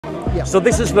Yeah. So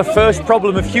this is the first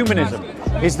problem of humanism,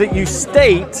 is that you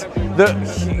state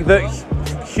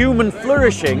that human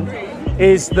flourishing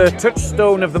is the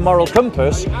touchstone of the moral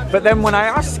compass, but then when I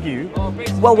ask you,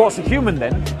 well, what's a human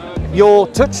then? Your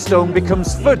touchstone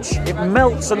becomes fudge. It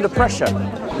melts under pressure.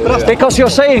 Because you're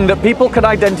saying that people can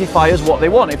identify as what they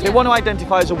want. If they want to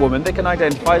identify as a woman, they can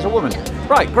identify as a woman.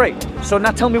 Right, great. So now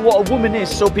tell me what a woman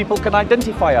is so people can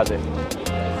identify as it.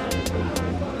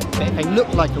 They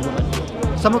look like a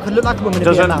woman. Someone can look like a woman.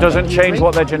 Doesn't change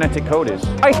what their genetic code is.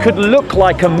 I could look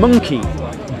like a monkey,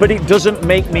 but it doesn't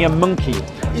make me a monkey.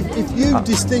 If you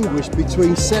distinguish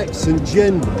between sex and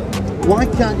gender, why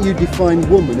can't you define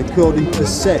woman according to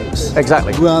sex?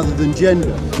 Exactly. Rather than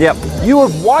gender? Yep. You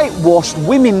have whitewashed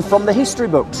women from the history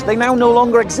books. They now no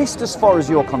longer exist as far as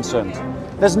you're concerned.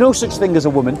 There's no such thing as a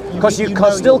woman, because you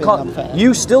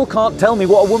still can't tell me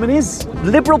what a woman is.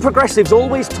 Liberal progressives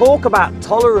always talk about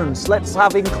tolerance. Let's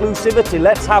have inclusivity.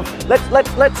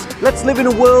 Let's live in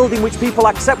a world in which people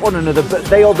accept one another, but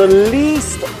they are the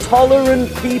least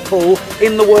tolerant people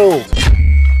in the world.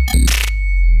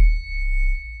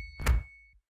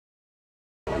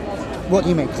 What do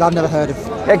you mean? Because I've never heard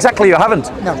of... Exactly, you haven't.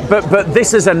 No. But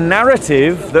this is a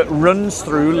narrative that runs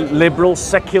through liberal,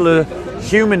 secular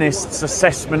humanists'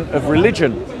 assessment of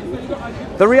religion.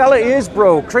 The reality is,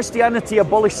 bro, Christianity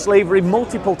abolished slavery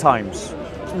multiple times.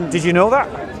 Did you know that?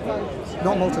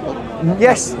 Not multiple.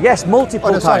 Yes,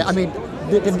 multiple times. Sorry, I mean,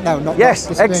 not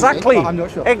exactly. I'm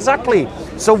not sure. Exactly.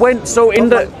 In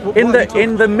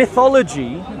the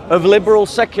mythology of liberal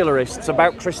secularists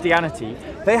about Christianity,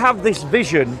 they have this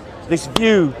vision, this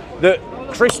view that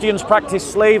Christians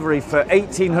practiced slavery for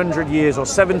 1800 years or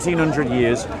 1700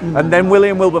 years, and then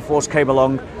William Wilberforce came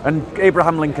along and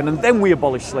Abraham Lincoln, and then we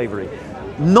abolished slavery.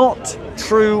 Not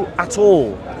true at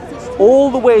all.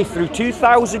 All the way through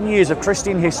 2,000 years of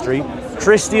Christian history,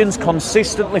 Christians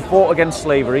consistently fought against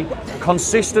slavery,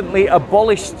 consistently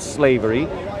abolished slavery,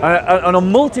 and on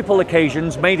multiple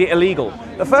occasions made it illegal.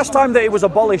 The first time that it was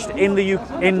abolished in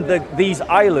these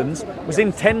islands was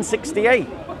in 1068.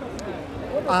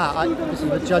 This is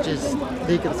the judge's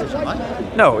legal decision,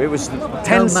 right? No, it was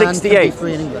 1068. No man can be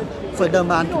free in England. So no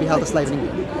man can be held a slave in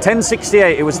England.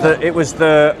 1068. It was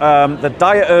the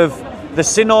diet of the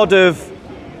synod of,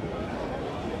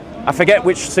 I forget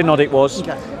which synod it was.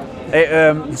 Okay.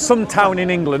 Some town in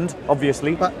England,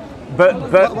 obviously. But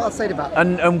what I'll say about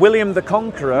and William the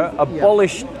Conqueror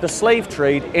abolished the slave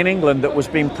trade in England that was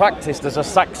being practiced as a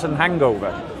Saxon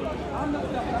hangover.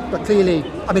 But clearly,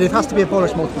 I mean, it has to be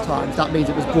abolished multiple times. That means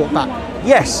it was brought back.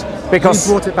 Yes, because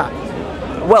who brought it back?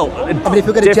 Well, I mean, if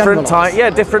you're going to generalize,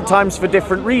 different times for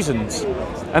different reasons.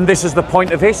 And this is the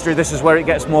point of history. This is where it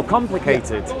gets more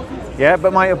complicated. Yeah,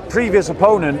 but my previous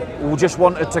opponent just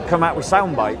wanted to come out with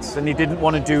sound bites, and he didn't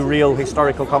want to do real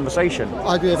historical conversation.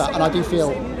 I agree with that, and I do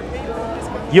feel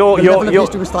your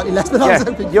history was slightly less than I was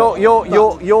hoping for.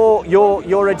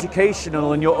 Your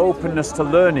educational and your openness to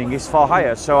learning is far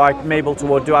higher, so I'm able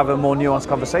to have a more nuanced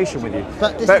conversation with you.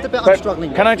 But this is the bit I'm struggling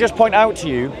with. Can I just point out to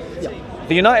you,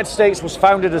 the United States was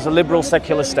founded as a liberal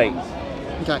secular state.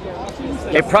 Okay.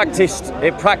 It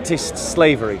practiced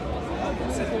slavery.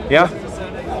 Yeah?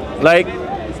 Like,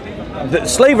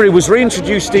 slavery was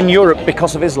reintroduced in Europe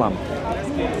because of Islam.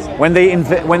 When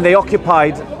they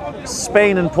occupied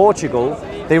Spain and Portugal,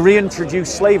 they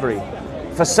reintroduced slavery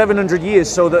for 700 years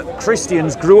so that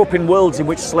Christians grew up in worlds in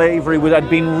which slavery had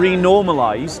been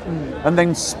renormalized, and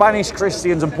then Spanish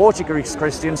Christians and Portuguese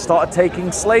Christians started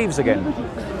taking slaves again.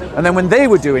 And then when they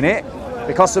were doing it,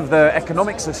 because of the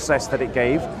economic success that it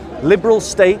gave, liberal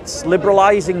states,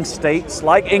 liberalizing states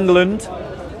like England,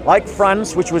 like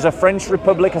France, which was a French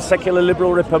republic, a secular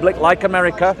liberal republic, like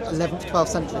America. 11th, 12th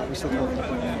century, we still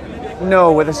talking.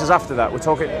 No, well, this is after that. We're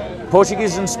talking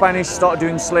Portuguese and Spanish started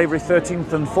doing slavery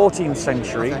 13th and 14th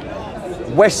century.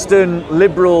 Okay. Western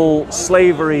liberal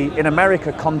slavery in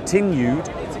America continued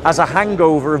as a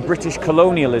hangover of British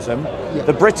colonialism. Yeah.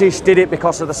 The British did it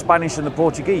because of the Spanish and the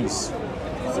Portuguese.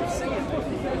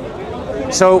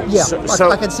 So, yeah, so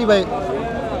I can see where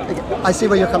I see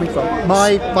where you're coming from.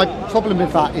 My problem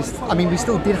with that is, I mean, we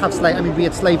still did have slavery. I mean, we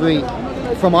had slavery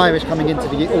from Irish coming into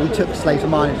the, or we took slaves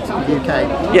from Ireland into the UK.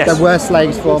 Yes. There were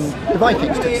slaves from the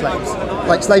Vikings took slaves.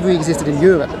 Like, slavery existed in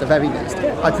Europe at the very least.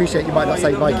 I appreciate you might not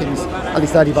say Vikings, at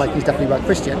least early Vikings definitely weren't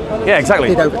Christian. Yeah, exactly.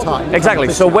 They did over time. Exactly.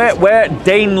 So where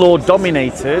Danelaw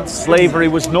dominated, slavery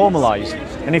was normalised.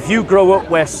 And if you grow up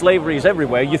where slavery is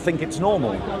everywhere, you think it's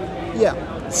normal. Yeah.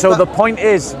 So the point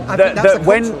is that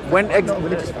when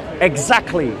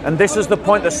exactly, and this is the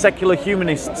point that secular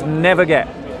humanists never get,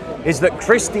 is that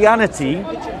Christianity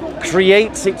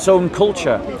creates its own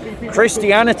culture.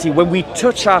 Christianity, when we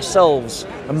touch ourselves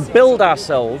and build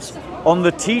ourselves on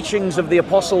the teachings of the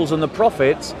apostles and the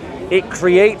prophets, it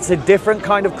creates a different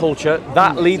kind of culture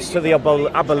that leads to the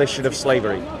abolition of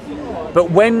slavery.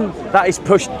 But when that is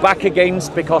pushed back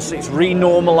against because it's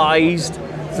renormalized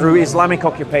through Islamic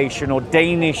occupation or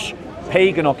Danish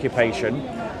pagan occupation,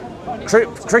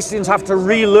 Christians have to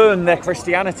relearn their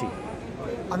Christianity.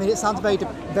 I mean, it sounds very,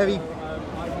 very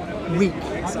weak,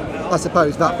 I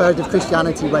suppose, that version of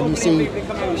Christianity when you see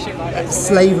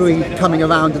slavery coming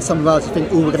around and some of us think,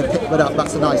 oh, we're going to pick that up,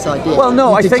 that's a nice idea. Well,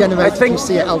 no, I think you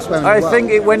see it elsewhere in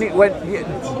the world.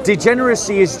 When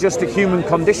degeneracy is just a human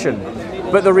condition,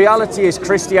 but the reality is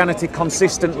Christianity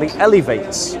consistently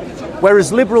elevates,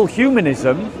 whereas liberal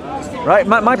humanism, right?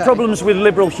 My problems with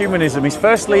liberal humanism is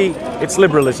firstly, it's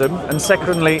liberalism, and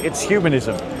secondly, it's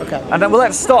humanism. Okay. And then, well,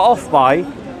 let's start off by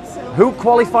who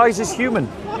qualifies as human?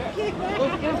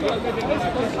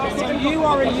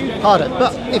 Harder,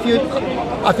 but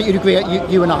I think you'd agree,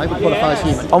 you and I would qualify as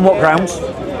human. On what grounds?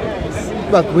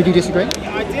 Well, would you disagree?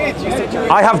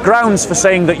 I have grounds for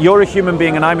saying that you're a human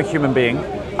being and I'm a human being.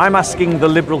 I'm asking the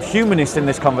liberal humanist in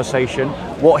this conversation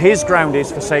what his ground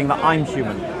is for saying that I'm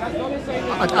human.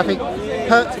 I think,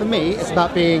 for me, it's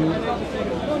about being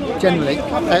generally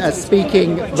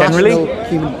speaking, rational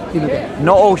human being.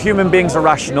 Not all human beings are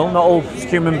rational. Not all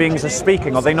human beings are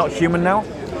speaking. Are they not human now?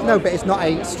 No, but it's not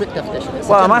a strict definition.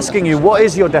 Well, I'm asking you, what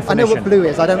is your definition? I know what blue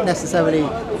is. I don't necessarily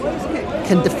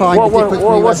can define the difference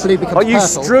between when blue becomes Are you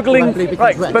purple struggling? and when blue becomes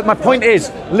Right, red. but my point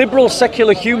is, liberal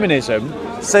secular humanism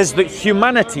says that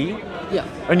humanity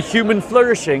and human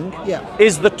flourishing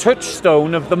is the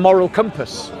touchstone of the moral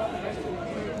compass.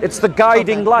 It's the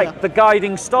guiding light, the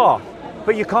guiding star.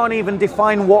 But you can't even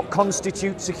define what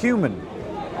constitutes a human.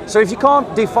 So if you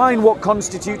can't define what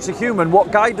constitutes a human,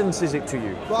 what guidance is it to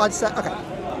you? Well,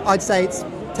 I'd say it's,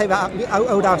 take that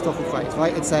old Aristotle phrase,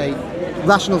 right? It's a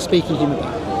rational speaking human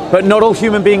being. But not all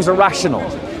human beings are rational.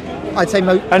 I'd say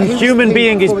and human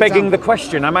being is begging the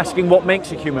question. I'm asking what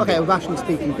makes a human being. Okay, a rational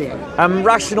speaking being.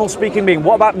 Rational speaking being.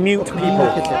 What about mute people?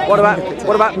 What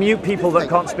about mute people that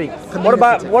can't speak? What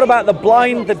about the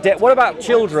blind, the deaf? What about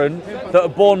children that are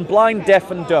born blind, deaf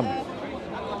and dumb?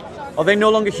 Are they no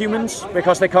longer humans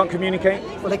because they can't communicate?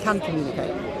 Well, they can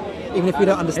communicate, even if we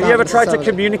don't understand. Have you ever tried to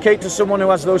communicate to someone who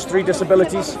has those 3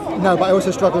 disabilities? No, but I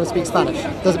also struggle to speak Spanish.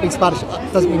 Doesn't speak Spanish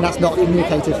doesn't mean that's not a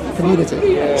communicative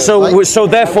community. So, right? so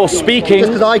therefore speaking...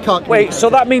 Just because I can't Wait, so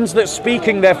that means that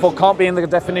speaking therefore can't be in the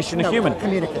definition of human?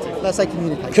 Communicative. Let's say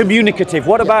communicative. Communicative.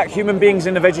 What about human beings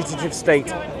in a vegetative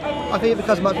state? I think it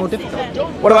becomes much more difficult.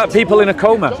 What about people in a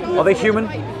coma? Are they human?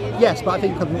 Yes, but I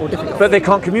think it becomes more difficult. But they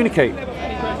can't communicate.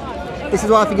 This is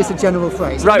why I think it's a general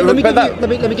phrase. Right, let me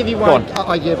give you one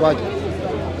idea why.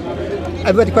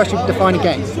 I've read the question, define a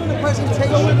game.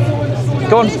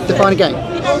 Go on. Define a game.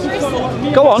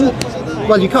 Go on.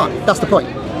 Well, you can't. That's the point.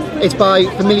 It's by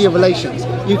familiar relations.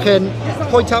 You can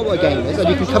point out what a game is, and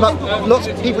you can come up. Lots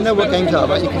of people know what games are,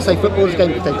 right? You can say football is a game,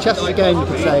 you can say chess is a game, you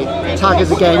can say tag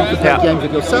is a game, you can play games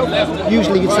with yourself.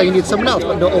 Usually you'd say you need someone else,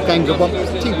 but not all games are 2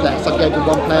 players. Some games are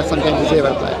 1 player, some games are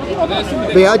 0 player.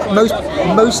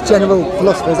 But most general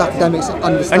philosophers, academics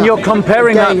understand. And you're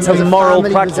comparing that to moral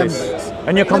practice.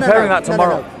 And you're comparing that to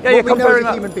moral. Yeah, you're comparing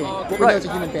that. What we know as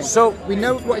a human being. So we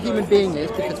know what a human being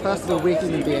is because first of all we're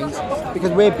human beings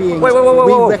because we're beings.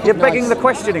 Wait. You're begging the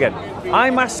question again.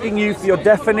 I'm asking you for your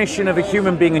definition of a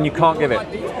human being and you can't give it.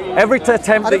 I don't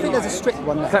think there's a strict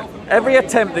one there. Every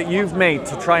attempt that you've made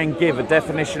to try and give a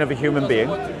definition of a human being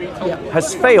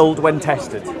has failed when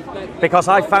tested. Because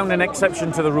I found an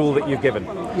exception to the rule that you've given.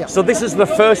 So this is the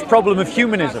first problem of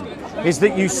humanism, is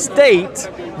that you state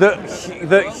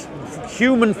that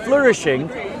human flourishing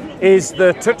is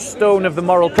the touchstone of the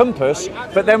moral compass,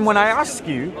 but then when I ask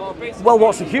you, well,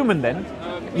 what's a human then?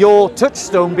 Your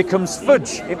touchstone becomes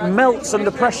fudge. It melts under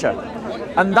pressure.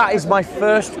 And that is my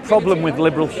first problem with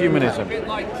liberal humanism.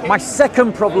 My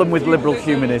second problem with liberal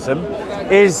humanism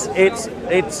is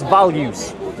its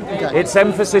values. Its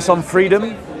emphasis on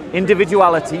freedom,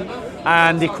 individuality,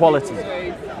 and equality.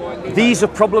 These are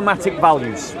problematic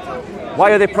values.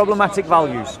 Why are they problematic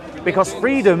values? Because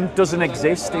freedom doesn't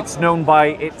exist, it's known by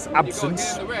its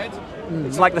absence.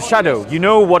 It's like the shadow. You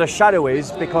know what a shadow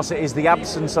is because it is the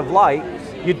absence of light.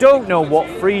 You don't know what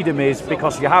freedom is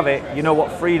because you have it. You know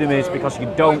what freedom is because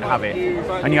you don't have it.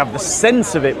 And you have the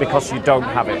sense of it because you don't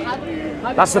have it.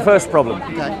 That's the first problem.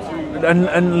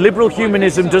 And liberal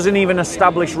humanism doesn't even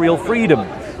establish real freedom,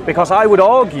 because I would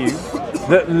argue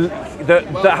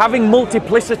that having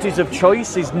multiplicities of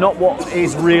choice is not what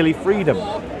is really freedom.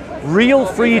 Real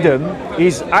freedom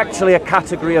is actually a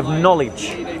category of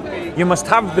knowledge. You must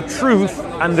have the truth,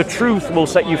 and the truth will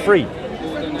set you free.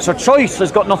 So choice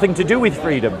has got nothing to do with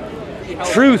freedom.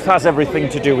 Truth has everything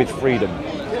to do with freedom.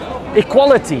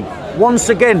 Equality, once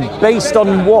again, based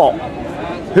on what?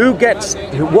 Who gets,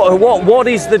 what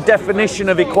is the definition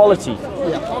of equality?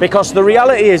 Because the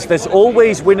reality is there's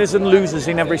always winners and losers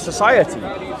in every society.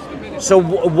 So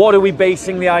what are we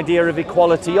basing the idea of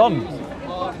equality on?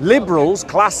 Liberals,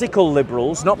 classical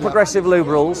liberals, not progressive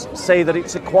liberals, say that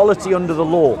it's equality under the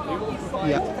law.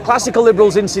 Classical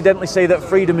liberals incidentally say that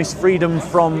freedom is freedom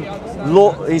from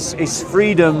law, is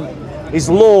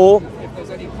law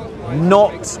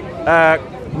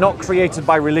not created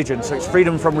by religion, so it's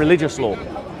freedom from religious law,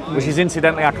 which is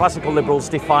incidentally how classical liberals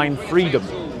define freedom.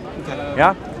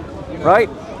 Yeah, right?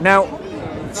 Now,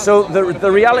 so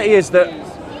the reality is that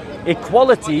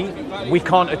equality we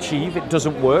can't achieve, it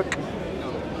doesn't work.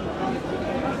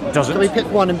 Doesn't. So we pick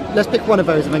one, and let's pick one of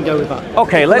those and then go with that.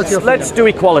 Okay, let's do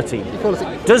equality. Equality.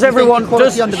 Does everyone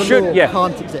equality under the law yeah,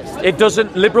 can't exist? It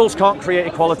doesn't. Liberals can't create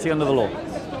equality under the law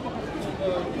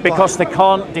because they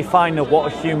can't define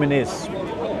what a human is,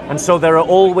 and so there are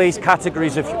always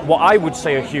categories of what I would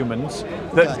say are humans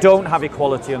that don't have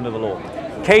equality under the law.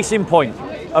 Case in point,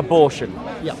 abortion.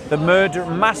 Yeah. The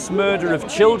mass murder of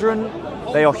children.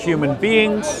 They are human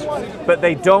beings, but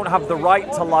they don't have the right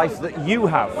to life that you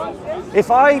have. If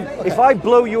I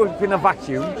blow you up in a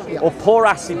vacuum or pour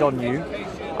acid on you,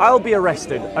 I'll be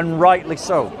arrested, and rightly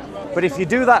so. But if you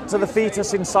do that to the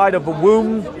fetus inside of a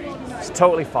womb, it's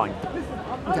totally fine.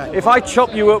 Okay. If I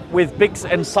chop you up with big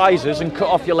incisors and cut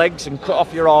off your legs and cut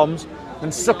off your arms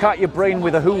and suck out your brain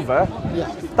with a hoover,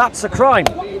 that's a crime,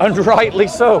 and rightly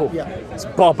so. It's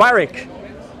barbaric.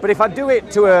 But if I do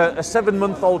it to a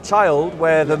 7-month-old child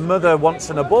where the mother wants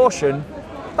an abortion,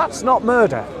 that's not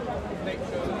murder.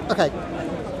 Okay,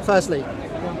 firstly,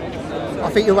 I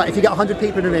think you're right. If you get 100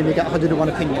 people in a room, you get 101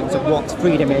 opinions of what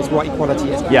freedom is, what equality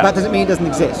is. That doesn't mean it doesn't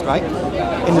exist, right?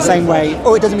 In the same way,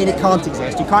 or it doesn't mean it can't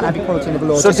exist. You can't have equality under the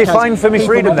law. So define for me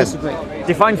freedom then. Disagree.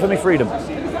 Define for me freedom.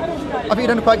 I think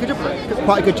you've done quite a good job of it.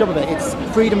 Quite a good job of it. It's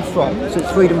freedom from. So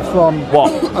it's freedom from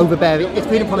what? Overbearing. It's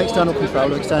freedom from external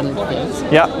control or external influence.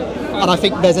 Yeah. And I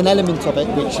think there's an element of it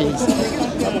which is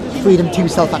freedom to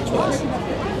self-actualize.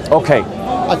 Okay.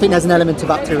 I think there's an element of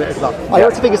that to it as well. I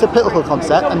also think it's a political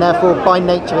concept, and therefore by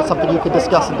nature it's something you can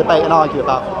discuss and debate and argue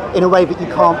about in a way that you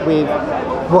can't with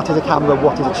what is a camera,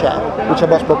 what is a chair, which are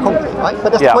much more concrete, right?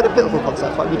 But that's the point of political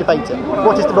concepts, right? We debate it.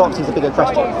 What is democracy is a bigger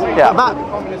question.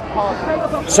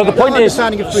 So the point is,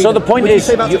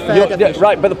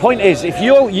 right, but the point is, if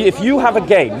you have a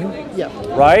game,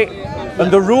 right,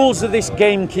 and the rules of this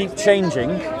game keep changing,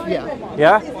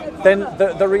 then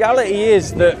the reality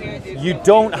is that you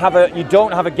don't have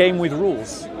a game with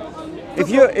rules. If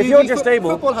you're just able,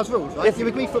 football has rules, right? If you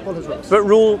agree, football has rules.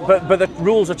 But the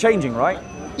rules are changing, right?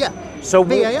 Yeah. So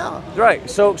VAR. Right.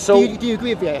 So do you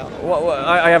agree with VAR? Well,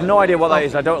 I have no idea what that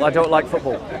is. I don't like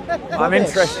football. I'm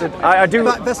interested. I do.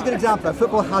 But that's a good example.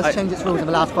 Football has changed its rules in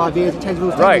the last 5 years. It changed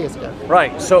rules 10 years ago.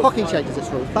 Right. So hockey changes its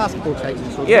rules. Basketball changes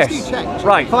its rules. Yes. They do change.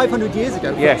 Right. 500 years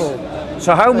ago. Football. Yes.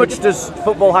 So how much does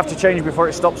football have to change before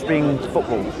it stops being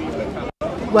football?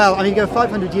 Well, I mean, go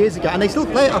 500 years ago, and they still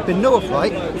play it up in north,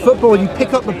 right? Football, you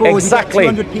pick up the ball, exactly.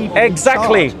 you get 200 people.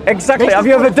 Exactly. Have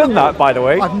you ever done that, by the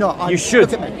way? I've not. You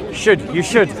should. You should.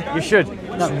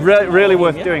 No. It's really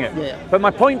worth doing it. Yeah. But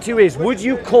my point to you is, would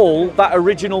you call that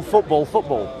original football?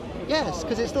 Yes,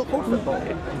 because it's still called football.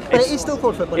 But it is still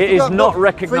called football. It is not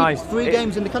recognised. Three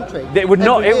games in the country. It would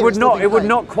not. It would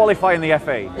not qualify in the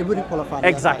FA. It wouldn't qualify. In the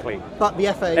exactly. FA. But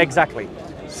the FA. Exactly.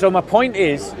 So my point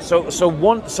is, so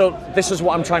this is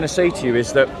what I'm trying to say to you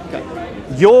is that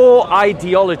your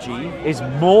ideology is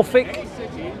morphic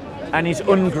and is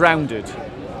ungrounded.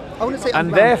 I want to say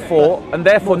and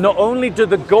therefore, not only do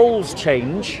the goals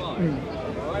change,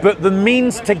 but the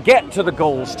means to get to the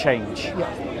goals change.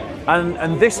 Yeah.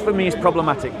 And this for me is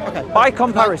problematic. Okay. By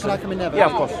comparison, can I come in there? Yeah,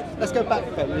 of course. Let's go back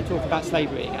when we talk about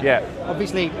slavery again. Yeah.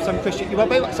 Obviously, some Christians,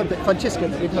 some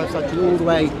Franciscans, we've heard all the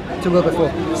way to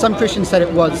Wilberforce. Some Christians said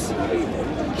it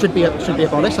should be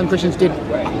abolished. Some Christians did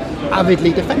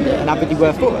avidly defend it and avidly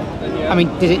were for it. I mean,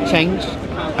 did it change?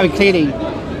 I mean, clearly,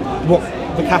 what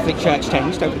the Catholic Church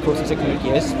changed over the course of 600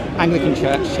 years. Anglican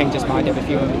Church changed its mind every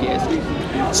few hundred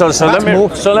years. So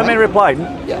let me reply.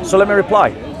 Yeah. So let me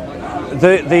reply.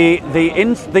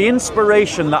 The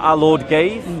inspiration that our Lord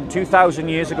gave 2,000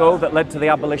 years ago that led to the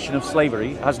abolition of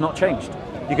slavery has not changed.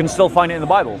 You can still find it in the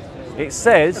Bible. It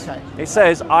says,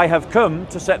 I have come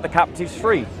to set the captives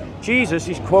free. Jesus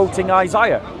is quoting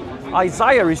Isaiah.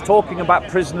 Isaiah is talking about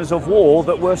prisoners of war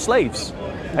that were slaves.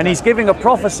 And he's giving a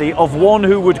prophecy of one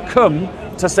who would come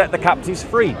to set the captives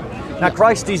free. Now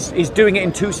Christ is doing it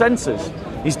in two senses.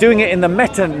 He's doing it in the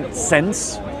meta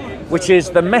sense, which is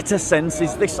the meta sense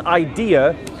is this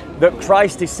idea that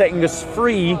Christ is setting us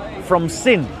free from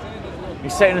sin.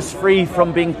 He's setting us free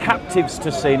from being captives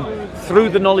to sin through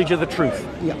the knowledge of the truth,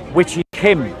 which is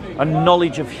Him, a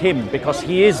knowledge of Him, because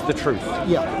He is the truth.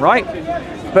 Right?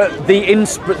 But the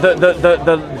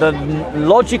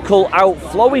logical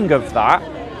outflowing of that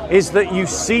is that you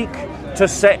seek to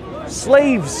set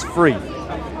slaves free.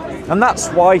 And that's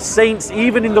why saints,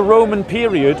 even in the Roman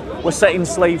period, were setting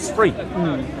slaves free.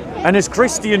 And as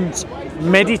Christians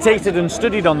meditated and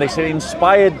studied on this, it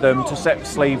inspired them to set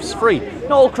slaves free.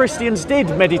 Not all Christians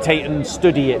did meditate and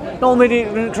study it. Not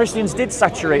all Christians did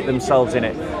saturate themselves in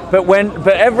it. But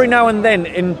every now and then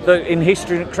in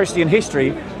history, Christian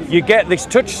history, you get this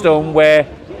touchstone where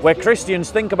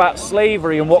Christians think about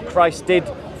slavery and what Christ did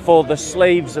for the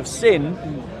slaves of sin,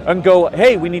 and go,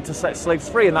 hey, we need to set slaves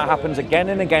free, and that happens again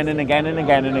and again and again and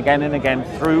again and again and again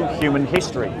through human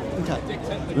history.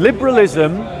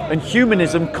 Liberalism and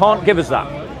humanism can't give us that.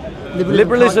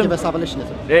 Liberalism can't give us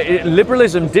abolitionism.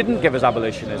 Liberalism didn't give us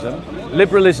abolitionism.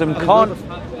 Liberalism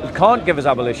can't give us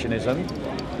abolitionism.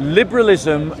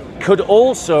 Liberalism could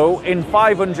also, in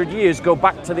 500 years, go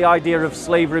back to the idea of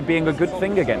slavery being a good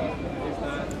thing again.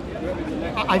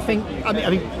 I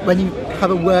mean, when you have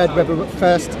a word where the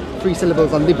first three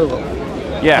syllables are liberal,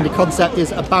 and the concept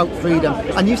is about freedom,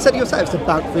 and you said it yourself, it's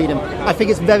about freedom, I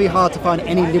think it's very hard to find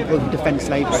any liberal who defends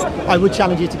slavery. I would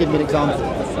challenge you to give me an example.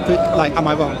 Like, am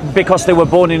I wrong? Because they were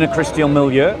born in a Christian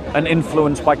milieu and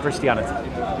influenced by Christianity.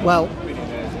 Well,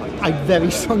 I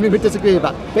very strongly would disagree with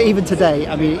that. But even today,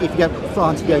 I mean, if you go to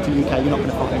France, you go to the UK, you're not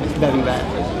going to find it. It's very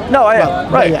rare. No,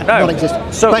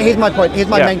 non-existent. So, but here's my point. Here's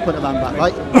my main point around that,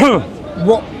 right?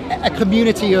 What a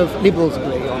community of liberals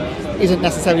agree on isn't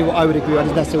necessarily what I would agree on,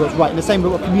 isn't necessarily what's right. In the same way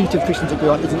what a community of Christians agree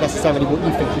on isn't necessarily what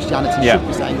you think Christianity should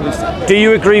be saying. Do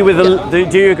you agree with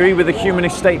the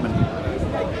humanist statement?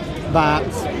 That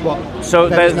what? So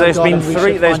there's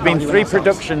been three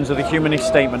productions of the humanist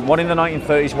statement. One in the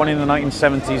 1930s, one in the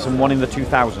 1970s, and one in the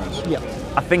 2000s. Yeah.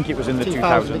 I think it was in the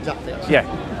 2000s. Exactly. Yeah.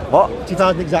 What?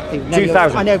 2000 exactly.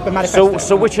 2000. I know the manifesto.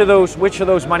 So which of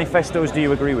those manifestos do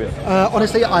you agree with?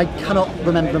 Honestly, I cannot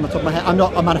remember them off the top of my head. I'm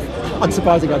not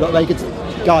unsurprisingly, I'm not a very good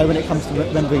guy when it comes to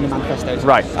remembering the manifestos.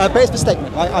 Right. But it's the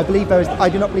statement. I believe I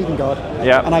do not believe in God.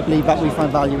 Yeah. And I believe that we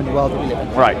find value in the world that we live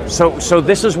in. Right. So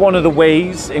this is one of the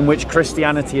ways in which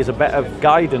Christianity is a better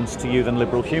guidance to you than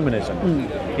liberal humanism.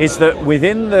 Is that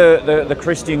within the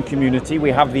Christian community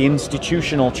we have the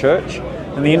institutional church.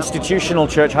 And the institutional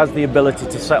church has the ability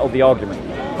to settle the argument,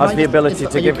 has the ability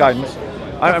to give guidance.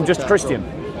 I'm just Christian.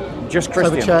 Just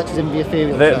Christian. So the church is in the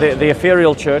ethereal church. The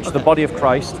ethereal church, the body of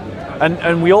Christ.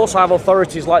 And we also have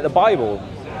authorities like the Bible.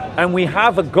 And we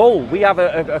have a goal. We have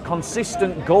a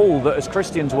consistent goal that as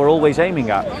Christians we're always aiming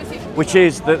at, which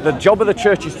is that the job of the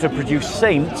church is to produce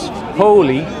saints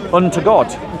holy unto God.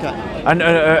 And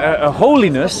a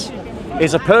holiness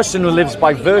is a person who lives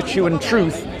by virtue and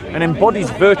truth and embodies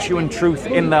virtue and truth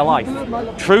in their life.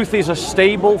 Truth is a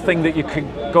stable thing that you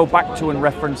can go back to and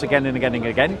reference again and again and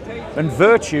again. And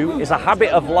virtue is a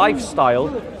habit of lifestyle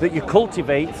that you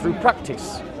cultivate through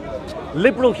practice.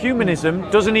 Liberal humanism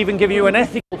doesn't even give you an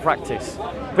ethical practice,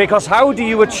 because how do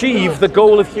you achieve the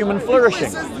goal of human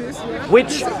flourishing?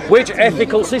 Which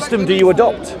ethical system do you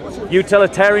adopt?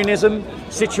 Utilitarianism,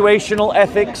 situational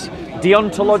ethics,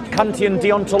 Kantian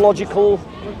deontological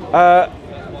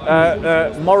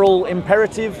moral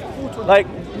imperative? Like,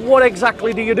 what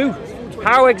exactly do you do?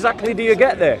 How exactly do you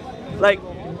get there? Like,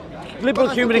 liberal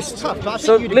humanists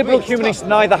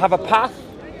neither have a path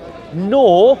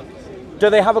nor do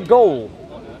they have a goal.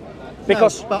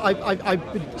 Because but I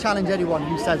would challenge anyone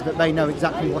who says that they know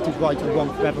exactly what is right and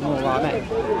wrong forevermore,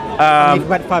 amen. We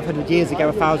went 500 years ago,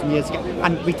 1,000 years ago,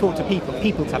 and we talk to people.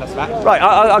 People tell us that. Right,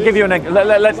 I'll give you an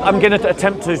example. I'm going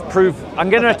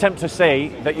to attempt to say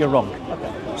that you're wrong.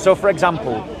 So, for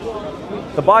example,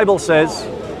 the Bible says,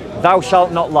 "Thou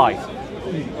shalt not lie."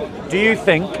 Do you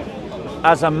think,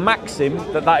 as a maxim,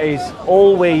 that is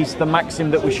always the maxim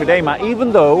that we should aim at,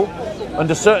 even though,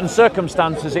 under certain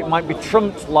circumstances, it might be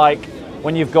trumped, like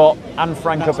when you've got Anne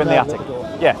Frank up in the attic,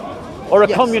 or a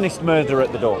communist murder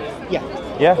at the door,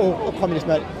 or communist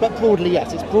murder. But broadly,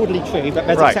 yes, it's broadly true. But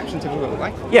there's exceptions to the rule,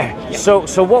 right? Yeah.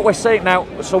 So what we're saying now,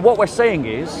 is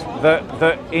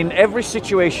that in every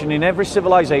situation, in every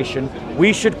civilization,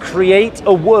 we should create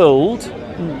a world.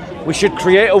 We should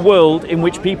create a world in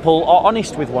which people are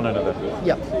honest with one another.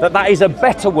 Yeah. That is a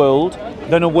better world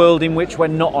than a world in which we're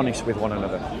not honest with one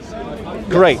another.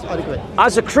 Great. Yes, I'd agree.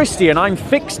 As a Christian, I'm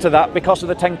fixed to that because of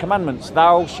the Ten Commandments.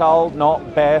 Thou shalt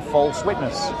not bear false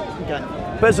witness. Okay.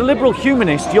 But as a liberal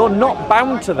humanist, you're not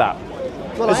bound to that.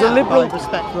 Well, as I a am, liberal, by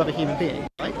respect for other human beings,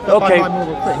 right? But okay. by my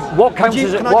moral creed. What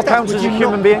counts as a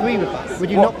human being? Agree with that? Would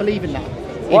you What? not believe in that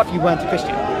What? if you weren't a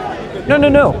Christian?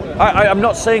 No. I'm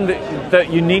not saying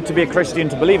that you need to be a Christian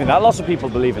to believe in that. Lots of people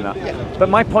believe in that. Yeah. But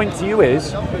my point to you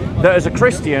is that as a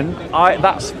Christian,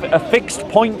 that's a fixed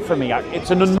point for me.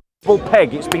 It's an unmovable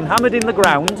peg. It's been hammered in the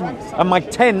ground, and my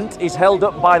tent is held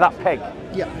up by that peg.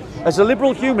 Yeah. As a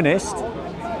liberal humanist,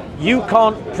 you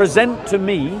can't present to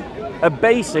me a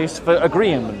basis for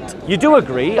agreement. You do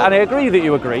agree, and I agree that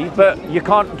you agree, but you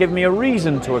can't give me a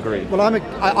reason to agree. Well,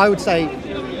 I would say,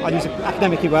 I'd use an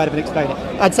academic word and explain it.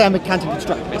 I'd say I'm a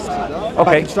counter-constructivist. Okay.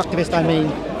 By constructivist, I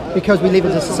mean because we live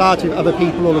in a society with other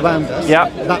people all around us. Yeah.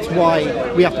 That's why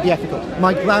we have to be ethical.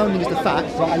 My grounding is the fact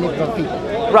that I live with other people.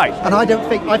 Right. And I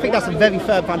think that's a very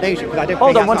firm foundation. Because I don't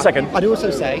Hold think on one that's second. I'd also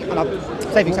say, and I'm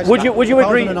saving such Would you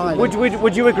agree? Would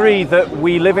Would you agree that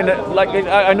we live in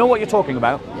I know what you're talking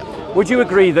about. Yeah. Would you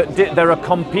agree that there are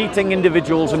competing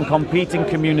individuals and competing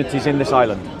communities in this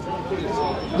island?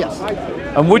 Yes.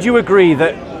 And would you agree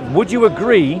that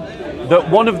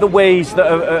one of the ways that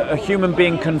a human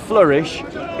being can flourish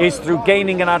is through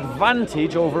gaining an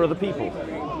advantage over other people?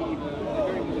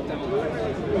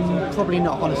 Probably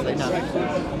not, honestly, no.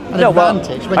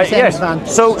 Advantage. When you say yes. advantage.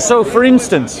 So for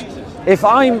instance, if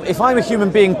I'm a human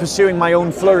being pursuing my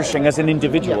own flourishing as an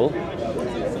individual,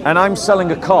 and I'm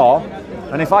selling a car,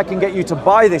 and if I can get you to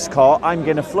buy this car, I'm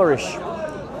going to flourish.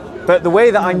 But the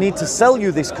way that I need to sell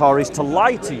you this car is to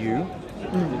lie to you.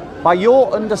 By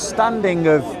your understanding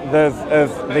of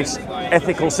this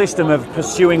ethical system of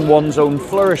pursuing one's own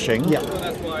flourishing,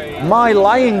 my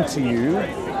lying to you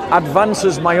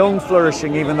advances my own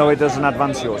flourishing even though it doesn't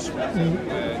advance yours.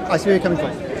 I see where you're coming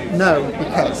from. No,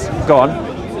 because... Go on.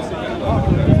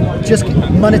 Just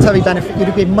monetary benefit, you'd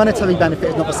agree monetary benefit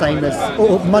is not the same as,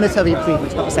 or monetary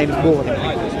improvement is not the same as moral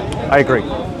improvement. I agree.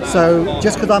 So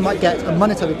just because I might get a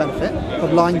monetary benefit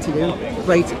of lying to you,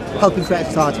 great, helping create a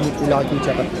society in which we lie to each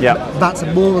other, that's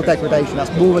a moral degradation, that's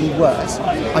morally worse.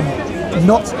 I'm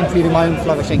not improving my own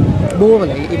flourishing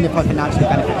morally, even if I financially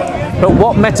benefit. But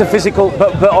what metaphysical,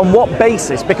 but on what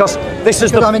basis? Because this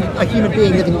is I'm a human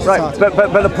being living in society. Right,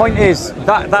 but the point is,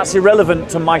 that's irrelevant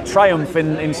to my triumph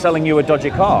in selling you a dodgy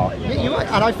car. You're right,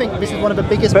 and I think this is one of the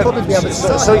biggest problems we have as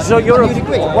a society. So you're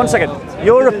agree. One second.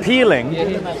 You're appealing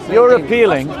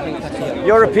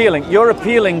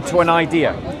to an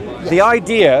idea. Yes. The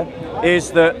idea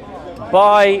is that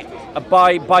by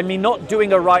me not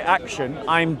doing a right action,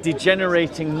 I'm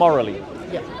degenerating morally.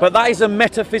 Yeah. But that is a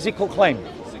metaphysical claim.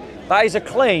 That is a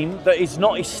claim that is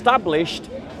not established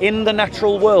in the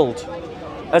natural world.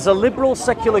 As a liberal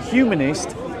secular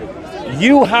humanist,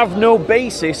 you have no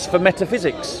basis for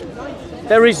metaphysics.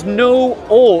 There is no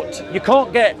ought. You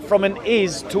can't get from an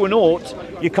is to an ought.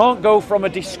 You can't go from a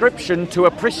description to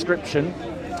a prescription.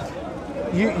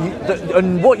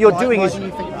 And what you're doing is... Why do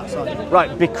you think that, sorry?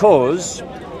 Right, because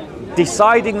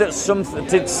deciding that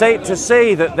to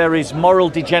say that there is moral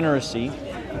degeneracy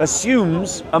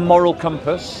assumes a moral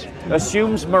compass,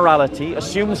 assumes morality,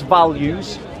 assumes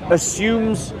values,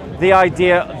 assumes the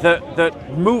idea that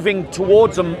moving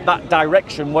towards that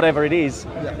direction, whatever it is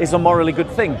a morally good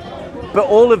thing. But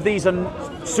all of these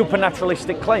are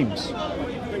supernaturalistic claims.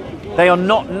 They are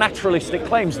not naturalistic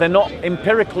claims. They're not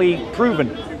empirically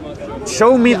proven.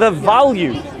 Show me the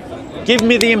value. Give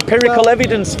me the empirical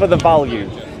evidence for the value.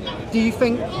 Do you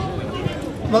think,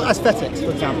 well, aesthetics,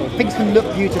 for example, things can look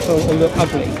beautiful or look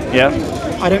ugly. Yeah.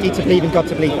 I don't need to believe in God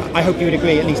to believe that. I hope you would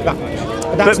agree at least that much.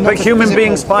 But human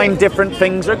beings find different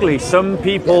things ugly. Some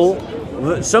people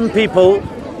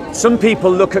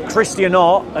look at Christian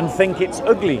art and think it's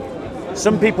ugly.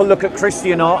 Some people look at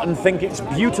Christian art and think it's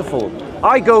beautiful.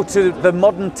 I go to the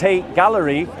modern Tate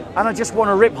gallery and I just want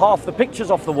to rip half the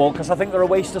pictures off the wall because I think they're a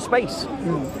waste of space.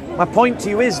 My point to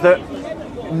you is that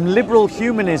liberal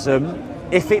humanism,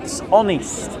 if it's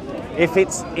honest, if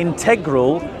it's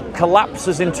integral,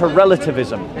 collapses into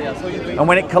relativism. And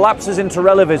when it collapses into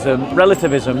relativism,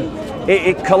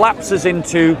 it collapses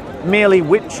into merely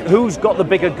who's got the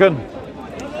bigger gun,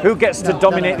 who gets to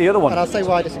dominate the other one. And I'll say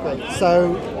why I disagree.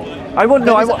 So I want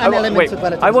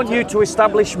you to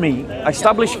establish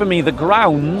for me the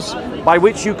grounds by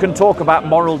which you can talk about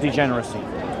moral degeneracy.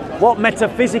 What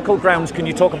metaphysical grounds can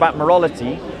you talk about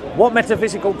morality? What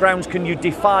metaphysical grounds can you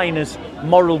define as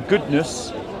moral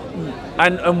goodness?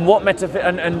 And what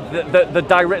the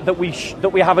direct that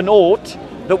we have an ought,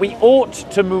 that we ought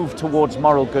to move towards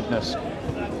moral goodness,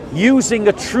 using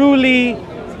a truly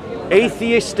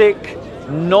atheistic,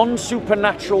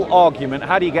 non-supernatural argument.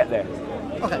 How do you get there?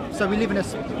 Okay, so we live in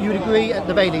you would agree at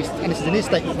the very least, and this is in his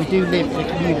statement, we do live in a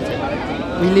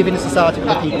community. We live in a society with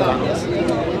the people around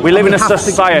us. We live in a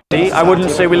society. I wouldn't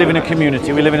say we live in a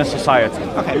community. We live in a society.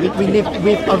 Okay, we live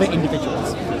with other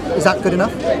individuals. Is that good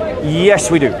enough? Yes,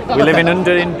 we do.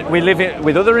 We live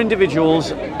with other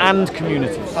individuals and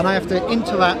communities. And I have to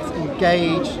interact,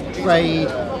 engage, trade,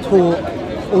 talk,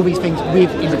 all these things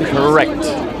with individuals.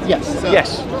 Correct. Yes.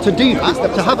 Yes. To do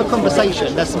that, to have a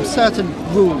conversation, there's some certain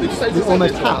rules we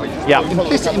almost have. Yeah.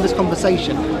 Implicit in this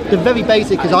conversation, the very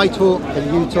basic is I talk,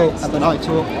 then you talk, and then I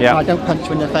talk. Yeah. And I don't punch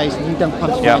you in the face, and you don't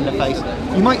punch me in the face.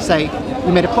 You might say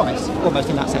we made a promise, almost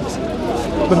in that sense.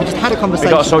 When we just had a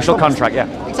conversation. We got a social contract,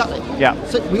 yeah. Exactly. Yeah.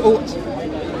 So we ought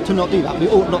to not do that. We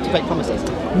ought not to break promises.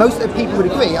 Most of the people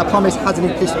would agree a promise has an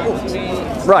implicit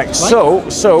ought. Right. So.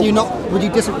 Do you not? Would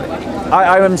you disagree?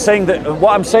 I am saying that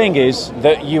what I'm saying is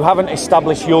that you haven't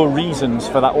established your reasons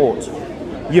for that ought.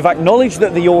 You've acknowledged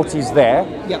that the ought is there,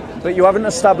 but you haven't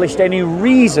established any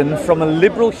reason from a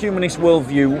liberal humanist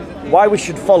worldview why we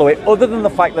should follow it, other than the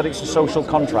fact that it's a social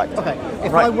contract. Okay,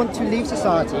 if I want to leave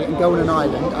society and go on an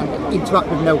island and interact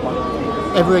with no one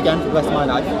ever again for the rest of my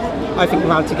life, I think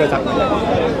morality goes out the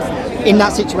window. In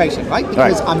that situation, right?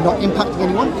 Because I'm not impacting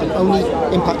anyone, I'm only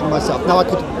impacting myself. Now I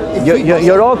could.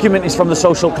 Your argument is from the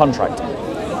social contract,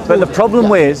 but the problem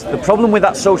with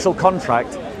that social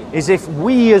contract is if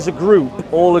we as a group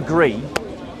all agree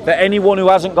that anyone who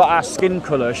hasn't got our skin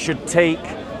colour should take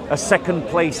a second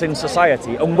place in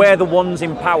society, and we're the ones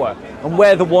in power, and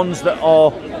we're the ones that are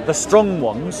the strong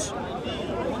ones,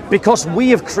 because we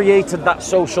have created that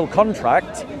social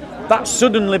contract, that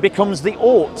suddenly becomes the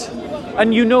ought.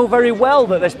 And you know very well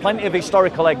that there's plenty of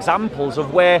historical examples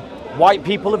of where white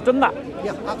people have done that.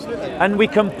 Yeah, absolutely. And we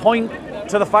can point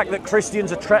to the fact that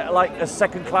Christians are treated like as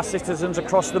second-class citizens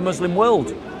across the Muslim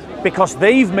world, because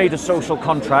they've made a social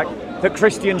contract that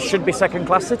Christians should be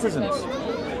second-class citizens.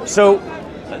 So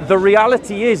the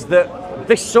reality is that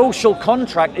this social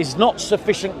contract is not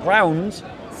sufficient grounds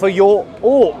for your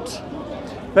ought.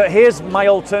 But here's my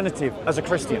alternative as a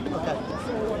Christian. Okay.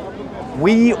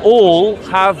 We all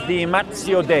have the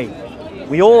imatio Dei.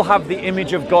 We all have the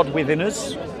image of God within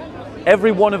us.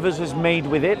 Every one of us is made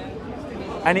with it.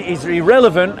 And it is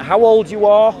irrelevant how old you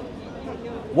are,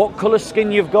 what colour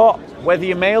skin you've got, whether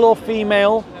you're male or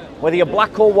female, whether you're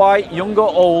black or white, young or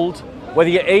old, whether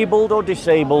you're abled or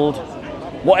disabled,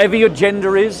 whatever your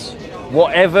gender is,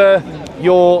 whatever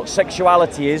your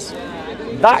sexuality is,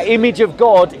 that image of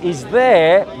God is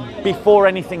there before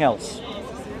anything else.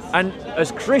 And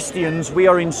as Christians, we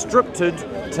are instructed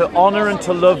to honour and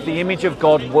to love the image of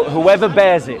God, whoever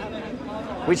bears it.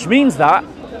 Which means that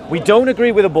we don't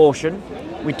agree with abortion,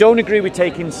 we don't agree with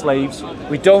taking slaves,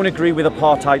 we don't agree with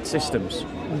apartheid systems.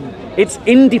 It's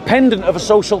independent of a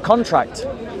social contract.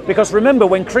 Because remember,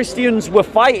 when Christians were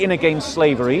fighting against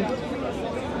slavery,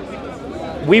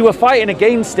 we were fighting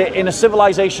against it in a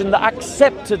civilization that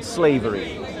accepted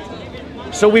slavery.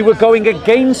 So we were going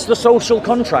against the social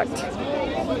contract.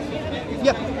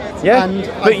 Yeah.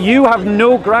 But you have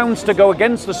no grounds to go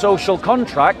against the social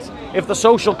contract if the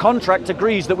social contract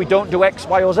agrees that we don't do X,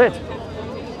 Y, or Z.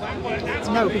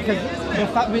 No, because the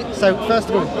fact first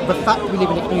of all, the fact we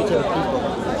live in a community of people,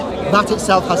 that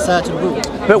itself has certain rules.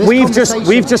 But we've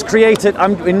just created,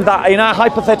 in our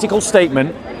hypothetical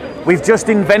statement, we've just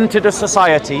invented a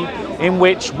society in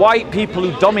which white people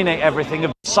who dominate everything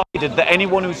have decided that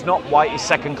anyone who's not white is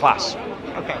second class.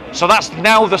 Okay. So that's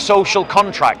now the social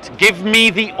contract. Give me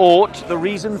the ought, the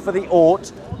reason for the ought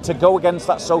to go against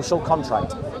that social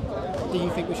contract. Do you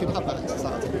think we should have that in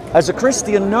society? As a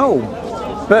Christian, no.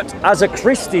 But as a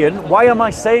Christian, why am I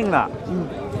saying that?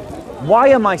 Why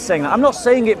am I saying that? I'm not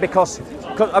saying it because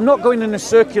I'm not going in a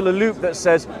circular loop that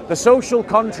says the social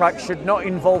contract should not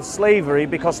involve slavery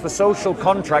because the social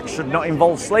contract should not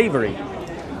involve slavery.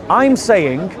 I'm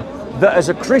saying that as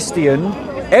a Christian,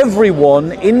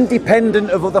 everyone, independent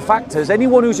of other factors,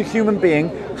 anyone who's a human being,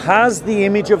 has the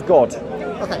image of God.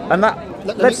 Okay. And that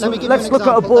let's look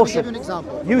at abortion. Let me give you an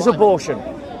example. Use abortion.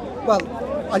 Well,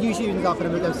 I'll use you as an example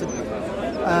and we'll go simply.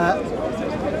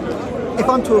 If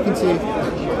I'm talking to you,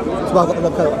 that's why I've got the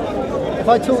wrong colour on. If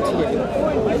I talk to you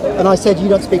and I said you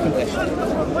don't speak English,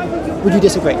 would you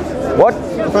disagree? What?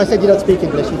 If I said you don't speak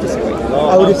English, you disagree.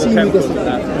 I would assume you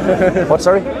disagree. What,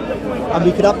 sorry? And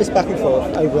we could have this back and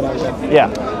forth over and over. Yeah.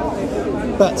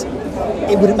 But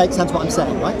it wouldn't make sense what I'm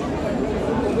saying, right?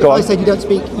 If I said you can't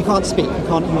speak, you can't use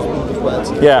English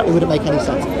words, yeah, it wouldn't make any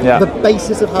sense. Yeah. The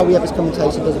basis of how we have this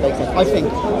conversation doesn't make sense. I think,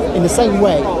 in the same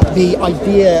way, the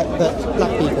idea that black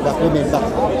people, that women,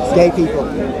 that gay people,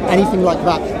 anything like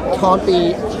that can't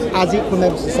be as equal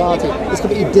members of society, it's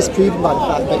completely disproven by the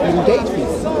fact that you engage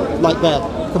people like they're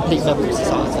complete members of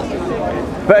society.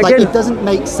 But again, it doesn't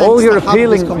make sense. All you're to have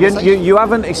this appealing, you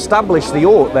haven't established the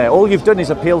ought there. All you've done is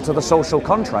appeal to the social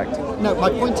contract. No, my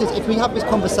point is, if we have this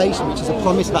conversation, which is a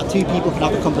promise that two people can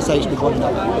have a conversation with one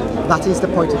another, that is the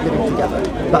point of living together.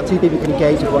 That two people can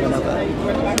engage with one another,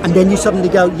 and then you suddenly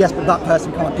go, yes, but that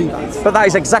person can't do that. But that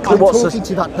is exactly I'm talking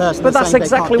to that person. But that's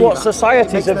exactly what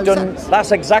societies have done. Sense.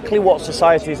 That's exactly what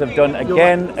societies have done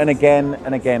again and again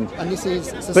and again. And this is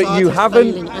society but you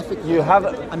haven't. failing ethically, You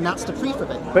haven't. and that's the proof of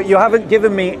it. But you haven't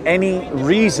given me any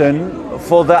reason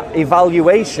for the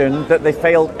evaluation that they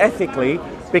failed ethically,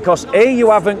 because A,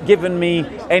 you haven't given me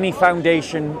any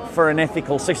foundation for an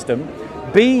ethical system.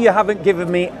 B, you haven't given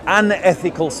me an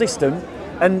ethical system.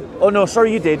 And oh no,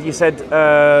 sorry, you did. You said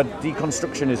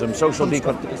deconstructionism, social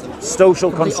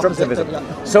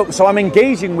constructivism. So I'm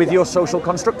engaging with your social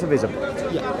constructivism,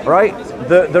 right?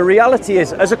 The reality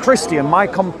is, as a Christian, my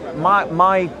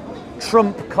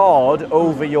trump card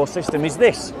over your system is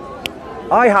this: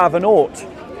 I have an ought.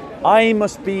 I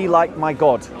must be like my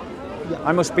God.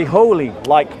 I must be holy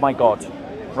like my God,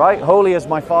 right? Holy as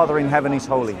my Father in heaven is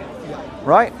holy,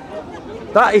 right?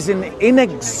 That is an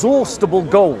inexhaustible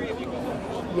goal,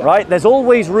 right? There's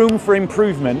always room for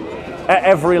improvement at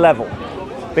every level,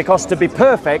 because to be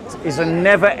perfect is a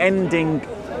never-ending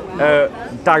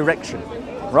direction,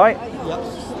 right?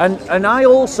 And I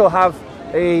also have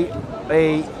a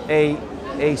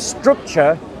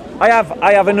structure. I have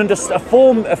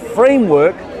a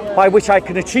framework by which I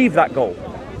can achieve that goal,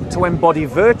 to embody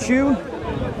virtue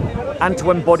and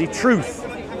to embody truth.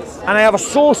 And I have a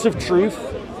source of truth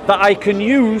that I can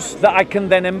use, that I can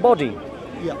then embody.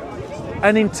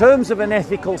 And in terms of an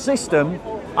ethical system,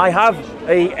 I have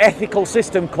an ethical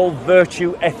system called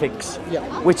virtue ethics,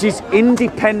 which is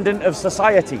independent of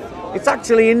society. It's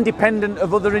actually independent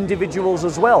of other individuals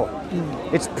as well.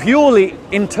 It's purely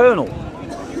internal.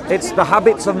 It's the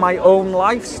habits of my own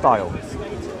lifestyle.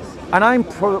 And I'm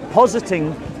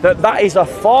positing that that is a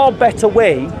far better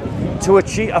way to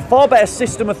achieve, a far better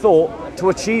system of thought to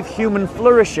achieve human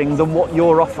flourishing than what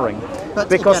you're offering. But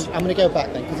because again, I'm going to go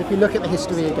back then, because if you look at the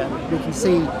history again, we can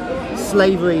see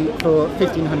slavery for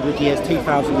 1500 years,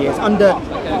 2000 years, under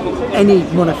any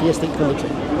monotheistic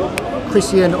religion,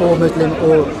 Christian or Muslim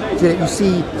or Jew, you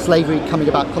see slavery coming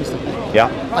about constantly.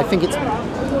 I think it's...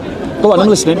 Go on, I'm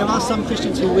listening. There are some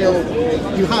Christians who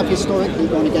have historically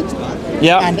gone against that.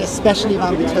 And especially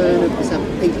around the turn of the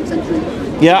 18th century,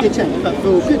 it did change. But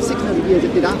for a good 600 years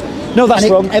it did happen. No, that's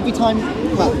wrong. Every time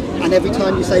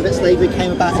you say that slavery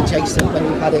came about adjacent, when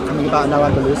you had it coming about in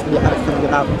Al-Andalus, when you had it coming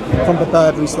about from the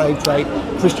Berberry slave trade,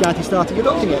 Christianity started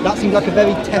adopting it. That seems like a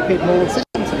very tepid moral system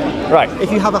to me. Right.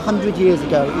 If you have 100 years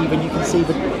ago, even, you can see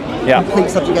the complete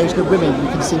subjugation of women.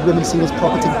 You can see women seen as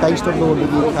property based on law in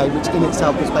the UK, which in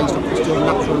itself was based on Christian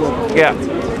natural law.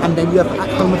 And then you have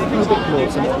homophobic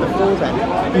laws, and before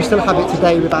then, you still have it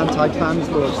today with anti-trans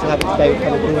laws, you still have it today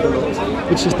with border laws,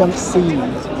 which just don't seem...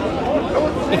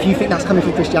 If you think that's coming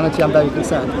from Christianity, I'm very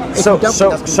concerned.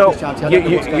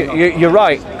 You're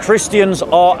right. Christians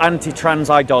are anti-trans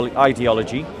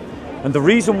ideology, and the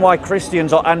reason why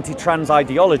Christians are anti-trans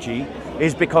ideology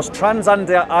is because trans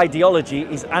ideology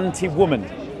is anti-woman.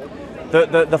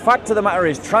 The fact of the matter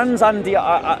is, trans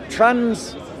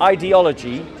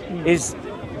ideology is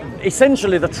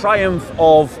essentially the triumph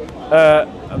of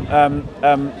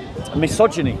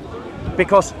misogyny.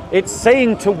 Because it's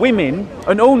saying to women,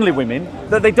 and only women,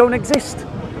 that they don't exist.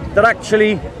 That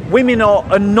actually women are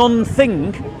a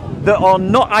non-thing, that are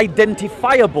not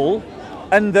identifiable,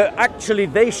 and that actually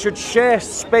they should share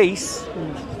space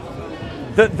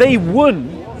that they won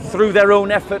through their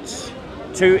own efforts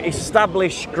to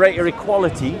establish greater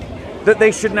equality, that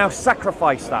they should now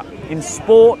sacrifice that in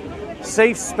sport,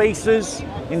 safe spaces,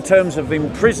 in terms of in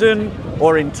prison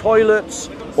or in toilets,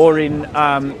 or in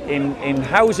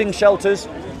housing shelters.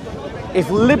 If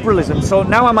liberalism, so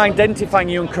now I'm identifying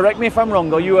you, and correct me if I'm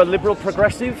wrong, are you a liberal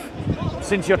progressive,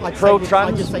 since you're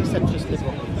pro-trans? I just say centrist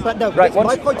liberal. But no, right,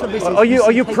 my point on this is... Are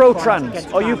you pro-trans?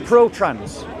 Are you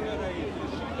pro-trans?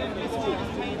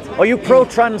 Are you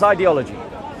pro-trans ideology?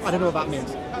 I don't know what that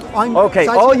means. Okay,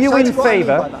 are you in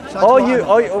favour...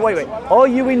 Are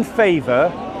you in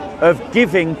favour of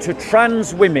giving to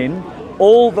trans women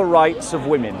all the rights of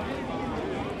women?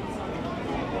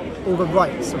 All the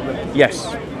rights of women? Yes.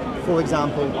 For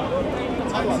example?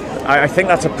 I think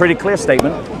that's a pretty clear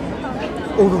statement.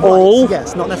 All the rights,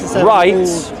 yes, not necessarily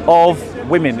rights of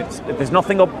women. There's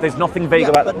nothing vague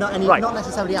about but that. Not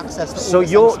necessarily access to so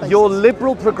your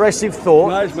liberal progressive thought...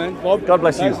 Nice, man. Bob, God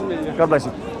bless you. God bless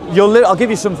you. I'll give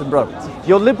you something, bro.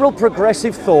 Your liberal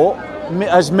progressive thought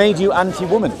has made you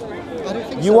anti-woman. I don't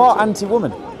think You so are at all.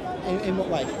 anti-woman. In what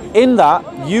way? In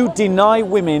that you deny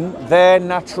women their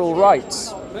natural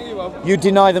rights. You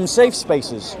deny them safe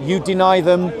spaces. You deny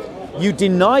them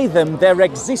their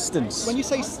existence. When you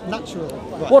say natural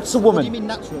rights, What's a woman? What do you mean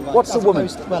natural rights? What's a as woman?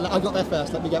 opposed to- well, I got there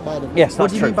first. Let me get mine. Yes,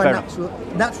 What that's do you true. mean by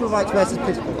Fair natural rights versus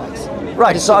political rights?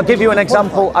 Right, so I'll give you an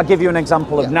example. I'll give you an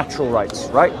example of Yeah. natural rights,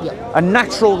 right? Yeah. A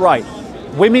natural right.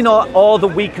 Women are the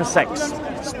weaker sex.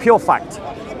 It's pure fact.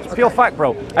 It's pure fact,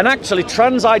 bro. And actually,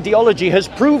 trans ideology has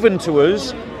proven to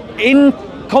us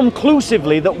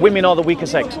inconclusively that women are the weaker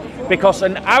sex. Because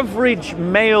an average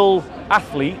male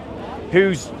athlete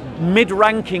who's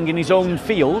mid-ranking in his own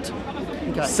field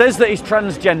says that he's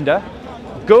transgender,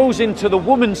 goes into the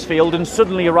woman's field and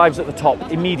suddenly arrives at the top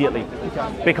immediately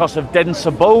because of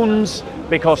denser bones,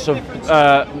 because of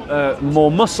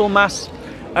more muscle mass,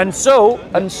 and so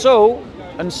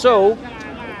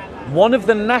one of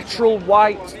the natural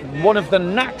rights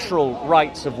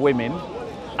of women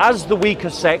as the weaker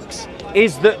sex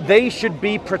is that they should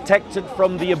be protected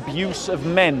from the abuse of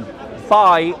men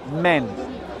by men.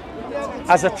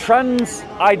 As a trans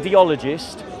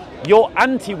ideologist, you're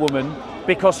anti-woman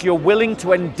because you're willing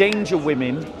to endanger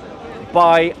women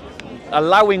by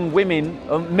allowing women,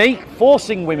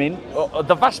 forcing women,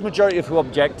 the vast majority of who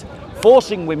object,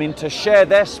 forcing women to share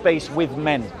their space with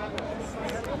men.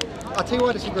 I'll tell you why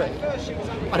I disagree.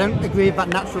 I don't agree with that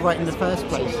natural right in the first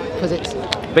place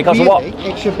Because of what?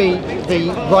 It should be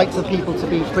the rights of people to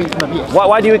be free from abuse.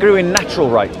 Why do you agree with natural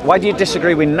rights? Why do you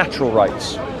disagree with natural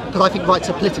rights? Because I think rights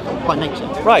are political by nature.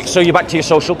 Right, so you're back to your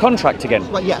social contract again.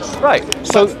 Well, yes. Right.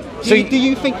 So do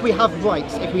you think we have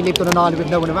rights if we lived on an island with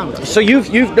no one around us? So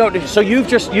you've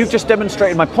just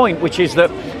demonstrated my point, which is that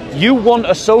you want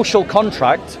a social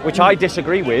contract, which I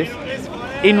disagree with,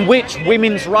 in which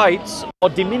women's rights are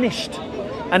diminished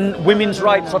and women's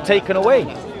rights are taken away.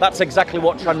 That's exactly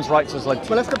what trans rights has led to.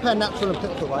 Well, let's compare natural and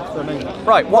political rights for a moment.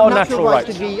 Right, what are natural rights?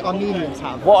 Did the Armenians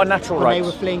have? What are natural when rights?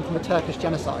 they were fleeing from the Turkish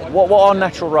genocide? What are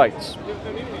natural rights?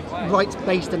 Rights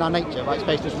based in our nature, rights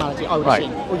based in humanity, I would Right.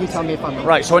 assume. Or you tell me if I'm wrong.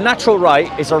 Right, so a natural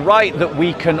right is a right that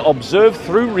we can observe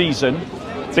through reason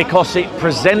because it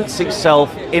presents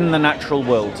itself in the natural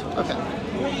world. Okay.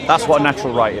 That's what a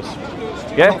natural right is.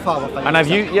 Yeah? Not far off, And have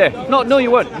you, yeah. No,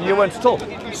 you weren't at all.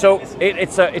 So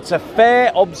it's a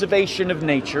fair observation of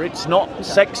nature. It's not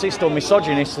sexist or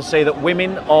misogynist to say that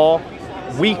women are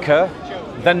weaker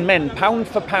than men, pound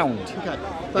for pound. Okay.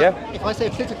 But Yeah? if I say a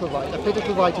political right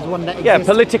is one that exists. Yeah,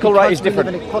 political right is because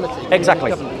we live different. in equality.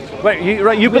 Exactly. We live in government. Right,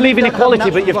 you We believe in don't have equality, but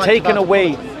natural you've rights taken without away.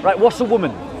 equality. Right, what's a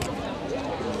woman?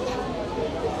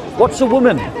 What's a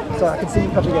woman? So I can see you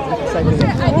probably get the same thing.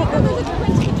 I think there's a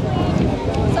difference between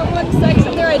someone's sex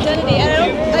and their identity.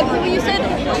 And when you said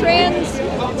trans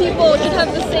people should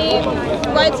have the same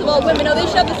rights of all women, no, they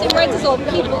should have the same rights as all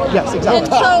people. Yes, exactly. And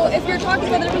so if you're talking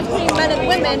about the difference between men and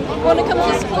women, when it comes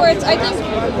to sports, I think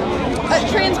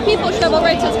trans people should have all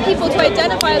rights as people to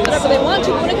identify as whatever they want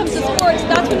to. But when it comes to sports,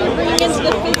 that's when you're bringing into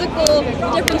the physical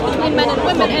difference between men and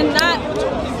women, and that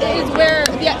is where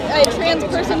a trans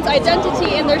person's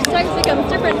identity and their sex becomes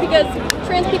different, because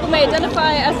trans people may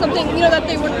identify as something that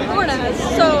they weren't born as.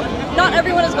 So not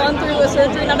everyone has gone through a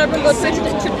surgery, not everyone goes through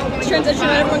transition,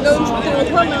 not everyone goes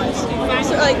through hormones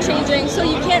changing. So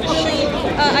you can't really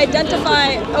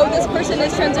identify, oh, this person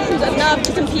is transitioned enough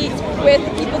to compete with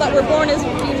people that were born as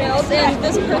females, and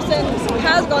this person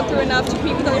has gone through enough to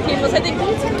compete with other females. I think, I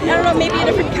don't know, maybe a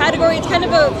different category. It's kind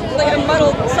of a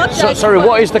muddled subject. So, sorry,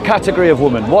 what is the category of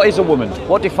woman? What is a woman?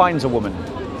 What defines a woman?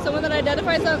 Someone that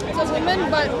identifies as a woman,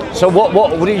 but So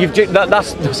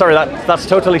that's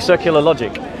totally circular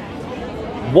logic.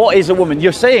 What is a woman?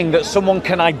 You're saying that someone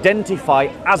can identify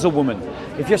as a woman.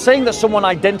 If you're saying that someone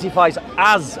identifies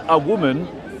as a woman,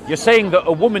 you're saying that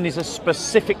a woman is a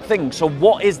specific thing. So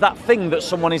what is that thing that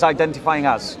someone is identifying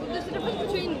as? there's a difference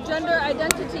between gender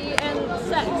identity and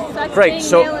sex. Sex Great. being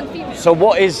So male and female. so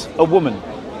what is a woman?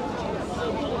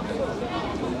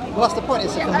 Well, that's the point.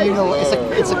 It's a communal.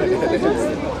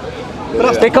 But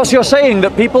that's Because you're saying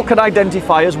that people can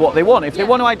identify as what they want. If they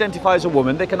want to identify as a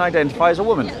woman, they can identify as a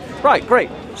woman. Right, great.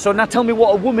 So now tell me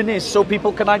what a woman is so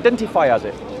people can identify as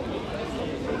it.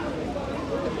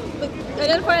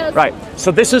 Identify as Right,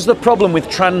 so this is the problem with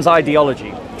trans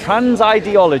ideology. Trans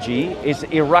ideology is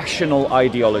irrational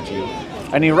ideology.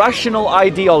 An irrational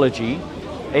ideology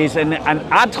is an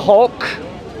ad hoc,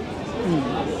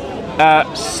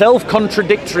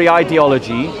 self-contradictory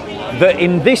ideology that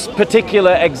in this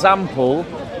particular example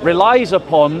relies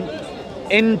upon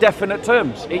indefinite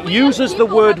terms. It uses the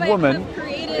word woman,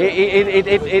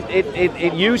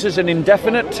 it uses an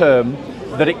indefinite term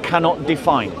that it cannot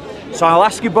define. So I'll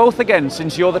ask you both again,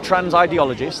 since you're the trans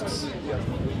ideologists.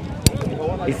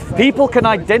 If people can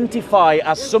identify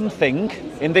as something,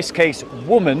 in this case,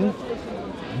 woman,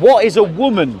 what is a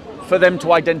woman for them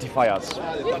to identify as?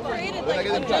 We've created like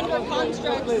a gender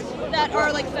constructs that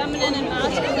are like feminine and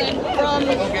masculine from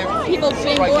people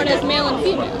being born as male and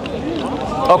female.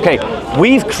 Okay,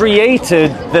 we've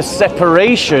created the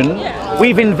separation.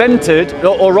 We've invented,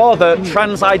 or rather,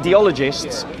 trans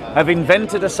ideologists have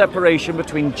invented a separation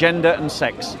between gender and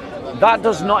sex. That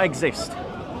does not exist.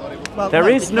 Well, There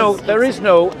is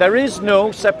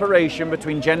no separation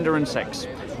between gender and sex.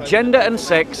 Gender and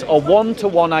sex are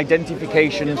one-to-one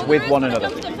identifications with one another.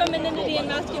 When it comes to femininity and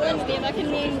masculinity, that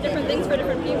can mean different things for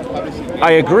different people.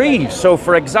 I agree. So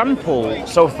for example,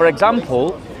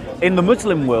 in the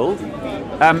Muslim world,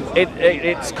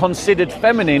 it's considered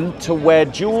feminine to wear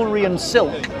jewelry and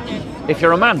silk if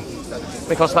you're a man,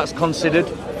 because that's considered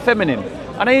feminine.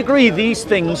 And I agree, these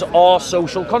things are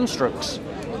social constructs.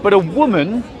 But a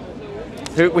woman,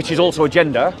 which is also a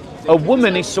gender, a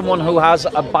woman is someone who has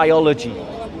a biology.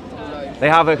 They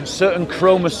have a certain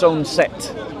chromosome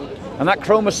set. And that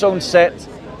chromosome set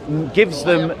gives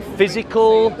them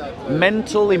physical,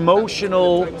 mental,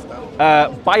 emotional,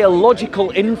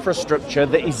 biological infrastructure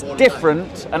that is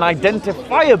different and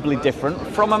identifiably different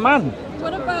from a man.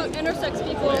 What about intersex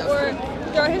people, or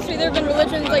throughout history there have been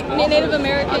religions like Native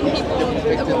American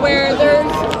people where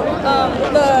there's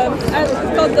it's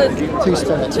called the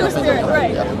Two-Spirit,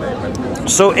 right?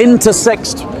 So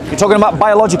intersexed, you're talking about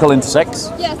biological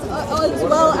intersex? Yes, as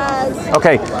well as...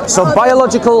 Okay, so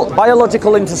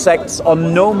biological intersects are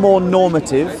no more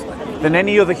normative than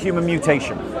any other human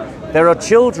mutation. There are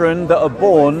children that are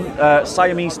born,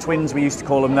 Siamese twins we used to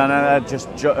call them, I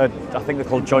think they're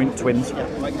called joint twins.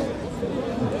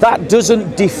 That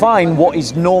doesn't define what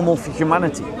is normal for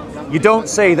humanity. You don't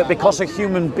say that because a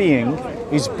human being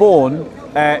is born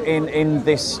in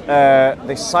this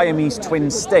Siamese twin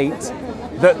state,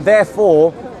 that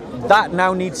therefore that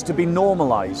now needs to be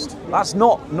normalized. That's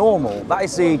not normal. That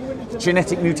is a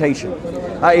genetic mutation.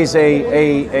 That is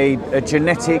a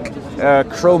genetic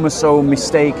chromosome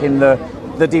mistake in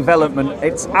the development.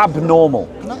 It's abnormal.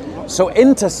 So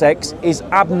intersex is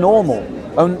abnormal.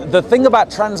 And the thing about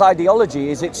trans ideology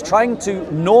is it's trying to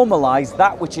normalize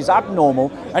that which is abnormal,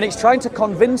 and it's trying to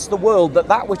convince the world that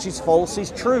that which is false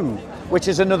is true, which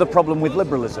is another problem with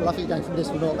liberalism. Well, I think you're going from this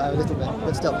one out there a little bit,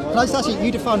 but still. Can I just ask you, can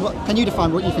you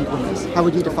define what you think woman is? How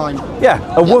would you define? Yeah,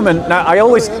 a woman. Now,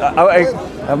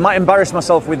 I might embarrass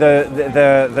myself with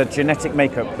the genetic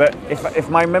makeup, but if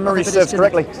my memory serves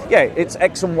correctly, yeah, it's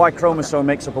X and Y chromosome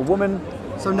makes up a woman.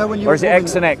 So no one you. Or is it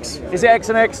X and X? Is it X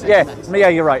and X? Yeah, yeah,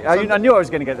 you're right. I knew I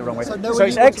was going to get it the wrong way. So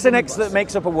it's X and X that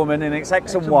makes up a woman, and it's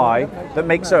X and Y that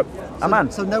makes up a man.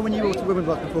 So no one knew what a woman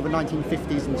was before the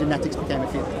 1950s and genetics became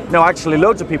a field. No, actually,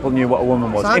 loads of people knew what a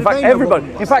woman was. In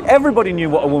fact, everybody knew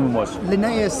what a woman was.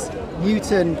 Linnaeus,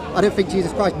 Newton. I don't think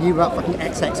Jesus Christ knew about fucking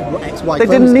XX and XY. They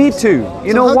didn't need to.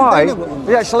 You know why?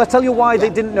 Yeah, shall I tell you why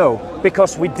they didn't know?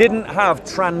 Because we didn't have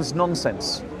trans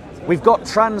nonsense. We've got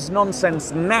trans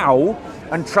nonsense now,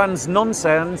 and trans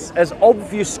nonsense has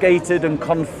obfuscated and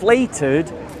conflated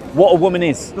what a woman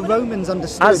is. The Romans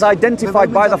understood. As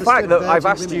identified by the fact that I've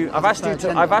asked you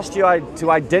to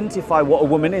identify what a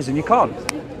woman is, and you can't.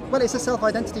 Well, it's a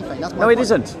self-identity thing. That's my No, point. it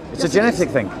isn't. It's a genetic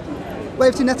thing. Well,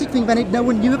 it's a genetic thing, then no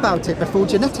one knew about it before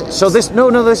genetics. So this is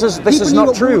not true. People knew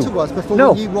what water was before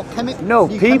we knew what chemistry. No,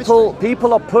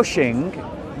 people are pushing.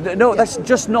 No, that's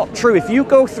just not true. If you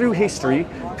go through history,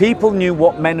 people knew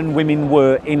what men and women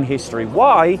were in history.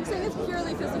 Why? You're saying it's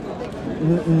purely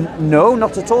physical. No,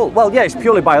 not at all. Well, yeah, it's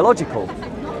purely biological.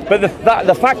 But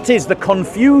the fact is, the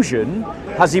confusion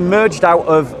has emerged out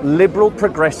of liberal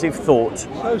progressive thought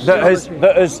that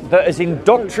has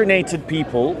indoctrinated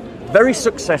people very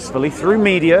successfully through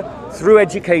media, through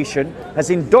education, has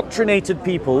indoctrinated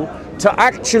people to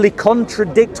actually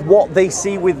contradict what they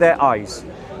see with their eyes.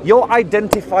 You're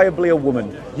identifiably a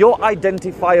woman. You're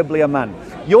identifiably a man.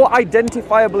 You're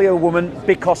identifiably a woman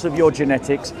because of your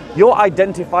genetics. You're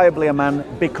identifiably a man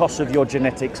because of your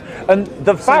genetics. And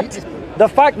the fact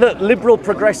that liberal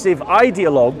progressive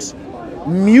ideologues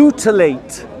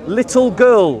mutilate little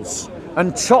girls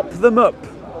and chop them up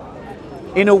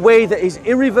in a way that is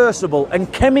irreversible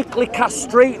and chemically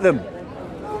castrate them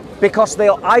because they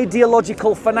are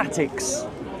ideological fanatics,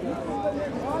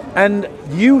 and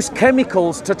use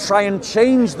chemicals to try and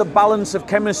change the balance of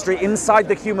chemistry inside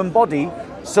the human body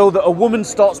so that a woman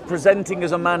starts presenting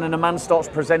as a man and a man starts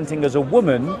presenting as a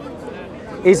woman,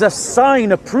 is a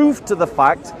sign, a proof to the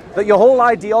fact that your whole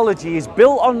ideology is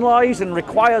built on lies and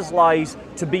requires lies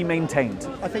to be maintained.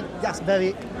 I think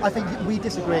we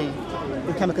disagree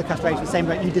with chemical castration the same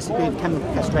way you disagree with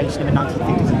chemical castration in the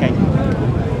 1950s and gay.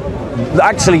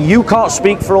 Actually, you can't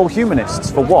speak for all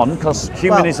humanists, for one, because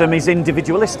humanism is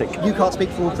individualistic. You can't speak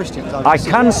for all Christians. I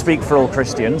can speak for all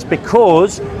Christians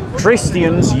because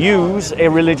Christians use a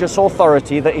religious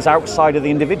authority that is outside of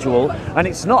the individual, and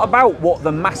it's not about what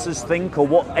the masses think or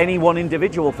what any one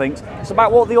individual thinks. It's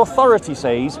about what the authority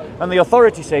says, and the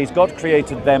authority says God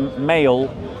created them male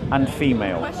and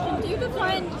female. Question: do you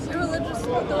define your religious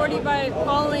authority by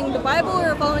following the Bible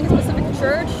or following a specific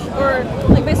church, or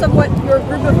like based on what your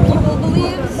group of people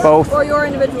believes? Both. Or your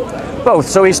individual? Both.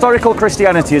 So historical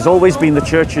Christianity has always been the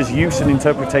church's use and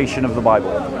interpretation of the Bible.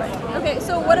 Okay,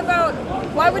 so what about,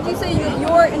 why would you say that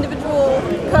your individual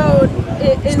code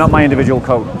is... It's not my individual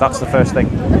code, that's the first thing.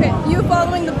 Okay, you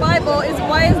following the Bible,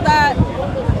 why is that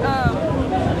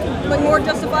like more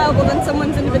justifiable than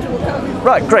someone's individual code?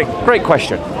 Right, great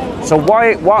question. So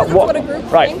what a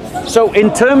group right. thinks. So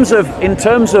in terms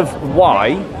of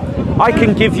why, I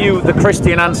can give you the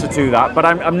Christian answer to that, but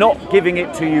I'm not giving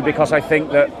it to you because I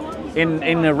think that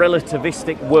in a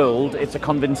relativistic world it's a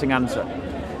convincing answer.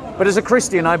 But as a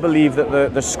Christian, I believe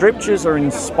that the scriptures are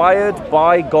inspired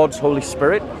by God's Holy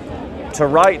Spirit to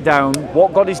write down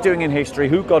what God is doing in history,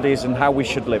 who God is, and how we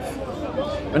should live.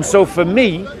 And so for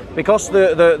me, because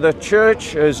the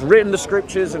church has written the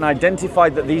scriptures and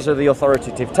identified that these are the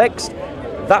authoritative text,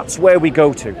 that's where we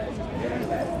go to.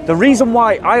 The reason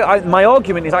why, my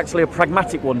argument is actually a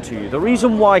pragmatic one to you. The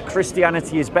reason why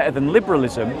Christianity is better than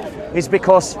liberalism is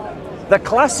because the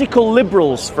classical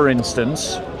liberals, for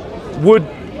instance, would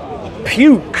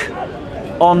puke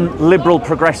on liberal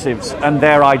progressives and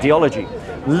their ideology.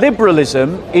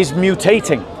 Liberalism is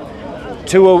mutating.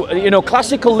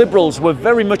 Classical liberals were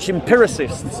very much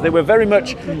empiricists. They were very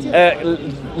much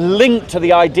linked to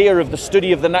the idea of the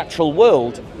study of the natural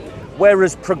world,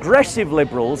 whereas progressive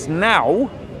liberals now,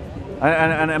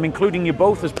 and I'm including you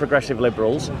both as progressive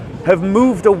liberals, have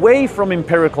moved away from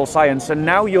empirical science, and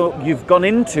now you've gone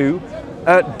into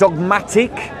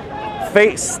dogmatic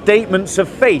statements of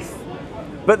faith,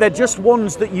 but they're just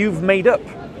ones that you've made up.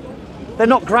 They're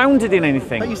not grounded in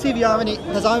anything. But you see the irony,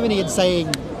 there's irony in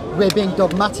saying we're being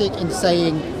dogmatic in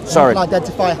saying you Sorry. can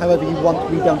identify however you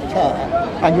want, we don't care.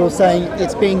 And you're saying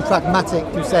it's being pragmatic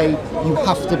to say you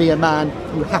have to be a man,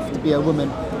 you have to be a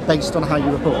woman based on how you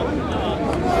were born.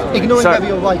 Ignoring whether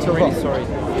you're right or wrong. Sorry.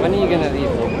 When are you going to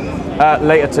leave?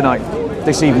 Later tonight,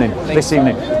 this evening.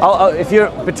 Evening. If you're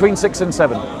between 6 and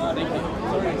 7.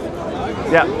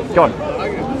 Yeah, go on.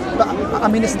 But I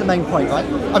mean, this is the main point, right?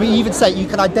 I mean, you even say you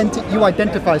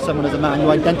identify someone as a man, you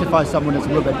identify someone as a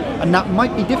woman, and that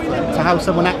might be different to how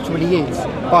someone actually is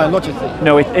biologically.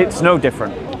 No, it's no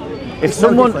different. If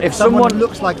someone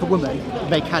looks like a woman,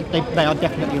 they are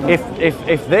definitely a woman.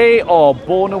 If they are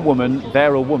born a woman,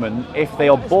 they're a woman. If they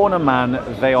are born a man,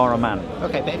 they are a man.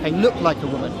 Okay, but if they look like a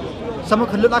woman, someone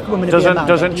can look like a woman and be a man.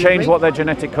 Doesn't change what their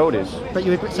genetic code is. But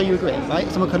you agree, so you agree, right?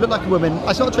 Someone can look like a woman.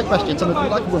 It's not a trick question. Someone can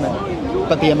look like a woman,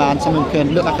 but be a man. Someone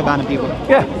can look like a man and be a woman.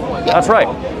 Yeah, that's right.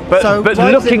 But why does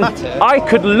it looking, matter? I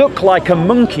could look like a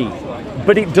monkey,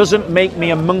 but it doesn't make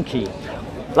me a monkey.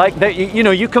 Like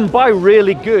you can buy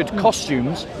really good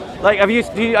costumes. Like, have you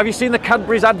seen the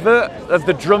Cadbury's advert of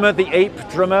the drummer, the ape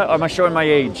drummer? Or am I showing my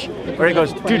age? Where he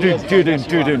goes,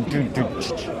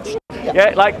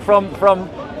 yeah, like from right.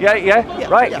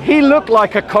 Yeah. He looked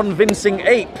like a convincing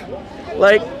ape.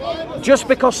 Like, just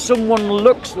because someone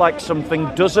looks like something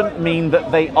doesn't mean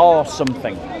that they are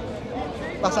something.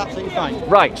 That's absolutely fine.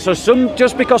 Right. So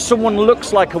just because someone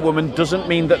looks like a woman doesn't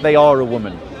mean that they are a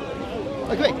woman.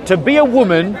 Agree. To be a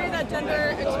woman. Do you agree that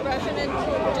gender expression and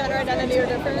gender identity are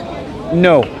different?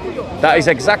 No, that is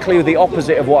exactly the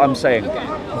opposite of what I'm saying.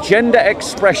 Okay. Gender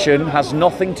expression has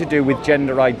nothing to do with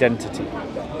gender identity.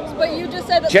 But you just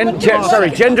said that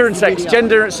gender and sex.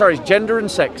 Gender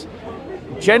and sex.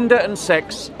 Gender and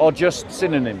sex are just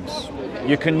synonyms.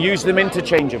 You can use them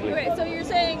interchangeably. Okay, so you're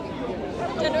saying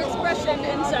gender expression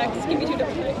and sex can be two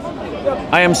different things?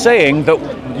 I am saying that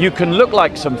you can look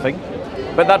like something,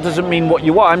 but that doesn't mean what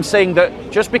you are. I'm saying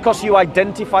that just because you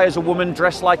identify as a woman,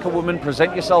 dress like a woman,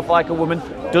 present yourself like a woman,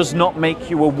 does not make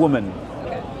you a woman.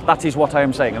 Okay. That is what I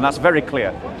am saying, and that's very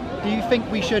clear. Do you think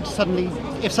we should suddenly,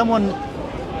 if someone,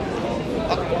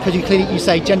 because you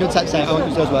say gender and sex, I won't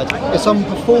use those words, if someone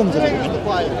performs as a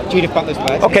woman, Judith Butler's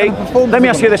words. Okay, let me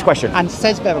ask you this question. And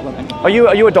says they're a woman. Are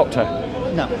you a doctor?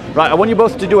 No. Right, I want you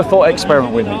both to do a thought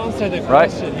experiment with me. Answer the right?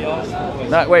 question he asked.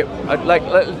 No, wait,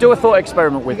 do a thought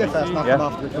experiment with You me. go first, and I'll Yeah?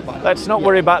 come afterwards. Goodbye. Let's not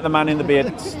worry about the man in the beard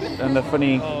and the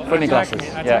funny glasses.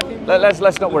 Yeah,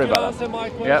 let's not worry about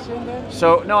that. Yeah.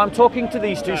 So no, I'm talking to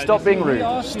these two. Stop being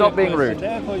rude. Stop being rude.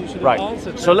 Right.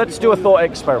 So let's do a thought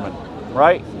experiment.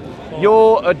 Right.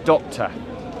 You're a doctor,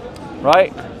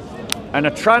 right? And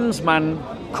a trans man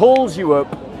calls you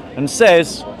up and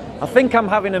says, "I think I'm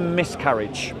having a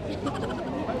miscarriage."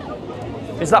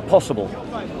 Is that possible?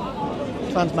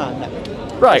 Trans man,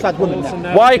 no. Right. Trans woman,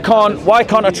 no. Why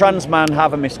can't a trans man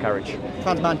have a miscarriage?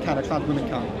 Trans man can, a trans woman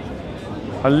can't.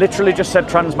 I literally just said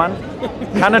trans man.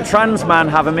 Can a trans man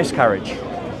have a miscarriage?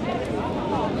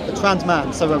 A trans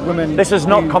man, so a woman. This is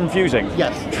not who- confusing.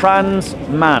 Yes. Trans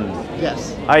man,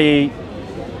 Yes. i.e.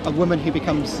 A woman who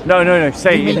becomes. No.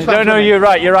 Say You mean no. trans No, woman? you're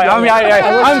right. You're right.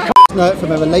 I'm No,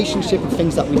 from a relationship and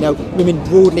things that we know, women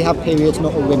broadly have periods.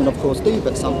 Not all women, of course, do,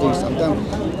 but some do, some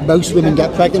don't. Most women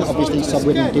get pregnant. Obviously, some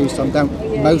women do, some don't.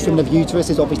 Most women have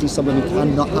uteruses. Obviously, some women might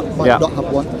not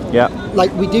have one. Yeah.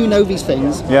 Like, we do know these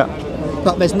things, Yeah.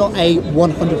 but there's not a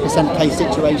 100% case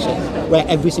situation where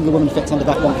every single woman fits under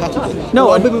that one category. No,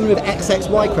 There are and- women with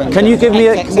XXY chromosomes. Can you give me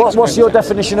XXX what's your chromosomes.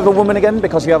 definition of a woman again?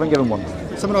 Because you haven't given one.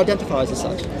 Someone who identifies as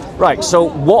such, Right. So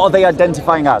what are they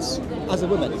identifying as? as a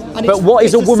woman. And But what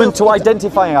is a it's woman to self-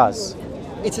 identify as?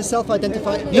 It's a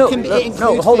self-identify. No, It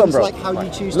includes hold on, things bro. like how you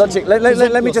choose Let's to see, let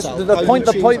present me just yourself, the how point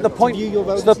you choose to view your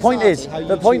role in the point is society, how you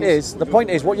the point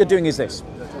is what you're doing is this.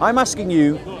 I'm asking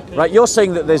you, right? You're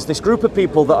saying that there's this group of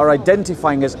people that are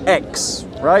identifying as X,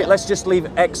 right? Let's just leave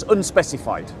X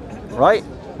unspecified, right?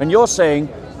 And you're saying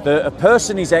that a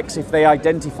person is X if they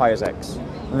identify as X.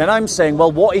 And then I'm saying,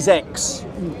 well, what is X?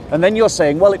 And then you're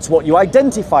saying, well, it's what you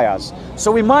identify as.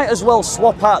 So we might as well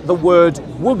swap out the word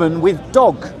woman with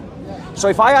dog. So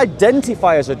if I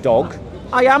identify as a dog,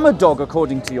 I am a dog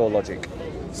according to your logic.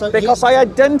 So Because I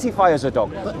identify as a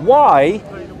dog. Why,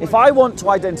 if I want to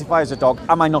identify as a dog,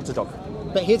 am I not a dog?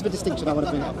 But here's the distinction I want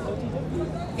to bring up.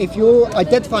 If you're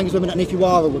identifying as a woman and if you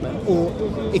are a woman, or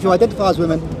if you identify as a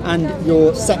woman and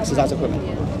your sex is as a woman,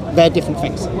 they're different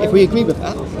things. If we agree with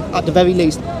that, at the very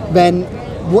least, then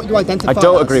what you identify I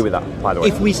don't as, agree with that, by the way.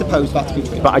 If we suppose that to be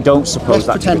true. But I don't suppose Let's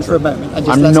that to be pretend true. for a moment and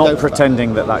just I'm let's go not for that.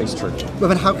 pretending that that is true. Well,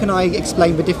 then how can I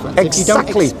explain the difference?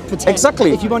 Exactly. If you don't pretend,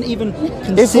 Exactly. If you won't even If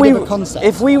consider the concept,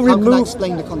 if we how can I remove,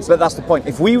 explain the concept? but that's the point.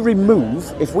 If we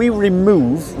remove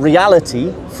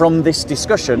reality from this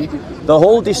discussion, the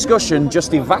whole discussion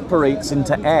just evaporates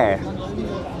into air,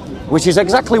 which is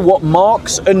exactly what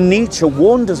Marx and Nietzsche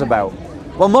warned us about.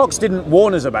 Well, Marx didn't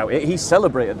warn us about it; he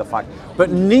celebrated the fact. But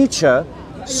Nietzsche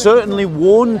certainly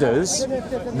warned us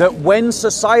that when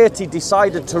society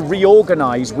decided to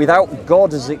reorganize without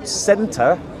God as its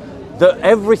center, that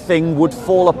everything would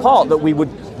fall apart, that we would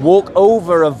walk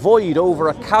over a void, over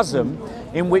a chasm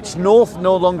in which north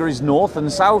no longer is north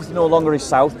and south no longer is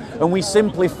south, and we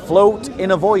simply float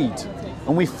in a void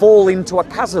and we fall into a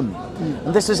chasm.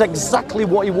 And this is exactly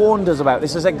what he warned us about.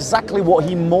 This is exactly what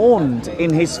he mourned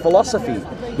in his philosophy.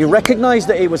 He recognized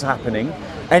that it was happening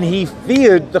and he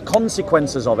feared the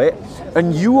consequences of it,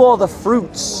 and you are the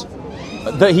fruits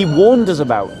that he warned us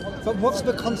about. But what's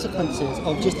the consequences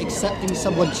of just accepting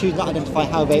someone choosing to identify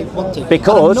how they want to?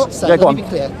 Because- I'm not saying, yeah, go let me on.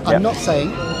 be clear, Yeah. I'm not saying,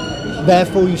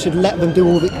 therefore you should let them do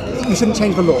all the, you shouldn't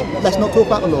change the law. Let's not talk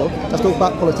about the law, let's talk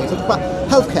about politics. Let's talk about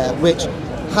healthcare, which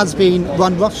has been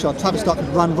run roughshod, Travis Scott has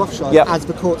run roughshod, Yeah. as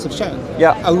the courts have shown,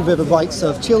 Yeah. over the rights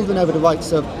of children, over the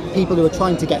rights of people who are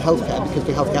trying to get healthcare, because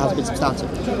the healthcare has been substantive.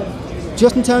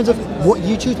 Just in terms of what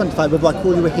you choose to identify, whether I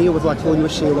call you a he, or whether I call you a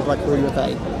she, or whether I call you a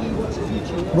they,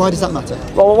 why does that matter?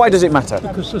 Well, why does it matter?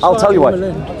 I'll tell you why.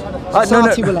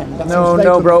 Society will end. That No, seems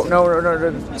very no, bro.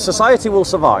 dramatic. No. Society will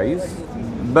survive,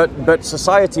 but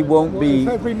society won't be. If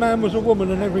every man was a woman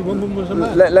and every woman was a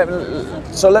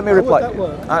man. So let me reply. that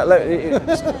work?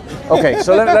 Okay,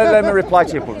 so let me reply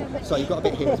to your point. Sorry, you've got a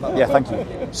bit here as well. Yeah, thank you.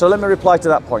 So let me reply to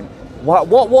that point.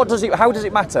 What does it? How does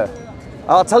it matter?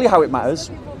 I'll tell you how it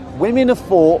matters. Women have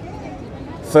fought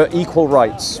for equal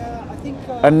rights,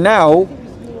 and now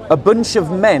a bunch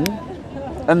of men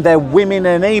and their women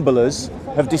enablers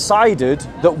have decided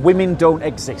that women don't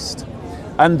exist,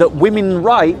 and that women's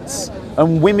rights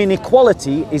and women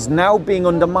equality is now being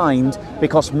undermined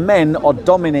because men are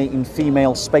dominating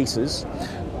female spaces.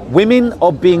 Women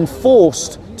are being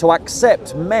forced to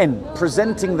accept men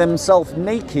presenting themselves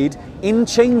naked in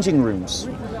changing rooms,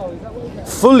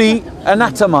 fully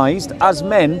anatomized as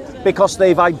men because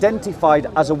they've identified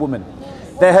as a woman.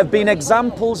 There have been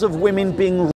examples of women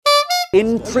being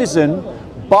in prison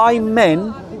by men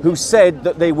who said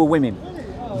that they were women.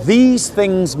 These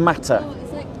things matter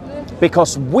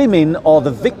because women are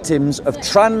the victims of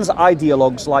trans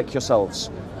ideologues like yourselves.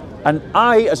 And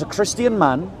I, as a Christian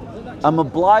man, am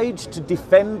obliged to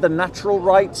defend the natural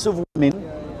rights of women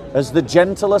as the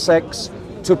gentler sex,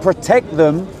 to protect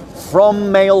them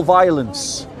from male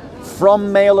violence,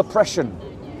 from male oppression.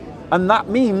 And that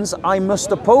means I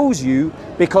must oppose you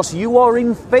because you are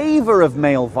in favour of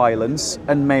male violence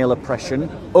and male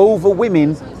oppression over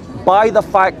women by the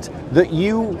fact that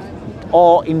you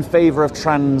are in favour of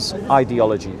trans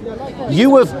ideology.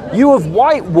 You have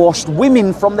whitewashed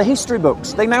women from the history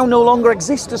books. They now no longer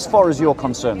exist as far as you're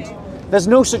concerned. There's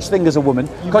no such thing as a woman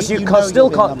because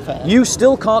you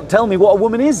still can't tell me what a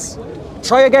woman is.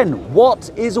 Try again.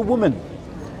 What is a woman?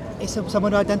 It's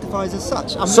someone who identifies as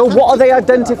such. So what are they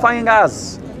identifying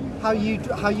as? How you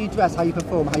dress, how you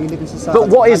perform, how you live in society. But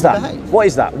what is that? What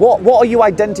is that? What are you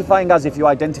identifying as if you're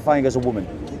identifying as a woman?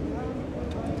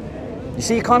 You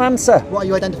see, you can't answer. What are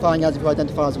you identifying as if you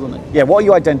identify as a woman? Yeah, what are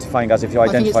you identifying as if you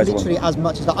identify as a woman? I think it's literally as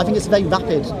much as that. I think it's a very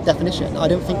rapid definition. I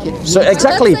don't think it... So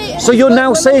exactly. So you're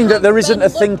now saying that there isn't a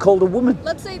thing called a woman.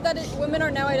 Let's say that women are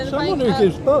now identifying Someone who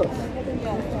gives birth.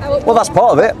 Well, that's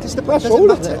part of it. It doesn't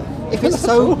matter. If it's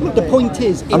so, the point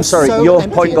is... I'm sorry, your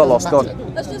point got lost. Go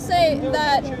on. Let's just say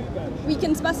that we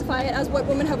can specify it as what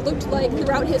women have looked like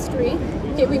throughout history.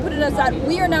 Okay, we put it as that.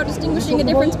 We are now distinguishing a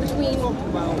difference between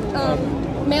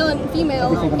male and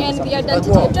female and the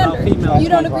identity of gender. You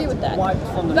don't agree with that?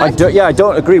 I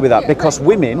don't agree with that because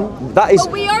women, that is...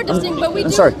 But we are distinct, but we do...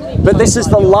 I'm sorry, but this is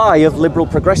the lie of liberal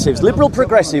progressives. Liberal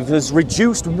progressive has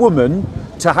reduced women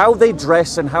to how they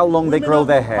dress and how long they grow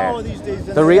their hair.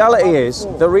 The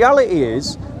reality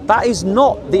is, that is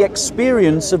not the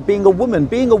experience of being a woman.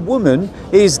 Being a woman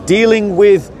is dealing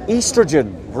with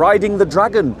estrogen, riding the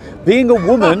dragon. Being a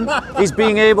woman is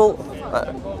being able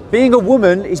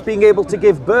to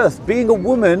give birth. Being a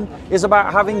woman is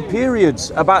about having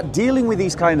periods, about dealing with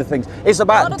these kind of things. It's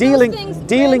about dealing.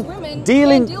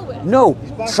 No,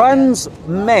 trans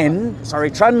women,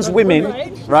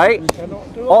 right,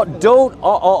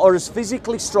 are as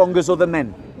physically strong as other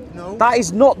men. No. That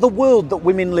is not the world that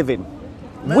women live in.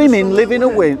 Women live in a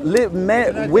way,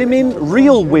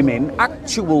 real women,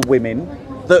 actual women,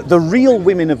 the real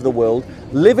women of the world,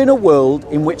 live in a world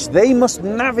in which they must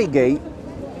navigate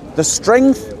the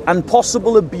strength and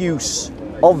possible abuse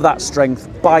of that strength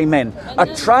by men. A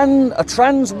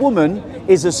trans woman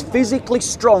is as physically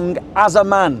strong as a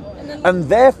man and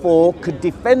therefore could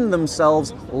defend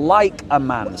themselves like a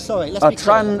man.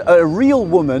 A real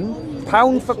woman,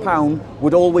 pound for pound,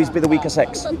 would always be the weaker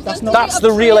sex. That's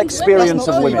the real experience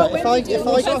of women. If they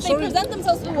present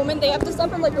themselves as a woman, they have to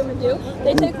suffer like women do.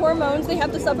 They take hormones, they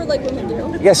have to suffer like women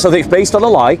do. Yes, so it's based on a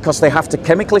lie because they have to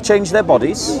chemically change their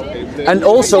bodies. And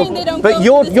also, but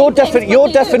your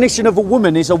definition of a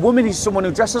woman is someone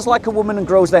who dresses like a woman and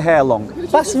grows their hair long.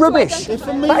 That's rubbish.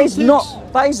 That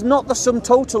is not the sum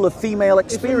total of female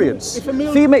experience.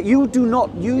 You do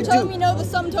not. You're telling me no, the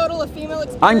sum total of female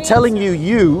experience? I'm telling you,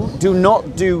 you do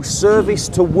not do service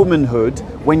to womanhood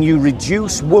when you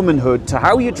reduce womanhood to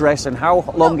how you dress and how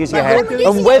long is your hair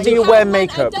and whether you wear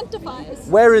makeup.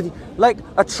 Like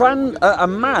a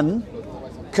man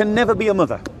can never be a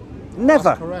mother. Never.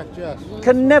 That's correct, yes.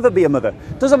 Can never be a mother.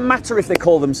 Doesn't matter if they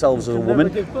call themselves a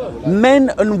woman. Men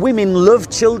and women love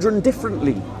children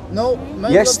differently. No,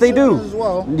 men yes, they do. As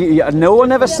well. No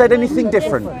one ever said anything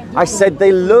different. I said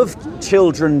they love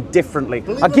children differently.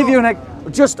 I'll give you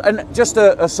just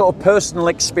a sort of personal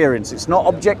experience. It's not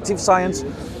objective science.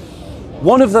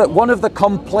 One of the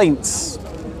complaints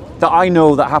that I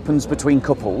know that happens between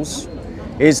couples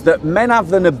is that men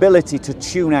have an ability to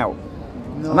tune out.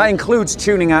 No. And that includes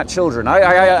tuning out children.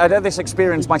 I had this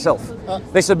experience myself.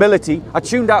 This ability. I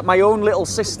tuned out my own little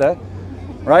sister,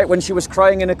 right, when she was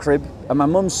crying in a crib, and my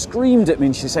mum screamed at me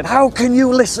and she said, "How can you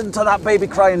listen to that baby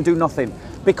cry and do nothing?"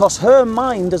 Because her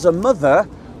mind as a mother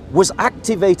was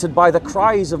activated by the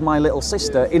cries of my little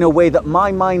sister in a way that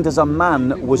my mind as a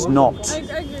man was not.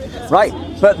 Right?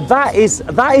 But that is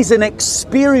an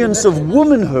experience of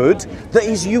womanhood that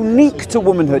is unique to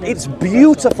womanhood. It's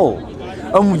beautiful.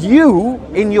 And you,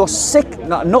 in your sick,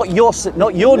 you're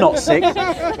not sick,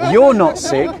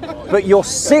 but your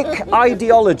sick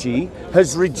ideology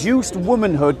has reduced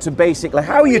womanhood to basically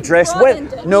how you dress.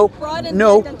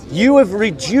 You have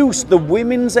reduced the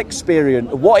women's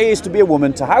experience, what it is to be a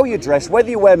woman, to how you dress, whether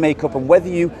you wear makeup, and whether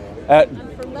you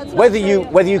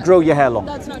grow your hair long.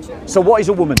 That's not true. So what is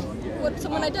a woman? What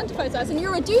someone identifies as, and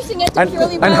you're reducing it to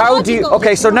purely biological. And how do you?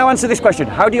 Okay, so now answer this question: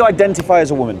 how do you identify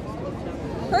as a woman?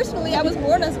 Personally, I was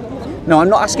born as a woman. No, I'm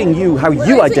not asking you how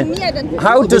you identify.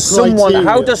 How does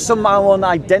someone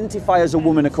identify as a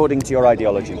woman according to your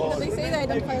ideology? They say they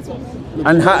identify as women.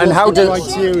 And how do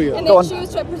criteria? And they choose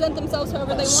to represent themselves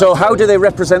however they want. So how do they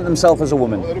represent themselves as a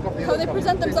woman? How they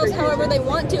present themselves however they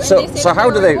want to. And So- they say so that how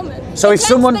do they're they- a woman. so if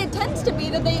someone- It tends to be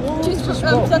that they choose to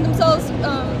present themselves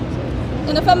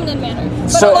in a feminine manner. But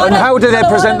So and how do they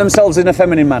present themselves? themselves in a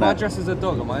feminine Am I manner? dressed as a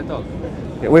dog? Am I a dog?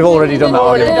 Yeah, we've already done that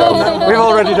argument. We've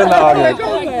already done that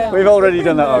argument. We've already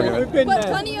done that argument. But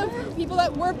plenty of people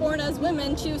that were born as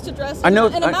women choose to dress I know-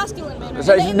 in a masculine manner.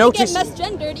 so And they notice- get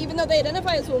misgendered even though they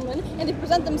identify as women and they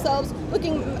present themselves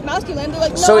looking masculine. They're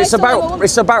like, no, So I it's still am a about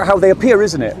woman. how they appear,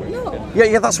 isn't it? No.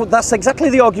 Yeah, that's exactly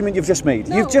the argument you've just made.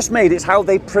 No. You've just made it's how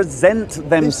they present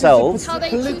themselves. How they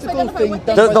choose to Political identify thing what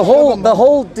they done The by whole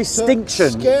government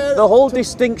distinction, scare- the whole to-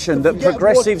 distinction to that forget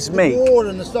progressives what make war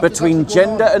and the stuff that's between actually going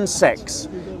gender on. and sex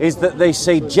is that they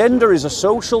say gender is a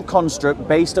social construct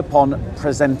based upon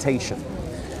presentation.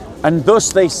 And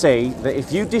thus they say that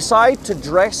if you decide to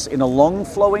dress in a long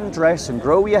flowing dress and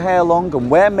grow your hair long and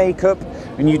wear makeup,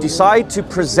 and you decide to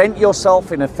present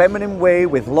yourself in a feminine way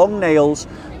with long nails,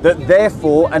 that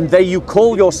therefore, and there you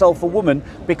call yourself a woman,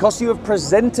 because you have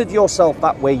presented yourself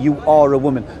that way, you are a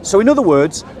woman. So in other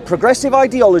words, progressive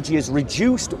ideology has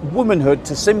reduced womanhood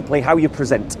to simply how you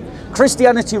present.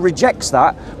 Christianity rejects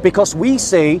that because we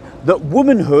say that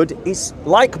womanhood is,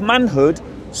 like manhood,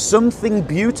 something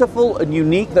beautiful and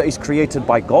unique that is created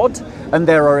by God, and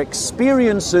there are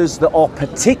experiences that are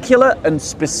particular and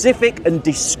specific and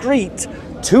discrete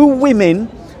to women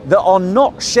that are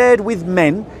not shared with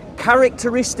men,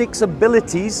 characteristics,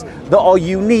 abilities that are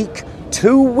unique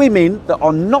to women that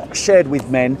are not shared with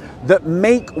men, that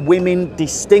make women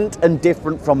distinct and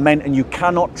different from men, and you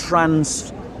cannot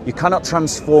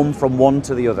transform from one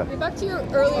to the other. Back to your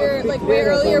earlier, way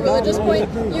earlier religious point,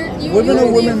 you Women are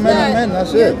believe women, men are that men,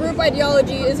 that's your it. group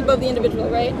ideology is above the individual,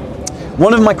 right?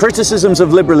 One of my criticisms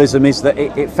of liberalism is that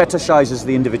it fetishizes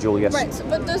the individual, yes. Right, so,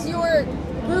 but does your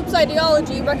group's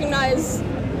ideology recognize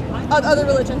other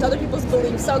religions, other people's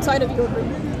beliefs outside of your group?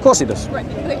 Of course it does. Right,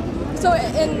 okay. So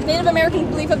in Native American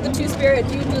belief of the Two-Spirit,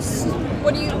 do you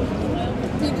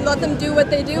let them do what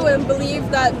they do and believe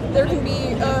that there can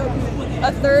be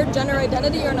a third gender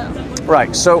identity or no?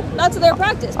 Right, so That's their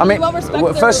practice. I mean, you won't respect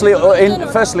their firstly, religion or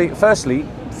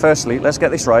firstly, let's get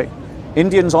this right.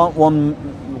 Indians aren't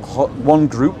one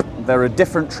group. There are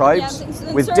different tribes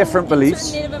with different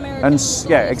beliefs, Native American and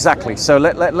yeah, beliefs. exactly. So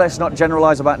let's not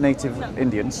generalize about Native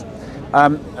Indians,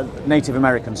 Native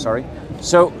Americans. Sorry.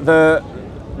 So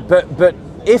but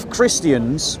if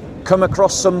Christians come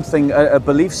across something, a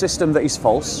belief system that is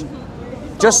false,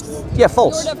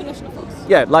 false. Your definition of false.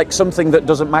 Yeah, like something that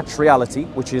doesn't match reality,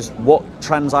 which is what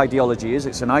trans ideology is.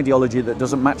 It's an ideology that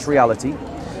doesn't match reality.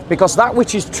 Because that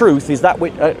which is truth is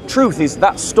truth is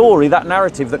that story, that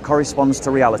narrative that corresponds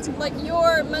to reality. Like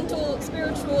your mental,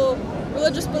 spiritual,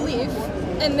 religious belief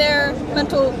and their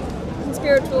mental,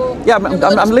 spiritual. Yeah,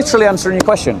 I'm literally answering your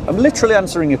question. I'm literally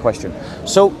answering your question.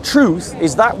 So truth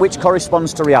is that which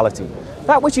corresponds to reality.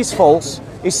 That which is false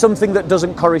is something that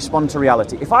doesn't correspond to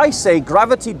reality. If I say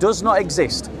gravity does not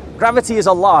exist, gravity is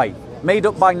a lie made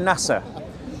up by NASA,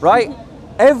 right?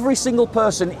 Every single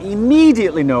person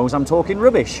immediately knows I'm talking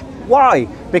rubbish. Why?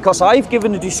 Because I've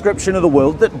given a description of the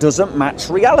world that doesn't match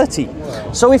reality.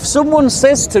 So if someone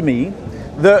says to me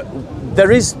that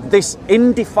there is this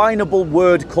indefinable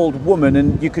word called woman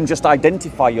and you can just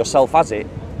identify yourself as it,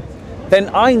 then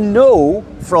I know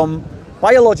from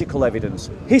biological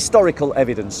evidence, historical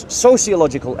evidence,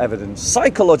 sociological evidence,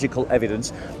 psychological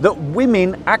evidence that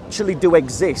women actually do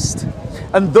exist.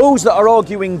 And those that are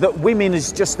arguing that women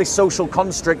is just this social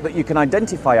construct that you can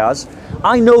identify as,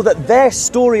 I know that their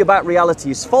story about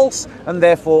reality is false, and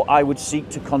therefore I would seek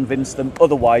to convince them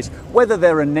otherwise, whether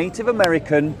they're a Native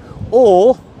American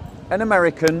or an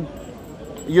American,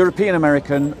 European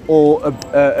American, or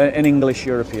an English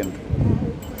European.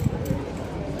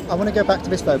 I want to go back to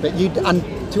this though, but and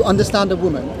to understand a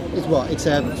woman is what? It's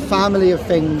a family of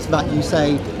things that you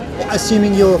say,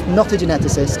 assuming you're not a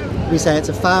geneticist, we say it's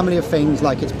a family of things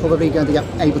like it's probably going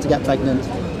to able to get pregnant,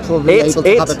 probably able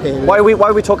to have a period. Why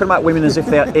are we talking about women as if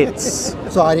they're it's?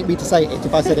 So I didn't mean to say it.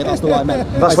 If I said it, that's not what I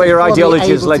meant. That's where your ideology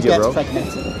has led you, bro.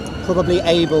 Probably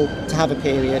able to have a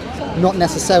period, not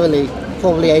necessarily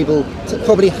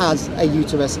probably has a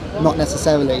uterus, not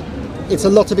necessarily. It's a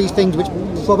lot of these things which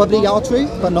probably are true,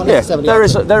 but not necessarily.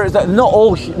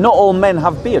 Not all men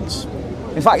have beards.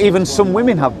 In fact, even some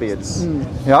women have beards.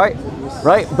 Right?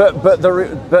 right? But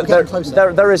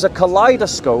there is a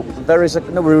kaleidoscope.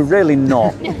 No, we're really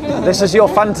not. This is your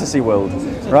fantasy world,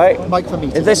 right? Mike for me.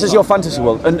 This is your fantasy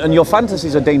world, and your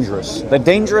fantasies are dangerous. They're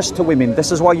dangerous to women.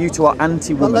 This is why you two are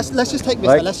anti-women. Well, let's just take this.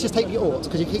 Right? Then. Let's just take the ought,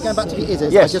 because you keep going back to the is.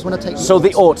 Yes. I just want to take. So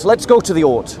the ought. Let's go to the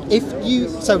ought. If you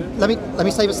let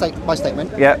me say my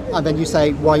statement. Yeah. And then you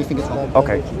say why you think it's wrong.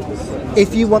 Okay.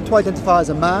 If you want to identify as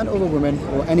a man or a woman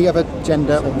or any other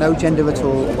gender or no gender at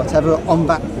all or whatever on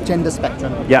that gender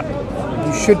spectrum, Yeah.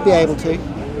 you should be able to.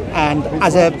 And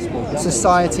as a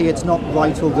society, it's not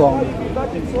right or wrong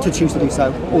to choose to do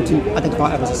so or to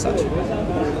identify others as such.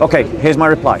 Okay. Here's my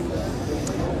reply.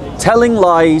 Telling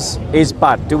lies is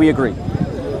bad. Do we agree?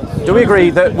 Do we agree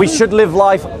that we should live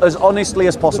life as honestly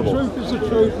as possible? The truth is the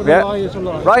truth, and a lie is a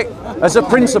lie. Right? As a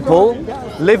principle,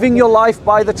 living your life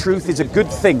by the truth is a good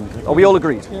thing. Are we all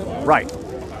agreed? Right.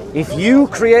 If you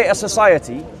create a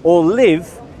society or live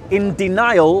in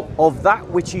denial of that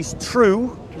which is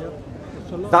true,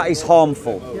 that is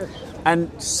harmful.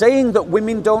 And saying that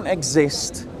women don't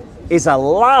exist is a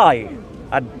lie,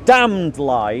 a damned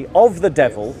lie of the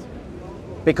devil,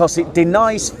 because it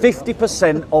denies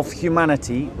 50% of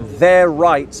humanity their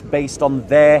rights based on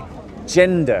their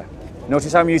gender.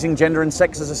 Notice how I'm using gender and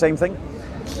sex as the same thing?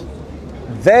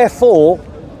 Therefore,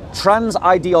 trans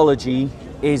ideology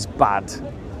is bad.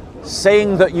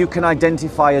 Saying that you can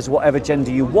identify as whatever gender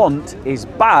you want is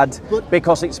bad,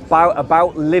 because it's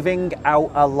about living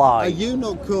out a lie. Are you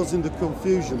not causing the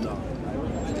confusion though,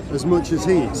 as much as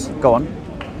he is? Go on.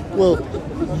 Well,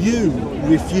 you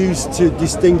refuse to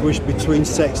distinguish between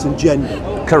sex and gender.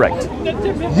 Correct.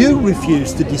 You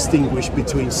refuse to distinguish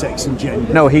between sex and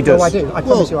gender. No, he does. No, I do. I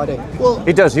promise you I do. Well,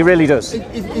 He does, he really does.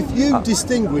 if you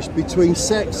distinguish between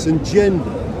sex and gender,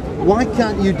 why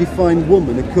can't you define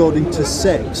woman according to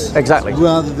sex? Exactly.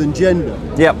 Rather than gender?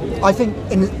 Yep. I think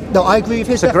I agree with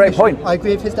his It's a great definition. point. I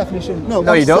agree with his definition. No,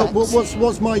 you don't.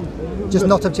 What's my... Just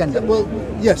not of gender. Well,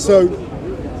 yeah, so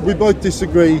we both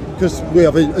disagree because we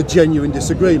have a genuine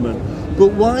disagreement. But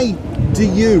why do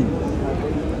you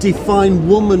define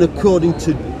woman according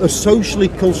to a socially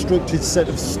constructed set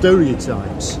of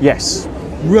stereotypes Yes.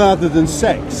 rather than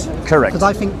sex? Correct. Because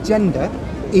I think gender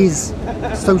is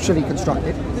socially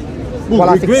constructed, Well, while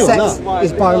we I think agree on sex that.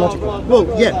 is biological.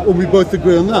 Well, yeah, well, we both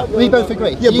agree on that. We both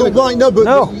agree. Yeah, You but agree. why? No, but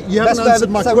No. you haven't That's answered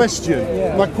my so-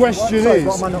 question. My question Sorry, is,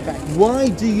 what am I not getting? why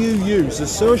do you use a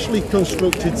socially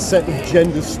constructed set of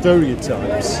gender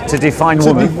stereotypes To define to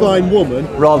woman. define woman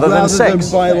Rather than sex.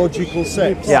 biological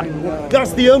sex? Yeah.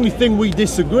 That's the only thing we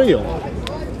disagree on.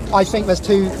 I think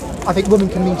I think women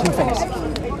can mean two things.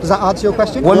 Does that answer your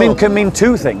question? Women can mean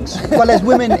two things. Well, there's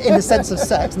women in the sense of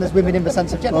sex, and there's women in the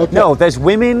sense of gender. Okay. No, there's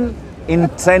women in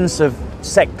sense of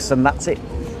sex, and that's it.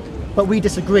 But we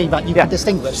disagree that you Yeah. can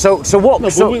distinguish. So what? No,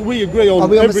 so but we agree Are on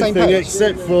we on the same everything page?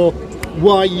 except for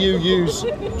why you use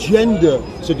gender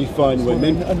to define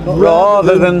women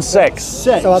rather than sex.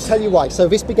 sex. So I'll tell you why. So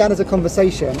this began as a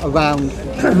conversation around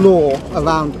law,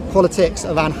 around politics,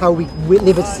 around how we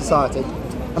live as a society.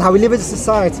 And how we live as a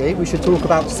society, we should talk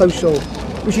about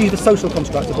we should use the social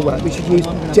construct of the word. We should use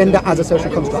gender as a social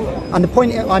construct. And the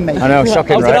point I'm making... I know,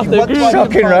 shocking, right? If you want to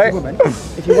Shocking, identify as right? a woman,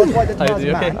 if you want to identify as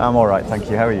a man, I'm all right, thank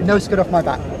you. How are you? no skin off my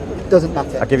back. Doesn't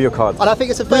matter. I'll give you a card. And I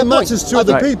think it's a But fair it point. matters to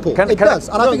other Right. people. Can It I- does,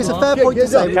 and I think it's a fair point to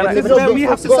say. Can I- we live in can I- a we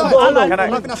have to society. say- hold on. Can I-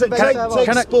 We're not gonna have to can I- base our- take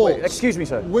can I- sports. Excuse me,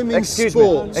 sir. Women's Excuse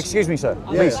sports. me. Excuse me, sir.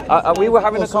 Yeah. Please. We were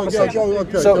having a sorry, conversation.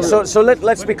 okay, So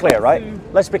let's be clear, right?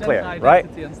 Let's be clear, right?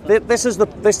 This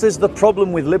is the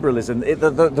problem with liberalism.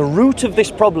 The root of this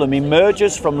problem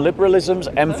emerges from liberalism's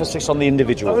emphasis on the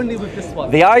individual.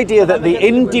 The idea that the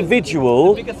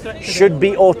individual should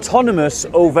be autonomous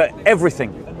over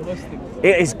everything.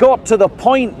 It has got to the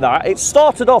point that it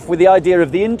started off with the idea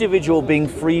of the individual being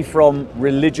free from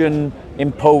religion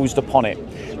imposed upon it.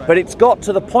 But it's got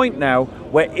to the point now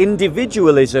where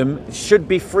individualism should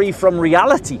be free from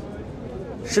reality.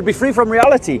 Should be free from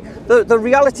reality. The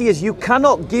reality is you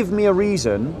cannot give me a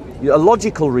reason, a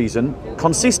logical reason,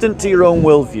 consistent to your own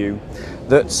worldview,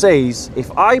 that says if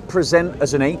I present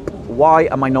as an ape, why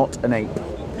am I not an ape?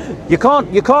 You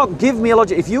can't give me a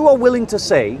logic. If you are willing to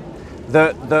say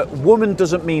that woman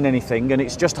doesn't mean anything and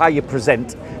it's just how you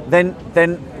present, then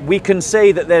we can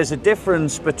say that there's a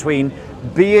difference between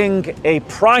being a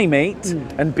primate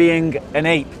and being an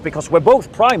ape, because we're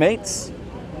both primates,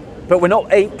 but we're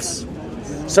not apes.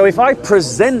 So if I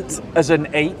present as an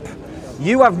ape,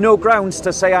 you have no grounds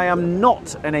to say I am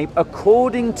not an ape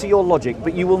according to your logic,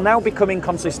 but you will now become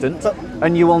inconsistent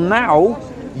and you will now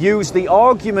use the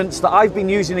arguments that I've been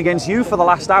using against you for the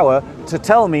last hour to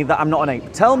tell me that I'm not an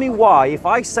ape. Tell me why, if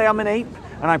I say I'm an ape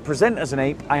and I present as an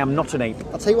ape, I am not an ape.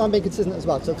 I'll tell you why I'm being consistent as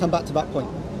well, because I'll come back to that point.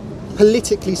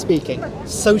 Politically speaking,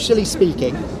 socially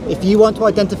speaking, if you want to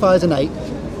identify as an ape,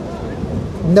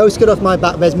 no skin off my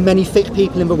back, there's many thick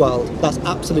people in the world, that's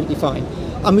absolutely fine.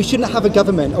 And we shouldn't have a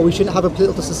government or we shouldn't have a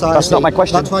political society That's not my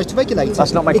question. that tries to regulate it.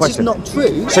 That's not my question. It's just not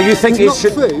true. So you think it's it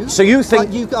should? not true, So you think?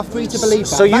 but you are free to believe that.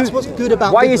 So That's what's good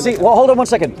about. Why is it? Well, hold on one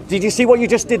second. Did you see what you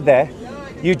just did there?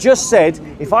 You just said,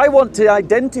 if I want to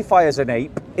identify as an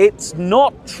ape, it's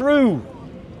not true.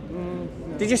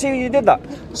 Did you see what you did that?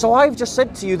 So I've just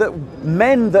said to you that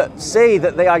men that say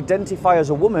that they identify as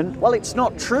a woman, well, it's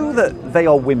not true that they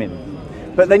are women.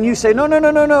 But then you say, no,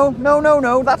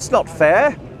 that's not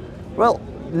fair. Well,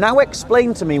 now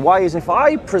explain to me why is if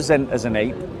I present as an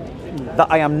ape,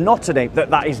 that I am not an ape,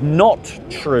 that is not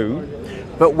true.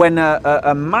 But when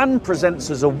a man presents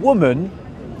as a woman,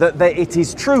 that it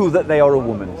is true that they are a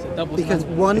woman. Because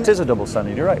one, it is a double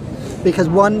standard, you're right. Because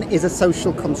one is a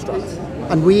social construct.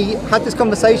 And we had this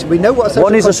conversation, we know what a social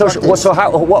one is construct a social, is. So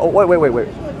how, wait.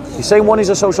 You're saying one is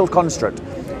a social construct.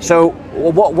 So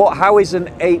how is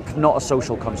an ape not a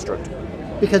social construct?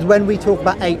 Because when we talk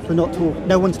about ape,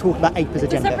 no one's talking about ape as a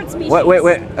It's a gender. separate species.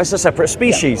 Wait, it's a separate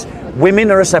species. Yeah.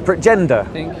 Women are a separate gender.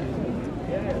 Thank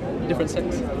you. Different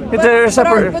sex. They're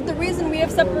separate. But the reason we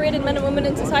have separated men and women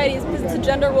in society is because it's a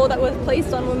gender role that was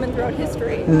placed on women throughout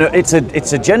history. No, it's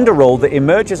a gender role that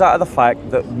emerges out of the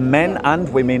fact that men and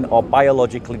women are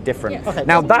biologically different. Yes. Okay.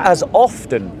 Now that has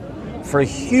often, for a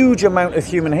huge amount of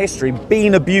human history,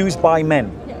 been abused by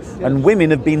men. And women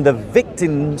have been the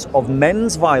victims of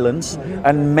men's violence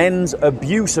and men's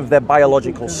abuse of their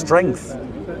biological strength,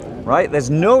 right?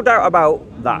 There's no doubt about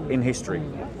that in history,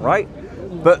 right?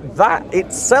 But that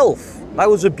itself,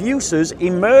 those abuses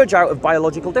emerge out of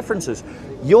biological differences.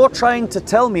 You're trying to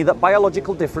tell me that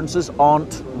biological differences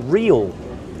aren't real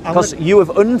because you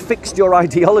have unfixed your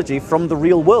ideology from the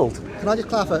real world. Can I just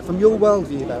clarify, from your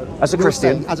worldview though? As a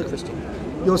Christian.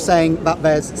 You're saying that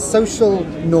there's social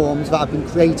norms that have been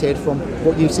created from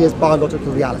what you see as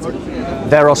biological reality.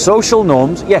 There are social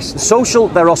norms, yes,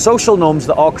 there are social norms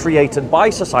that are created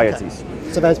by societies.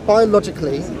 Okay. So there's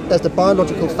the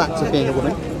biological facts of being a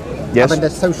woman, Yes. and then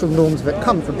there's social norms that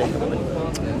come from being a woman.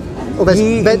 Or there's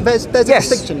a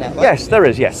distinction there, right? Yes, there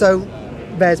is, yes. So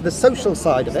there's the social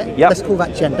side of it, Yep. let's call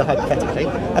that gender hypothetically,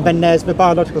 and then there's the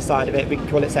biological side of it, we can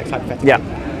call it sex hypothetically. Yeah.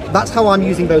 That's how I'm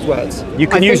using those words. You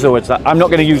can use the words that. I'm not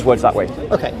going to use words that way.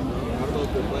 Okay.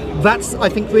 That's, I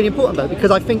think, really important though, because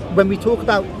I think when we talk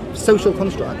about social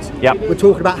constructs, Yep. we're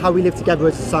talking about how we live together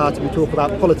as a society, we talk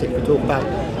about politics, we talk about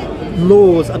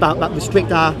laws that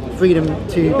restrict our freedom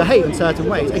to behave in certain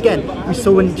ways. Again, we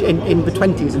saw in the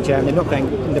 20s in Germany, not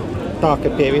going in the darker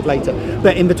period later,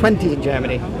 but in the 20s in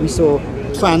Germany, we saw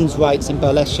trans rights in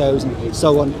burlesque shows and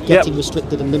so on getting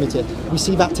restricted and limited. We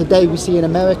see that today, we see in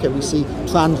America, we see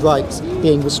trans rights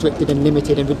being restricted and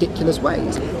limited in ridiculous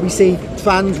ways. We see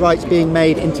trans rights being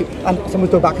made into, and someone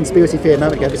talked about conspiracy theory a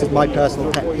moment ago, this is my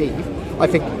personal pet peeve. I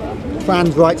think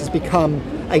trans rights has become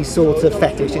a sort of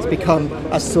fetish, it's become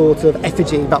a sort of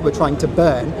effigy that we're trying to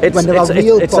burn when there are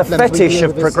real problems. It's a fetish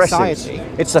of progressives. Society.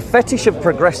 It's a fetish of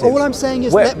progressives. All I'm saying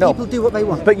is let people do what they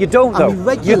want. But you don't though.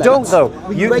 You don't though.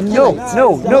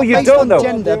 No, you don't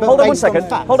though. Hold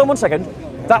on one second.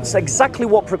 That's exactly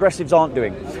what progressives aren't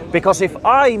doing. Because if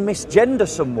I misgender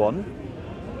someone,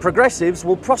 progressives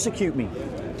will prosecute me.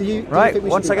 Do you right? think we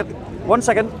One should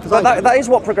second. That is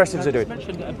what progressives are doing. You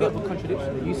mentioned a bit of a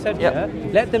contradiction. You said,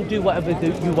 let them do whatever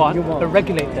you want, but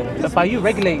regulate them. But by you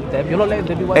regulating them, you're not letting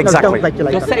them do whatever Exactly. No, don't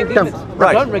regulate You're them. setting limits.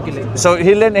 Right. Don't regulate them. So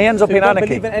he ends up So you in don't anarchy.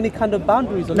 believe in any kind of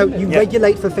boundaries or No, limits. you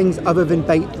regulate for things other than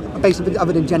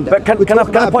other than gender. But can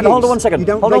I point? Hold on one second.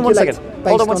 Hold on one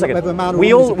second.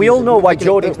 We all know why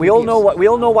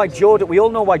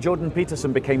Jordan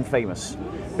Peterson became famous,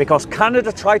 because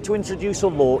Canada tried to introduce a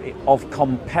law of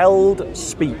compelled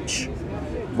speech,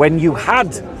 when you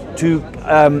had to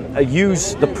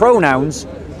use the pronouns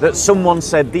that someone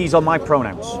said, these are my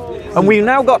pronouns. And we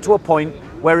now got to a point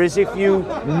whereas if you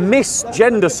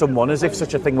misgender someone, as if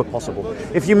such a thing were possible,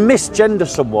 if you misgender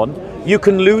someone, you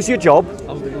can lose your job,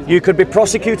 you could be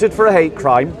prosecuted for a hate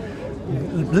crime.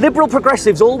 Liberal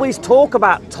progressives always talk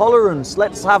about tolerance.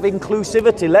 Let's have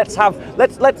inclusivity.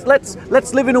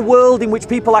 Let's live in a world in which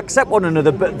people accept one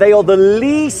another. But they are the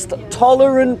least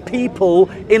tolerant people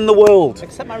in the world.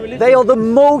 They are the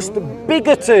most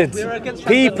bigoted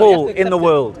people in the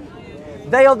world.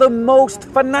 They are the most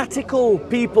fanatical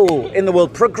people in the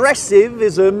world.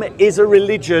 Progressivism is a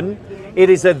religion. It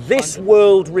is a this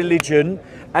world religion.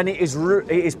 and it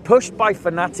is pushed by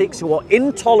fanatics who are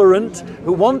intolerant,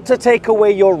 who want to take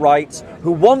away your rights,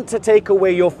 who want to take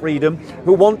away your freedom,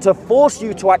 who want to force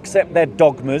you to accept their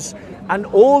dogmas, and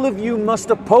all of you must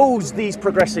oppose these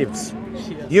progressives.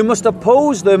 You must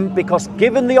oppose them, because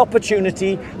given the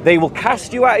opportunity, they will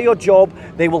cast you out of your job,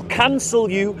 they will cancel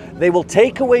you, they will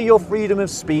take away your freedom of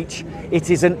speech. It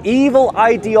is an evil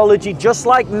ideology, just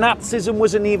like Nazism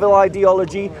was an evil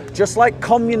ideology, just like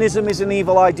communism is an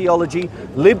evil ideology.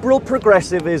 Liberal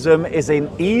progressivism is an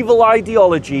evil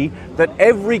ideology that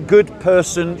every good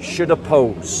person should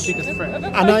oppose.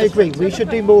 And I agree, we should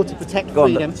do more to protect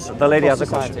freedom. The lady has a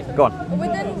question. Go on.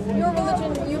 Within your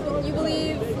religion, you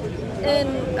believe in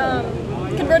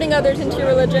converting others into your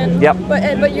religion. Yep.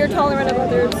 But you're tolerant of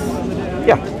others.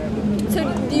 Yeah. So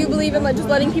do you believe in just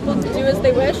letting people do as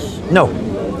they wish? No.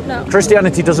 No.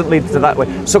 Christianity doesn't lead to that way.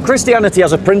 So Christianity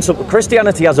has a principle.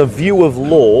 Christianity has a view of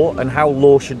law and how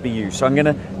law should be used. So I'm going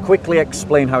to quickly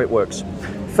explain how it works.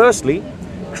 Firstly,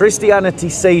 Christianity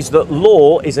says that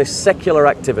law is a secular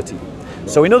activity.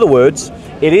 So in other words,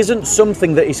 it isn't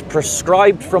something that is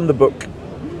prescribed from the book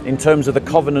in terms of the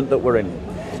covenant that we're in.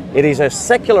 It is a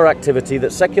secular activity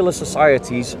that secular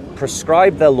societies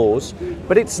prescribe their laws,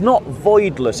 but it's not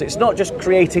voidless. It's not just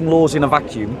creating laws in a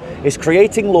vacuum. It's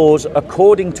creating laws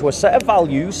according to a set of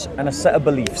values and a set of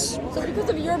beliefs. So because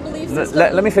of your belief system...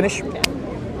 Let me finish.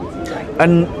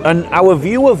 And our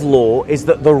view of law is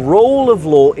that the role of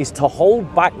law is to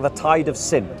hold back the tide of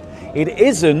sin. It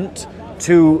isn't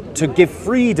to give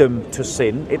freedom to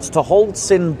sin, it's to hold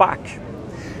sin back.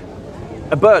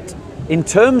 But in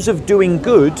terms of doing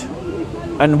good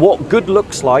and what good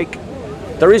looks like,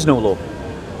 there is no law.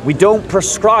 We don't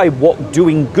prescribe what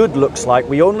doing good looks like,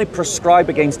 we only prescribe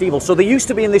against evil. So there used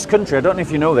to be in this country, I don't know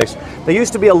if you know this, there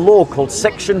used to be a law called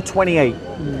Section 28,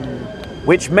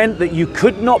 which meant that you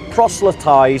could not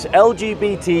proselytize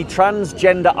LGBT,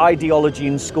 transgender ideology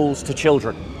in schools to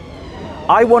children.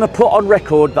 I want to put on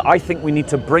record that I think we need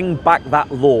to bring back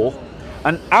that law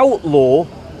and outlaw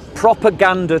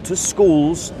propaganda to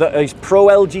schools that is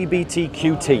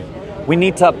pro-LGBTQT. We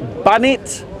need to ban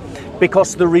it,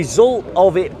 because the result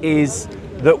of it is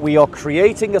that we are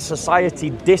creating a society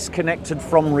disconnected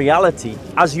from reality,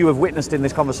 as you have witnessed in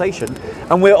this conversation,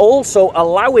 and we're also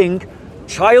allowing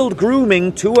child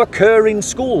grooming to occur in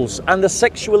schools and the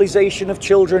sexualization of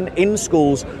children in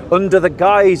schools under the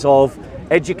guise of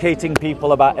educating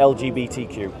people about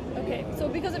LGBTQ. Okay, so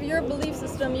because of your belief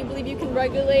system, you believe you can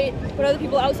regulate what other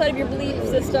people outside of your belief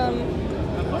system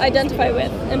identify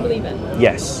with and believe in?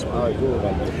 Yes.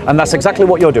 And that's exactly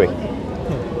what you're doing.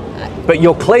 But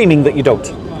you're claiming that you don't.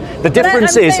 The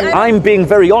difference is, I'm being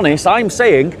very honest, I'm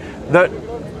saying that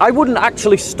I wouldn't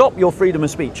actually stop your freedom of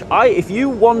speech. If you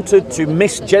wanted to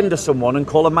misgender someone and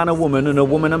call a man a woman and a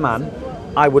woman a man,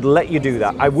 I would let you do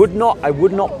that. I would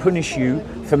not punish you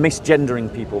for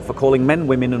misgendering people, for calling men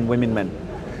women and women men.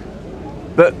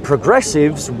 But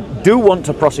progressives do want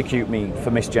to prosecute me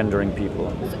for misgendering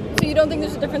people. So you don't think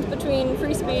there's a difference between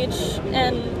free speech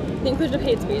and the inclusion of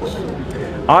hate speech?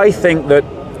 I think that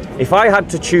if I had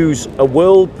to choose a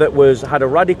world that had a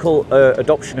radical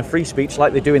adoption of free speech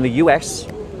like they do in the US,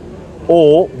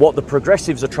 or what the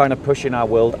progressives are trying to push in our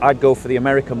world, I'd go for the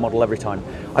American model every time.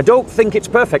 I don't think it's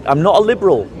perfect. I'm not a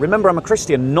liberal. Remember, I'm a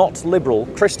Christian, not liberal.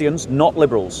 Christians, not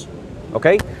liberals.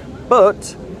 Okay?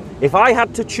 But if I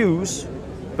had to choose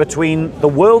between the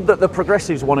world that the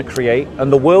progressives want to create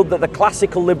and the world that the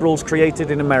classical liberals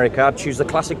created in America, I'd choose the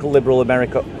classical liberal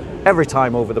America every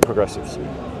time over the progressives.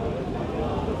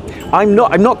 I'm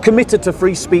not committed to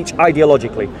free speech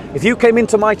ideologically. If you came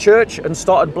into my church and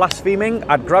started blaspheming,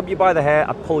 I'd grab you by the hair,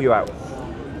 I'd pull you out.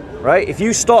 Right? If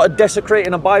you started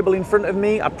desecrating a Bible in front of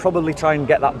me, I'd probably try and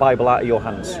get that Bible out of your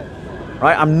hands.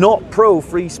 Right? I'm not pro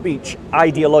free speech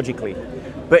ideologically.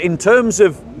 But in terms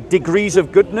of degrees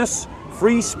of goodness,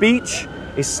 free speech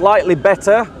is slightly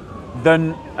better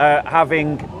than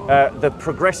having the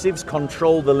progressives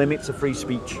control the limits of free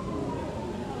speech.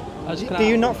 Do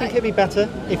you not think it'd be better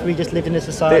if we just lived in a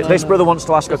society? This brother wants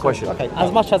to ask a question. Okay.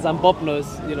 As much as Bob knows,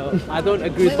 I don't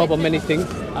agree with Bob on many things.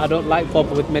 I don't like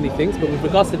Bob with many things. But with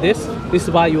regards to this is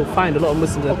why you'll find a lot of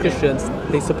Muslims and Christians,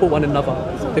 they support one another.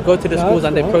 They go to the schools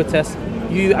and they protest.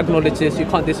 You acknowledge this, you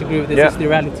can't disagree with this, it's the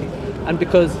reality. And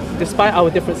because despite our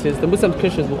differences, the Muslim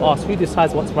Christians will ask, who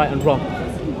decides what's right and wrong?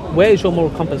 Where is your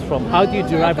moral compass from? How do you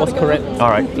derive what's correct? All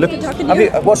right. Look,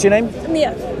 what's your name?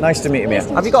 Mia. Nice to meet you, Mia.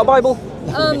 Have you got a Bible?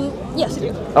 Yes, I do.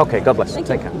 Okay, God bless.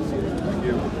 Take care.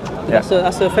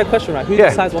 That's a fair question, right? Who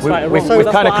decides what's right and wrong?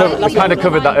 We've kind of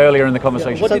covered that earlier in the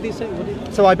conversation. What did he say?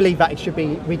 So I believe that it should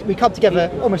be, we come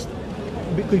together almost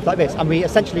group like this, and we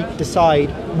essentially decide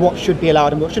what should be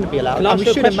allowed and what shouldn't be allowed, and we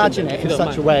should imagine it in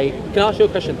such a way. Can I ask you a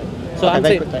question? So I'm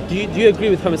saying, do you agree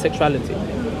with homosexuality?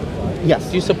 Yes.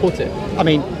 Do you support it? I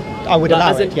mean, I would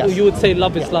allow it, yes. You would say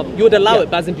love is love. You would allow it,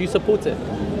 but as in, do you support it?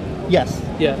 Yes.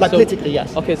 Yeah. Like politically,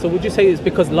 yes. Okay, so would you say it's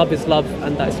because love is love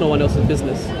and that it's no one else's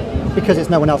business? Because it's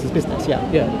no one else's business, yeah.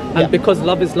 Yeah. And because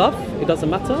love is love, it doesn't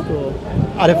matter? Or?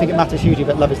 I don't think it matters hugely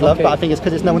that love is love, but I think it's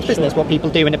because it's no one's business what people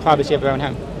do in the privacy of their own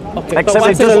home. Okay. Except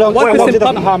it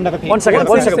doesn't harm other people. One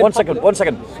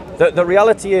second. The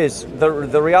reality is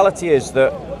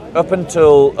that up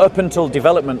until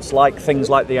developments like things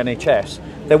like the NHS,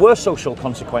 there were social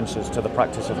consequences to the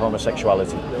practice of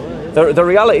homosexuality. The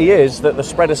reality is that the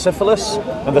spread of syphilis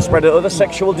and the spread of other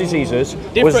sexual diseases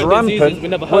was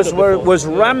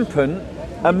rampant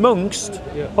amongst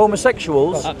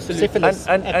homosexuals. Syphilis,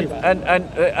 but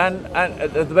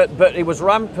it was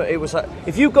rampant. It was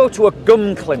if you go to a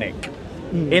gum clinic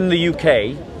in the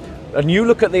UK and you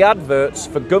look at the adverts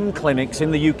for gum clinics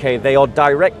in the UK, they are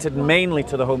directed mainly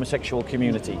to the homosexual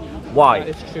community.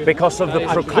 Why? Because of the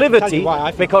proclivity.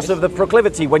 Because of the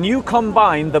proclivity. When you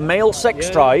combine the male sex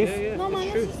drive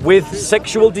with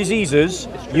sexual diseases,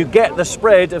 you get the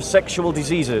spread of sexual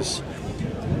diseases.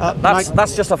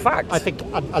 That's just a fact. I think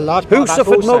a large part I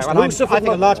think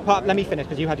a large part. Let me finish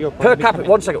because you had your point. Per capita.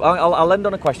 One second. I'll end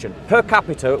on a question. Per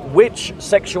capita, which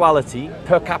sexuality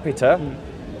per capita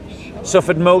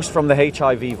suffered most from the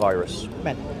HIV virus?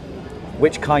 Men.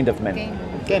 Which kind of men?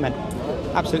 Gay men.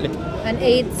 Absolutely. And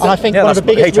AIDS. And I think one of the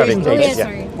biggest reasons,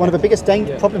 sorry. one of the biggest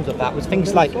problems of that was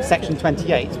things like Section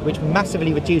 28, which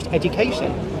massively reduced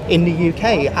education in the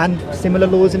UK and similar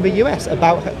laws in the US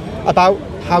about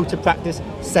how to practice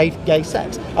safe gay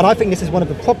sex. And I think this is one of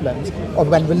the problems of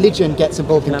when religion gets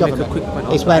involved in government.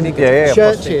 It's when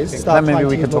churches start trying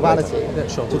to use morality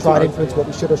to try and influence what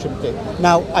we should or shouldn't do.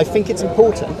 Now, I think it's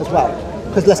important as well,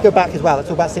 because let's go back as well. Let's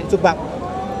talk about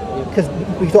because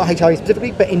we thought HIV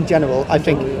specifically, but in general, I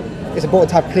think it's important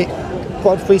to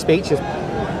have free speech.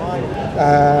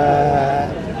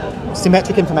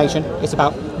 Symmetric information. It's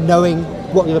about knowing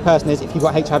what the other person is. If you've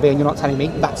got HIV and you're not telling me,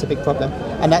 that's a big problem.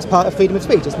 And that's part of freedom of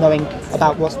speech. It's knowing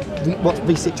about what's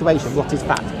the situation, what is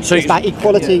fact. So it's that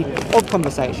equality of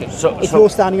conversation. If you're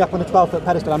standing up on a 12-foot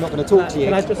pedestal, I'm not going to talk to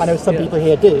you. I know some people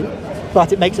here do.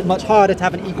 But it makes it much harder to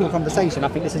have an equal conversation. I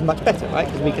think this is much better, right?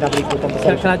 Because we can have an equal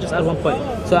conversation. Can I just add one point?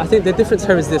 So I think the difference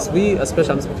here is this. We,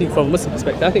 especially I'm speaking from a Muslim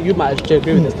perspective, I think you might actually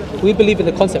agree with this. We believe in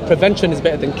the concept prevention is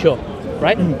better than cure,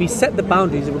 right? We set the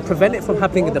boundaries and we prevent it from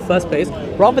happening in the first place,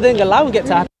 rather than allowing it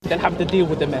to happen and having to deal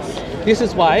with the mess. This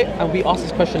is why, and we ask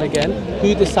this question again,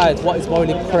 who decides what is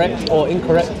morally correct or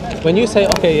incorrect? When you say,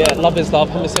 okay, yeah, love is love,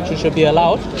 homosexual should be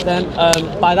allowed, then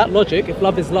by that logic, if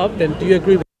love is love, then do you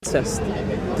agree with incest?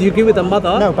 Do you agree with the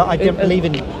mother? No, but I don't believe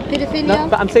in pedophilia. No,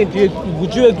 but I'm saying,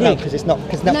 would you agree? No, because it's not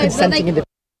consenting individuals.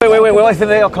 Wait, I think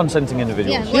they are consenting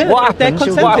individuals. Yeah. What happens?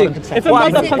 They're consenting. If a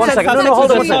mother consents to sex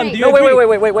with her son, do you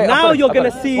agree? Wait. Now you're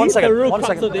going to see the real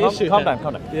crux of the issue. Calm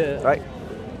down. Yeah. Right.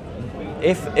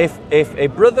 If a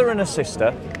brother and a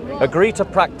sister agree to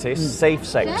practice safe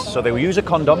sex, so they will use a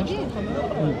condom,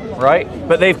 right?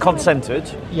 But they've consented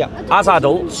as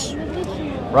adults,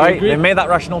 right? They made that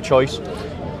rational choice.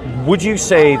 Would you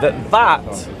say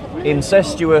that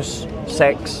incestuous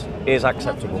sex is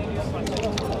acceptable?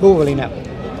 Morally, no.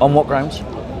 On what grounds?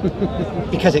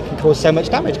 Because it can cause so much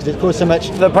damage. Because it causes so much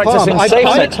the practicing safe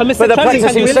sex. But the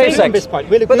practicing safe sex.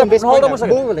 We'll agree on this point.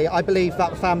 Morally, I believe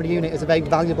that the family unit is a very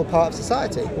valuable part of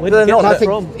society. And I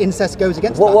think incest goes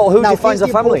against that. Well, who defines a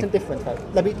family? Difference,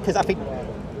 though. Because I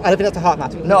don't think that's a heart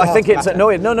matter. No, I think it's no.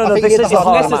 This is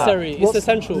necessary. It's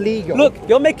essential. Legal. Look,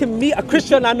 you're making me a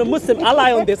Christian and a Muslim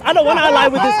ally on this. I don't want to ally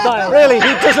with this guy. Really,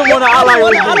 he doesn't want to ally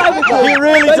with you. He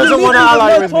really doesn't want to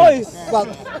ally with me. Well,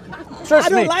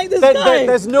 trust me, like this guy.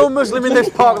 There's no Muslim in this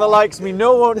park that likes me.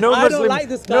 No Muslim. Like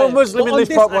this guy. No Muslim in this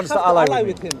park wants to ally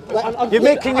with me. You're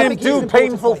making him do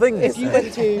painful things.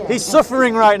 He's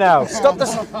suffering right now. Stop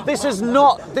this.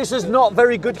 This is not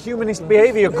very good humanist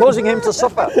behaviour. You're causing him to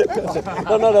suffer.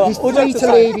 No. He's free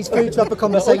to leave. He's free to have a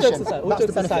conversation. All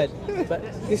jokes aside, but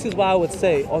this is why I would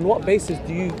say, on what basis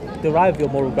do you derive your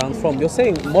moral grounds from? You're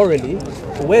saying morally,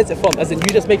 where's it from? As in, you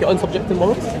just make your own subjective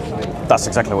morals? That's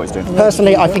exactly what he's doing.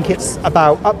 Personally, I think it's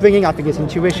about upbringing. I think it's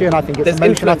intuition. I think it's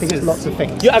emotion. I think it's lots of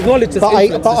things. You acknowledge this. But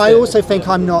I also think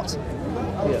I'm not.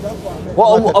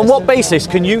 Well, on what basis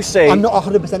can you say? I'm not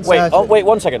 100% certain. Wait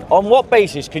 1 second. On what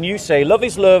basis can you say love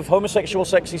is love, homosexual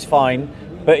sex is fine,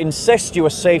 but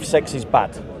incestuous safe sex is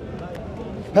bad?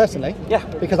 Personally, yeah,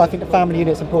 because I think the family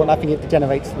unit is important. I think it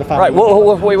degenerates the family. Right.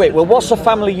 Well, wait. Well, what's a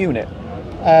family unit?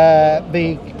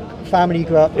 The family you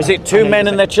grew up. Is it two men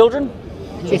and their children?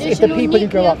 It's the people you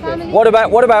grow up with. What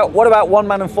about one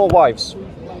man and 4 wives?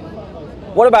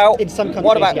 What about? In some countries,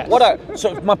 what about? yes. What about?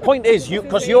 So my point is,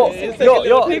 because you're. Wait. I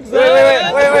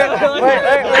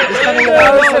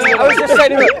was just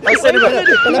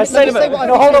saying a minute.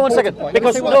 No, hold on one second.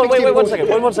 Because no, wait,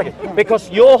 one second. Because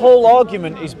your whole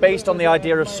argument is based on the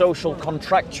idea of social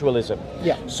contractualism.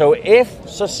 Yeah. So if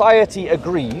society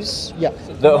agrees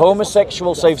that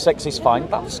homosexual safe sex is fine,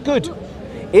 that's good.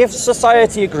 If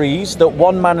society agrees that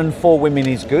 1 man and 4 women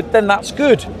is good, then that's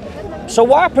good. So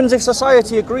what happens if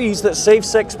society agrees that safe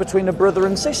sex between a brother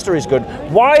and sister is good?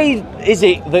 Why is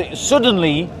it that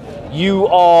suddenly you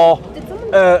are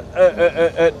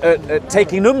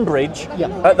taking umbrage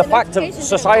at the fact of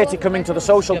society coming to the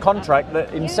social contract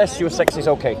that incestuous sex is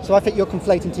okay? So I think you're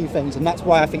conflating 2 things, and that's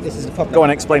why I think this is a problem. Go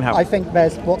on, explain how. I think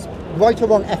there's what's right or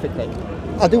wrong ethically.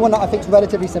 I do one that I think is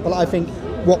relatively simple. I think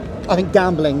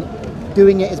gambling,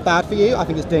 doing it is bad for you. I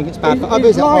think doing it's bad for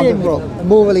others. Lying wrong.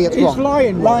 Morally, it's wrong.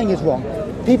 Lying is wrong.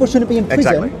 People shouldn't be in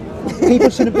prison. Exactly. People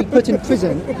shouldn't be put in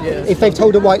prison if they've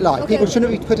told a white lie. People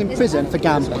shouldn't be put in prison for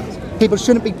gambling. People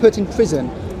shouldn't be put in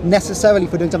prison necessarily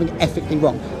for doing something ethically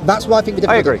wrong. That's why I think the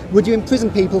difference. I agree. Would you imprison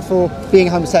people for being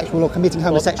homosexual or committing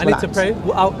homosexual I need acts? to pray.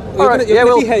 All right.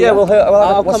 We'll hear.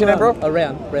 What's your name, bro?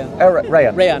 Rayan.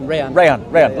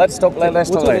 Let's talk later.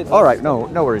 All right. No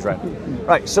worries, Rayan.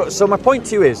 Right. So my point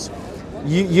to you is,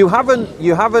 you haven't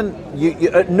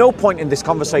at no point in this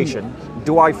conversation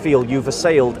do I feel you've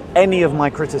assailed any of my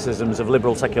criticisms of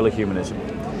liberal secular humanism.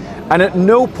 And at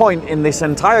no point in this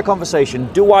entire conversation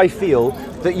do I feel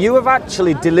that you have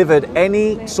actually delivered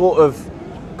any sort of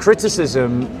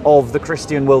criticism of the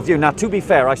Christian worldview. Now, to be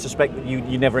fair, I suspect that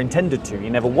you never intended to, you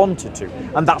never wanted to,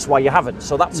 and that's why you haven't,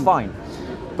 so that's fine.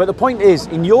 But the point is,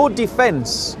 in your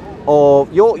defense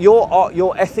of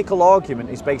your ethical argument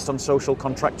is based on social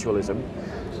contractualism.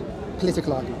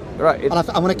 Political argument. Right. And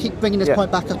I want to keep bringing this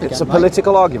point back up again. It's a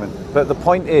political argument, but the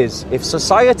point is, if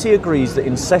society agrees that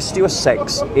incestuous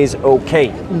sex is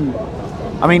okay,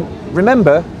 I mean,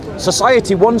 remember,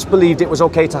 society once believed it was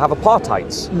okay to have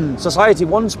apartheids. Society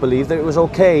once believed that it was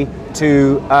okay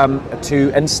to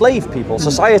enslave people.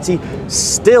 Society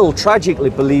still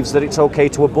tragically believes that it's okay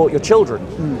to abort your children.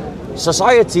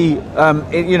 Society,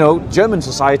 German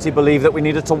society believed that we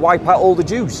needed to wipe out all the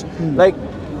Jews. Like,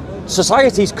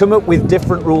 societies come up with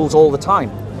different rules all the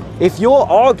time. If your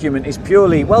argument is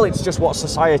purely, well, it's just what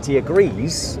society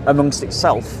agrees amongst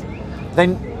itself,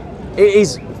 then it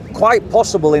is quite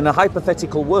possible in a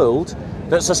hypothetical world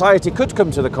that society could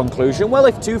come to the conclusion, well,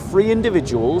 if 2 free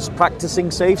individuals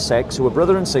practicing safe sex who are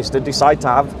brother and sister decide to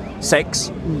have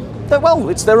sex, then, well,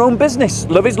 it's their own business.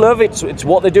 Love is love. It's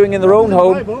what they're doing in their own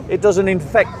home. It doesn't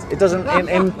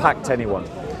impact anyone.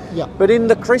 Yeah. But in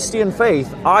the Christian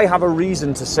faith, I have a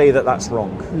reason to say that that's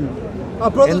wrong.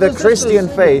 In the Christian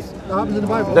faith,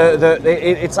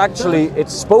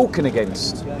 it's spoken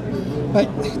against. But,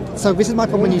 so this is my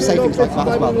problem when you say things like that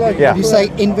as well. Yeah. You say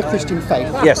in the Christian faith.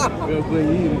 Yes.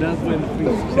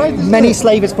 Many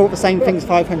slavers thought the same things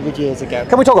 500 years ago.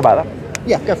 Can we talk about that?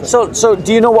 Yeah, go for it. So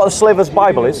do you know what the slaver's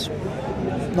Bible is?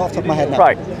 Not off the top of my head now.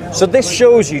 Right. So this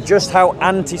shows you just how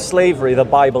anti-slavery the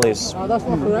Bible is.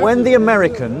 When the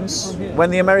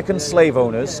American slave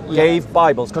owners gave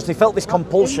Bibles, because they felt this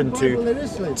compulsion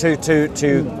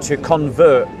to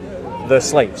convert the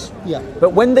slaves. Yeah.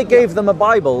 But when they gave them a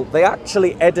Bible, they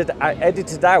actually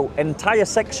edited out entire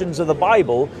sections of the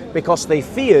Bible because they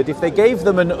feared if they gave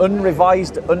them an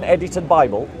unrevised, unedited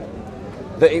Bible,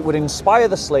 that it would inspire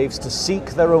the slaves to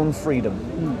seek their own freedom.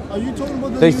 Are you talking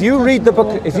about the If you read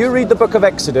the book of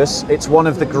Exodus, it's one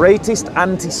of the greatest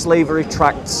anti-slavery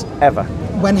tracts ever.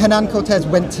 When Hernan Cortez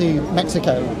went to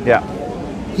Mexico,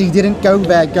 he didn't go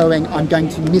there going, I'm going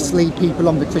to mislead people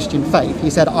on the Christian faith. He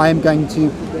said, I am going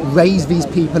to raise these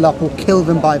people up or kill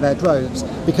them by their droves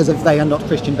because if they are not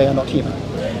Christian, they are not human.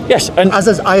 Yes, and as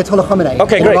is Ayatollah Khamenei.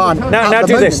 Okay, great. Iran, Now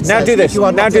do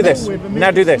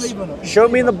this. Show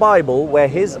me in the Bible where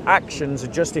his actions are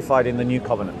justified in the new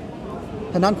covenant.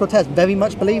 Hernan Cortez very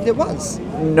much believed it was.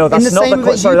 No, that's not the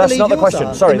question. Sorry, that's not the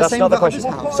question. Sorry, that's not the question.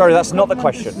 Sorry, that's not the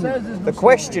question. The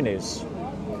question is,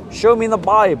 show me in the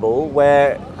Bible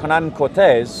where Hernan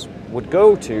Cortez would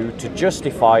go to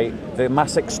justify the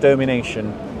mass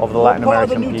extermination of the Latin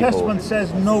American people. Testament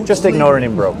says no. Just ignoring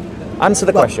him, bro. Answer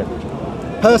the question.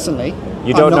 Personally,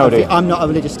 you don't know, do you? I'm not a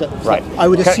religious. Right. I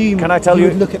would assume. Can I tell you?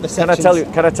 Would look at the sections.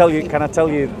 Can I tell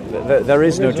you that there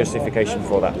is no justification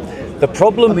for that. The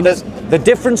problem, the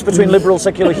difference between liberal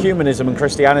secular humanism and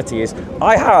Christianity is,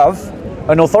 I have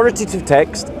an authoritative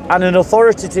text and an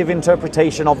authoritative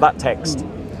interpretation of that text.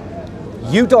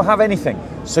 You don't have anything,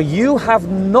 so you have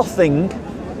nothing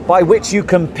by which you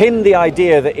can pin the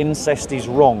idea that incest is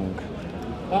wrong.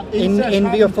 In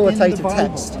the authoritative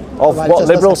text Of right, what, just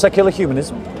liberal listen. secular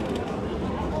humanism?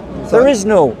 There is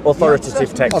no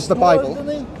authoritative text. Of the Bible.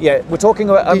 Yeah, we're talking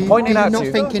about, I'm pointing out to not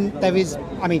you. thinking there is,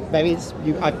 I mean, there is,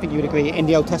 I think you would agree, in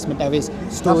the Old Testament there is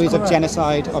stories of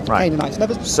genocide of the Right. Canaanites.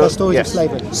 There's So, stories yes. of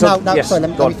slavery. So, now, yes, sorry,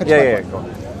 let go me on. finish Yeah, my yeah, point. go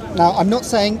on. Now, I'm not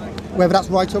saying whether that's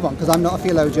right or wrong, because I'm not a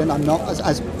theologian, I'm not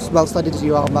as well studied as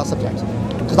you are on that subject.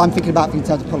 Because I'm thinking about it in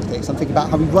terms of politics, I'm thinking about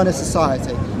how we run a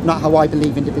society, not how I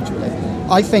believe individually.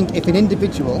 I think if an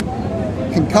individual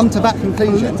can come to that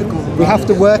conclusion, we have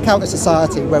to work out a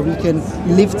society where we can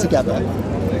live together.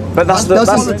 But that's That the,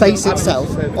 doesn't base itself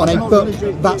on a book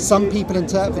that some people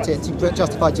interpret it to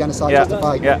justify genocide, Yeah,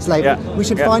 justify yeah, slavery. yeah, We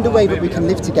should yeah. find a way that we can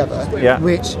live together, Yeah.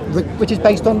 which is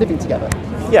based on living together,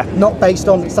 yeah. not based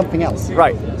on something else.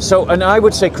 Right. So, and I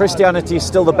would say Christianity is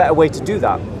still the better way to do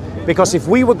that. Because if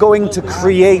we were going to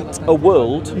create a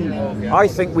world, I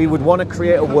think we would want to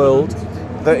create a world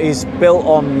that is built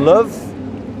on love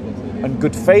and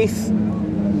good faith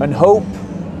and hope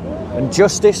and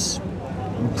justice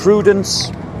and prudence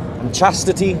and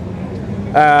chastity.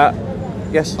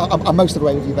 Yes. I'm most of the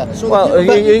way with you there. Well,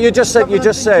 you just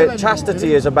said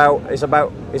chastity is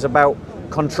about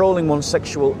controlling one's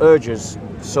sexual urges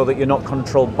so that you're not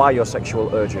controlled by your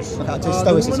sexual urges. Okay, so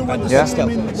stoicism. Yeah, Still.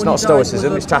 it's not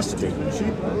stoicism, it's chastity.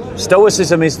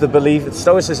 Stoicism is the belief.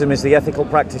 Stoicism is the ethical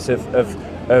practice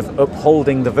of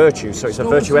upholding the virtues. So it's a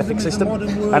virtue ethic system,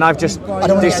 and I've just I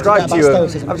don't want described to to get you. about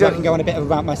stoicism, because I can go on a bit of a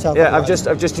rant myself. Yeah, I've just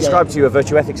described to you a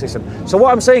virtue ethic system. So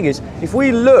what I'm saying is, if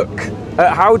we look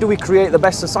at how do we create the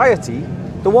best society,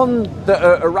 the one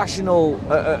that a rational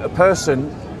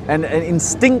person and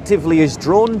instinctively is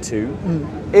drawn to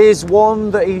is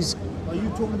one that is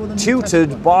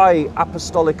tutored by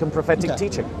apostolic and prophetic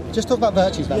teaching. Just talk about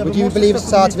virtues then. Would you believe a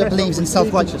society that believes in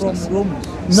self-righteousness?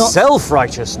 Not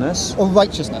Self-righteousness, or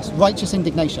righteousness, righteous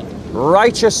indignation.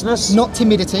 righteousness, Not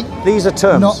timidity, these are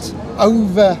terms. not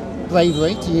over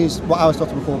bravery, to use what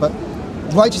Aristotle would call, but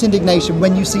righteous indignation.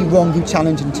 When you see wrong, you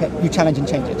challenge and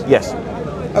change it. Yes.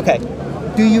 Okay.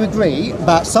 Do you agree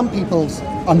that some people's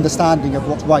understanding of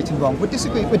what's right and wrong would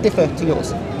differ to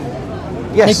yours?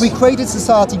 Yes. And if we created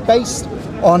society based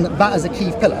on that as a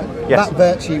key pillar, Yes. that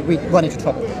virtue, we run into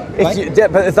trouble. Right?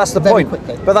 But that's the Very point.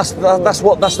 quickly. But that's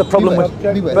the problem We with.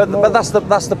 will, we will. But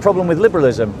that's the problem with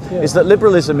liberalism. Is that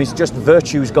liberalism is just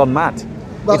virtues gone mad.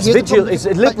 Well, It's here's the vigil. problem. It's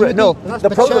But liberal. you No, think the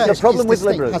the problem. The church problem is with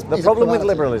distinct, liberalism. The is a problem with plurality.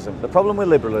 liberalism. The problem with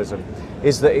liberalism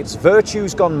is that it's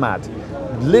virtues gone mad.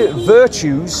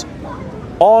 Virtues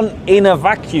aren't in a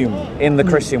vacuum in the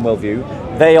Christian worldview.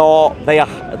 They are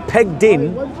pegged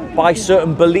in by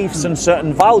certain beliefs and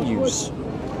certain values.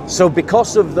 So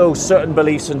because of those certain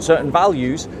beliefs and certain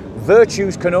values,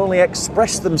 virtues can only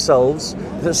express themselves.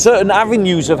 That certain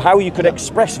avenues of how you could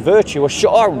express virtue are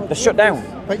shut down. They're shut down.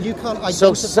 But you can't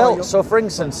identify So for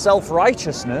instance,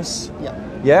 self-righteousness,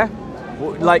 Yeah.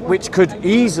 like which could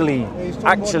easily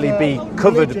actually be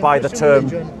covered by the term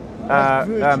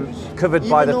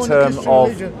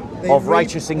of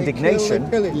righteous indignation,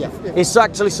 is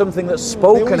actually something that's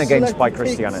spoken against by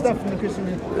Christianity.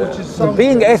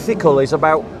 Being ethical is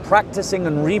about practicing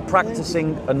and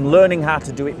repracticing and learning how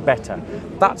to do it better.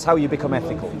 That's how you become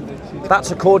ethical.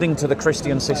 That's according to the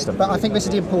Christian system. But I think this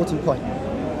is the important point.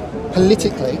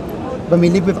 Politically, when we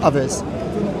live with others,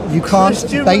 you can't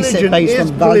Christian base it religion based on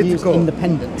is values political.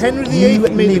 independent. Henry VIII You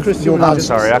made the live Christian your religion. I'm values.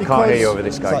 sorry, I can't hear Because- you over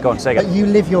this guy. Sorry. Go on, say But again. you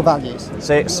live your values.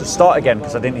 Start again,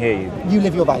 because I didn't hear you. You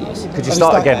live your values. Could you Let me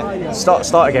start there. again?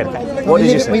 Start again. What we did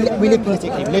you live, say? we live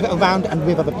politically. We live around and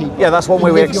with other people. Yeah, that's one way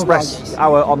You we live your express values,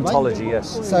 our right? ontology,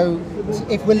 yes. So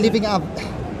if we're living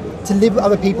to live with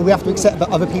other people, we have to accept that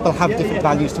other people have different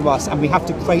values to us, and we have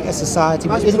to create a society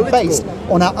which isn't based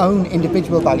on our own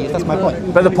individual values. That's my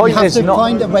point. But the point we have is to not-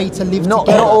 find a way to live Not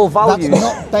together. all values. That's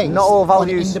not based Not all on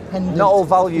values. independent Not all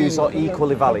values view. are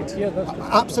equally valid.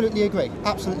 Absolutely agree.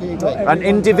 Absolutely agree. And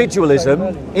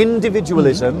individualism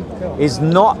is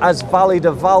not as valid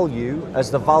a value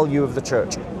as the value of the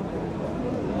church.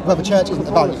 Well, the church isn't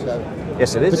a value, though.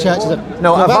 Yes, it is. The church is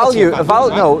No, a plurality value. of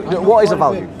values, No, right? what is a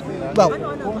value? Well,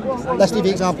 let's do the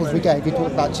examples we gave. We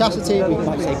talked about chastity. We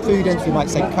might say prudence. We might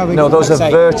say courage. No, we those might are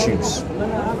say, virtues.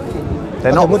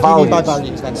 They're not what do you mean values. by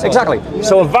values then? Sorry. Exactly.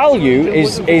 So a value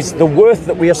is the worth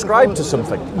that we ascribe to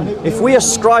something. If we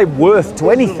ascribe worth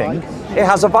to anything, it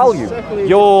has a value.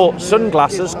 Your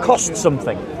sunglasses cost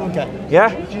something. Okay.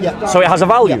 Yeah? Yeah. So it has a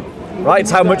value, right?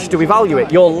 It's how much do we value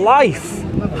it? Your life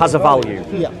has a value.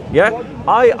 Yeah. Yeah?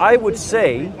 I would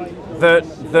say that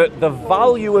the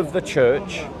value of the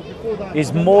church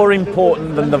is more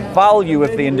important than the value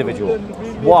of the individual.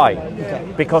 Why?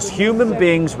 Because human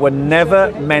beings were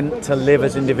never meant to live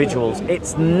as individuals.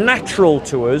 It's natural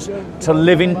to us to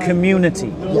live in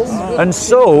community. And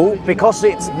so, because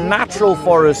it's natural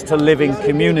for us to live in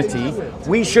community,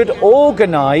 we should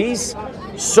organize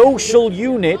social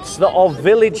units that are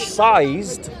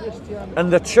village-sized,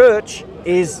 and the church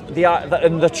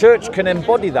and the church can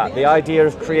embody that, the idea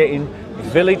of creating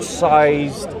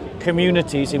village-sized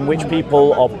communities in which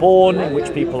people are born, in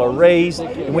which people are raised,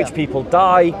 in which people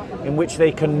die, in which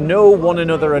they can know one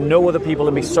another and know other people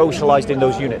and be socialized in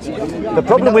those units. The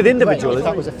problem with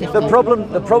individualism,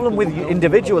 the problem with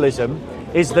individualism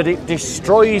is that it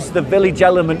destroys the village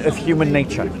element of human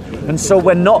nature. And so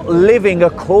we're not living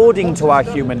according to our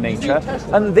human nature,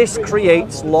 and this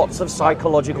creates lots of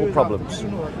psychological problems.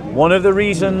 One of the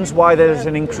reasons why there's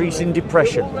an increase in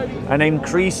depression, an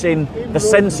increase in the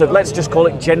sense of, let's just call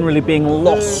it generally being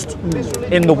lost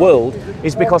in the world,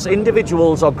 is because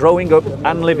individuals are growing up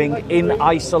and living in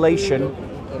isolation,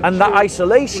 and that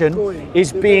isolation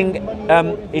is being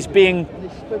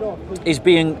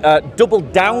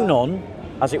doubled down on,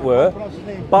 as it were,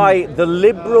 by the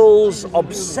liberals'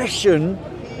 obsession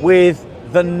with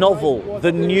the novel,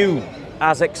 the new,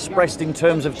 as expressed in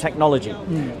terms of technology.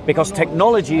 Because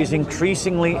technology is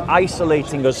increasingly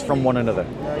isolating us from one another.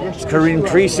 It's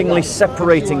increasingly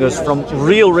separating us from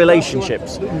real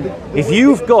relationships. If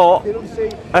you've got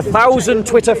 1,000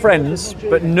 Twitter friends,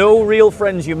 but no real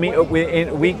friends you meet up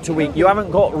with week to week, you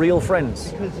haven't got real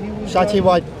friends. Shall I tell you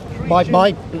why?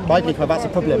 My belief about that's a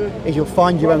problem is you'll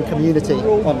find your own community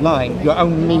online, your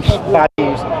own niche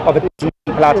values of a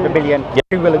people out of a million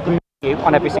who will agree with you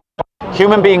on every single.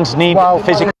 Human beings need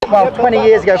physical. Well, 20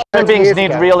 years ago, human beings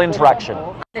need real interaction.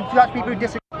 Interact people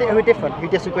who are different, who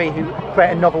disagree, who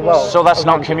create a novel world. So that's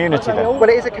not community then. Well,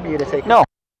 it is a community. No.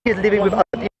 It's living with other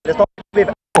people. It's not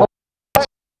with.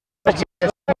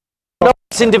 No,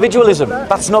 it's individualism.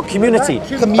 That's not community.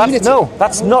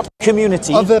 That's not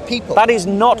community. Other people. That is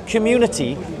not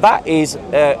community. That is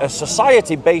a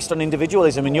society based on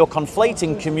individualism, and you're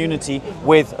conflating community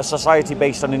with a society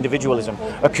based on individualism.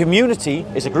 A community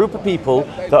is a group of people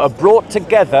that are brought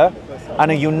together and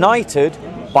are united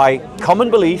by common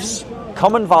beliefs,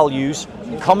 common values,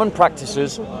 common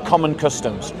practices, common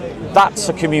customs. That's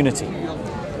a community.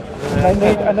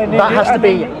 That has to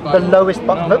be the lowest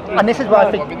bar, and this is why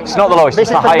I think it's not the lowest. It's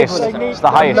the highest. It's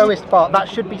the highest. The lowest bar. That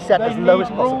should be set as low as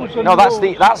possible. No, that's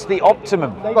the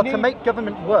optimum. But to make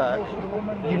government work,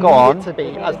 you need it to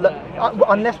be as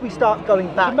unless we start going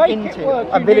back into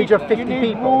a village of 50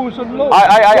 people.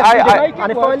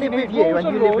 And if I live with you and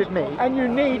you live with me, and you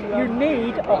need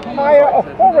a higher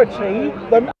authority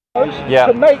than us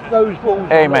to make those rules.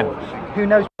 Amen. Who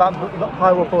knows what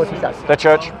higher authority says? The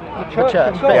church. The church.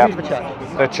 Yeah. Who's the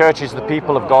church? The church is the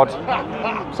people of God.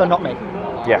 So not me.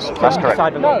 Yes, that's correct.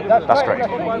 That's correct.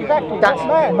 That's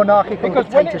monarchical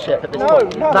dictatorship at this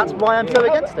point. That's why I'm so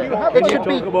against it. It should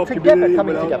be together,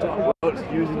 coming together.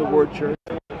 Using the word church.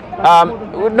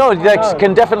 No, there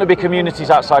can definitely be communities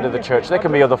outside of the church. There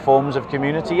can be other forms of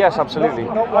community. Yes, absolutely.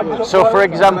 So, for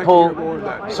example,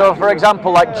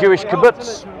 like Jewish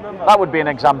kibbutz. That would be an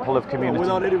example of community.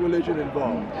 Without any religion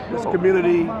involved. It's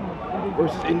community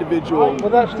versus individual.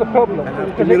 Well, that's the problem.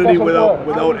 And community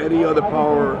without any other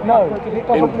power. No, because it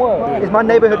doesn't work. Is my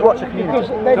neighbourhood watch a community?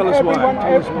 Tell us why.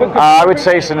 I would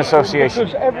say it's an association.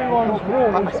 Because everyone's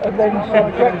rules are then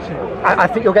subjective. I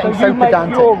think you're getting so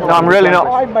pedantic. No, I'm really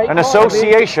not. An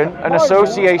association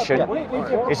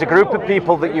is a group of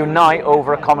people that unite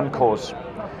over a common cause.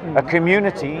 A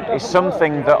community is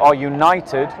something that are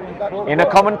united in a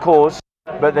common cause,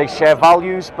 but they share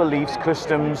values, beliefs,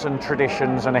 customs and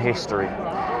traditions and a history.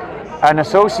 An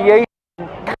association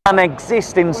can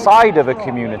exist inside of a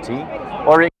community,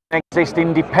 or it can exist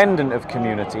independent of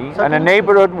community, and a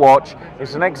neighbourhood watch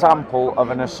is an example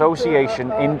of an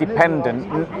association independent,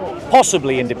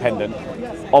 possibly independent,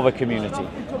 of a community.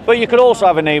 But you could also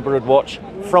have a neighbourhood watch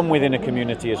from within a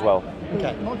community as well.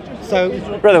 Okay, so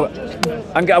brother,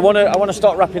 I want to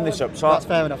start wrapping this up. So that's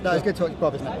fair enough. No, it's good to talk to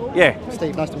Bob, isn't it? Yeah.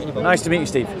 Steve, nice to meet you, Bob. Nice to meet you,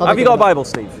 Steve. Have you got a Bible,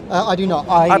 Steve? I do not.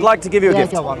 I'd like to give you a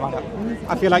gift. Go on, why not?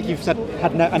 I feel like you've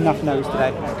had enough no's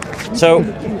today. So,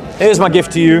 here's my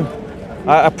gift to you.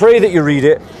 I pray that you read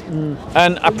it,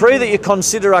 and I pray that you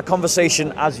consider our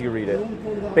conversation as you read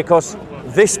it, because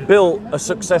this built a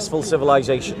successful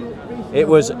civilization. It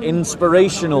was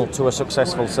inspirational to a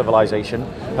successful civilization,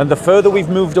 and the further we've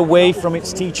moved away from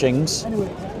its teachings,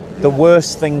 the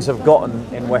worse things have gotten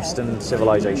in Western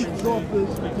civilization.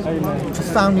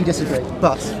 Profoundly disagree,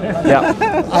 but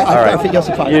I think you're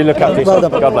surprised. You look after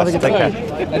yourself. God bless. Take care.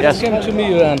 Yes. Came to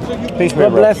me and peace,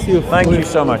 God bless you. Thank you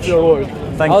so much. Your word.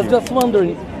 Thank I was you. just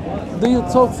wondering, do you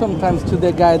talk sometimes to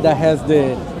the guy that has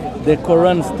the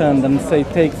Quran stand and say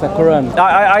takes a Quran?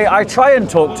 I try and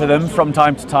talk to them from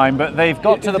time to time, but they've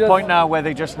got to the point now where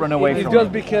they just run away from It's just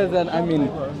it. because, I mean,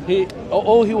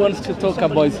 all he wants to talk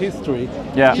about is history,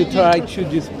 Yeah. to try to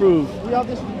disprove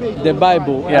the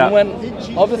Bible. Yeah. And when,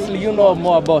 obviously you know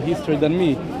more about history than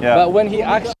me, Yeah. but when he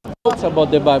actually talks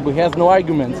about the Bible, he has no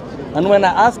arguments. And when I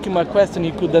ask him a question,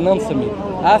 he couldn't answer me.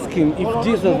 Ask him if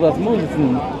Jesus was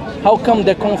Muslim, how come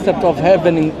the concept of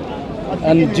heaven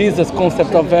and Jesus'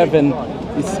 concept of heaven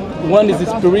is one is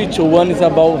spiritual, one is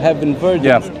about having virgins,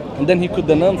 Yeah. and then he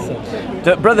couldn't answer.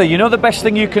 Brother, you know the best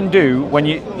thing you can do when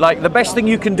you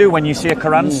see a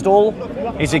Quran stall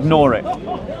is ignore it.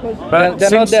 But They're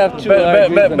not there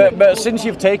too, but since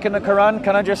you've taken the Quran,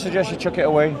 can I just suggest you chuck it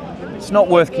away? It's not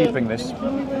worth keeping this,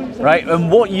 right?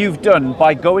 And what you've done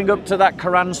by going up to that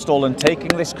Quran stall and taking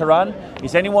this Quran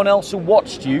is anyone else who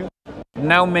watched you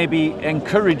now may be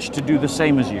encouraged to do the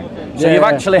same as you. So Yeah. you've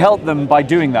actually helped them by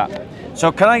doing that.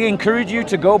 So can I encourage you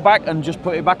to go back and just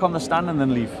put it back on the stand and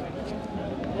then leave?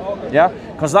 Yeah,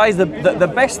 because that is the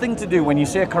best thing to do when you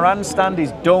see a Quran stand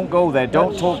is don't go there,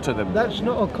 don't talk to them. That's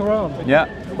not a Quran. Yeah,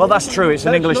 well that's true. It's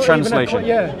an That's English not even a translation.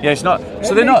 yeah. It's not.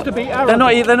 So It they're needs not. to be They're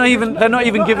not even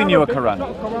not giving you a Arabic, Quran. it's not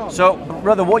a Quran. So,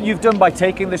 brother, what you've done by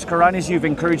taking this Quran is you've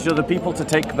encouraged other people to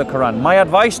take the Quran. My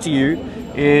advice to you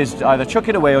is either chuck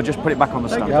it away or just put it back on the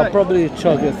stand. Yeah, I'll probably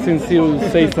chuck it since you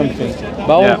say something,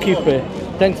 but I won't keep it.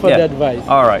 Thanks for the advice.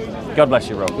 All right. God bless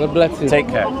you, bro. God bless you. Take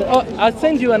care. Oh, I'll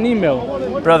send you an email.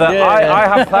 Brother, Yeah. I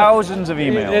have thousands of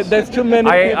emails. There's too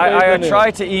many people. I isn't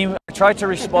it? try to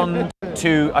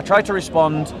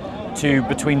respond to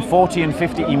between 40 and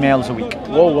 50 emails a week.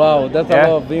 Oh wow, that's a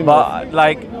lot of emails. But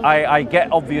like I get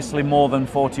obviously more than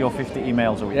 40 or 50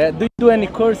 emails a week. Yeah, do you do any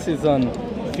courses on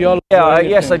theology? Yeah,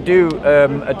 yes, I do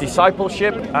a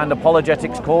discipleship and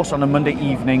apologetics course on a Monday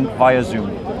evening via Zoom.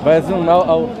 Via Zoom,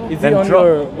 is Then it on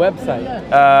your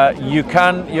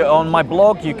website? You're on my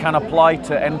blog, you can apply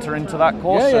to enter into that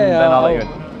course Yeah, and then I'll let you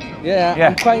in. Yeah,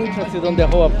 I'm quite interested on the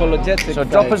whole apologetics. So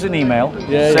drop us an email,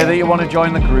 Yeah, say that you want to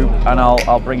join the group, and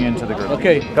I'll bring you into the group.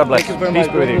 Okay. God bless. Thank you very Peace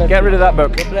much. be with God you. bless Get you. rid of that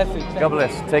book. God bless you. God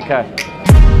bless. Take care.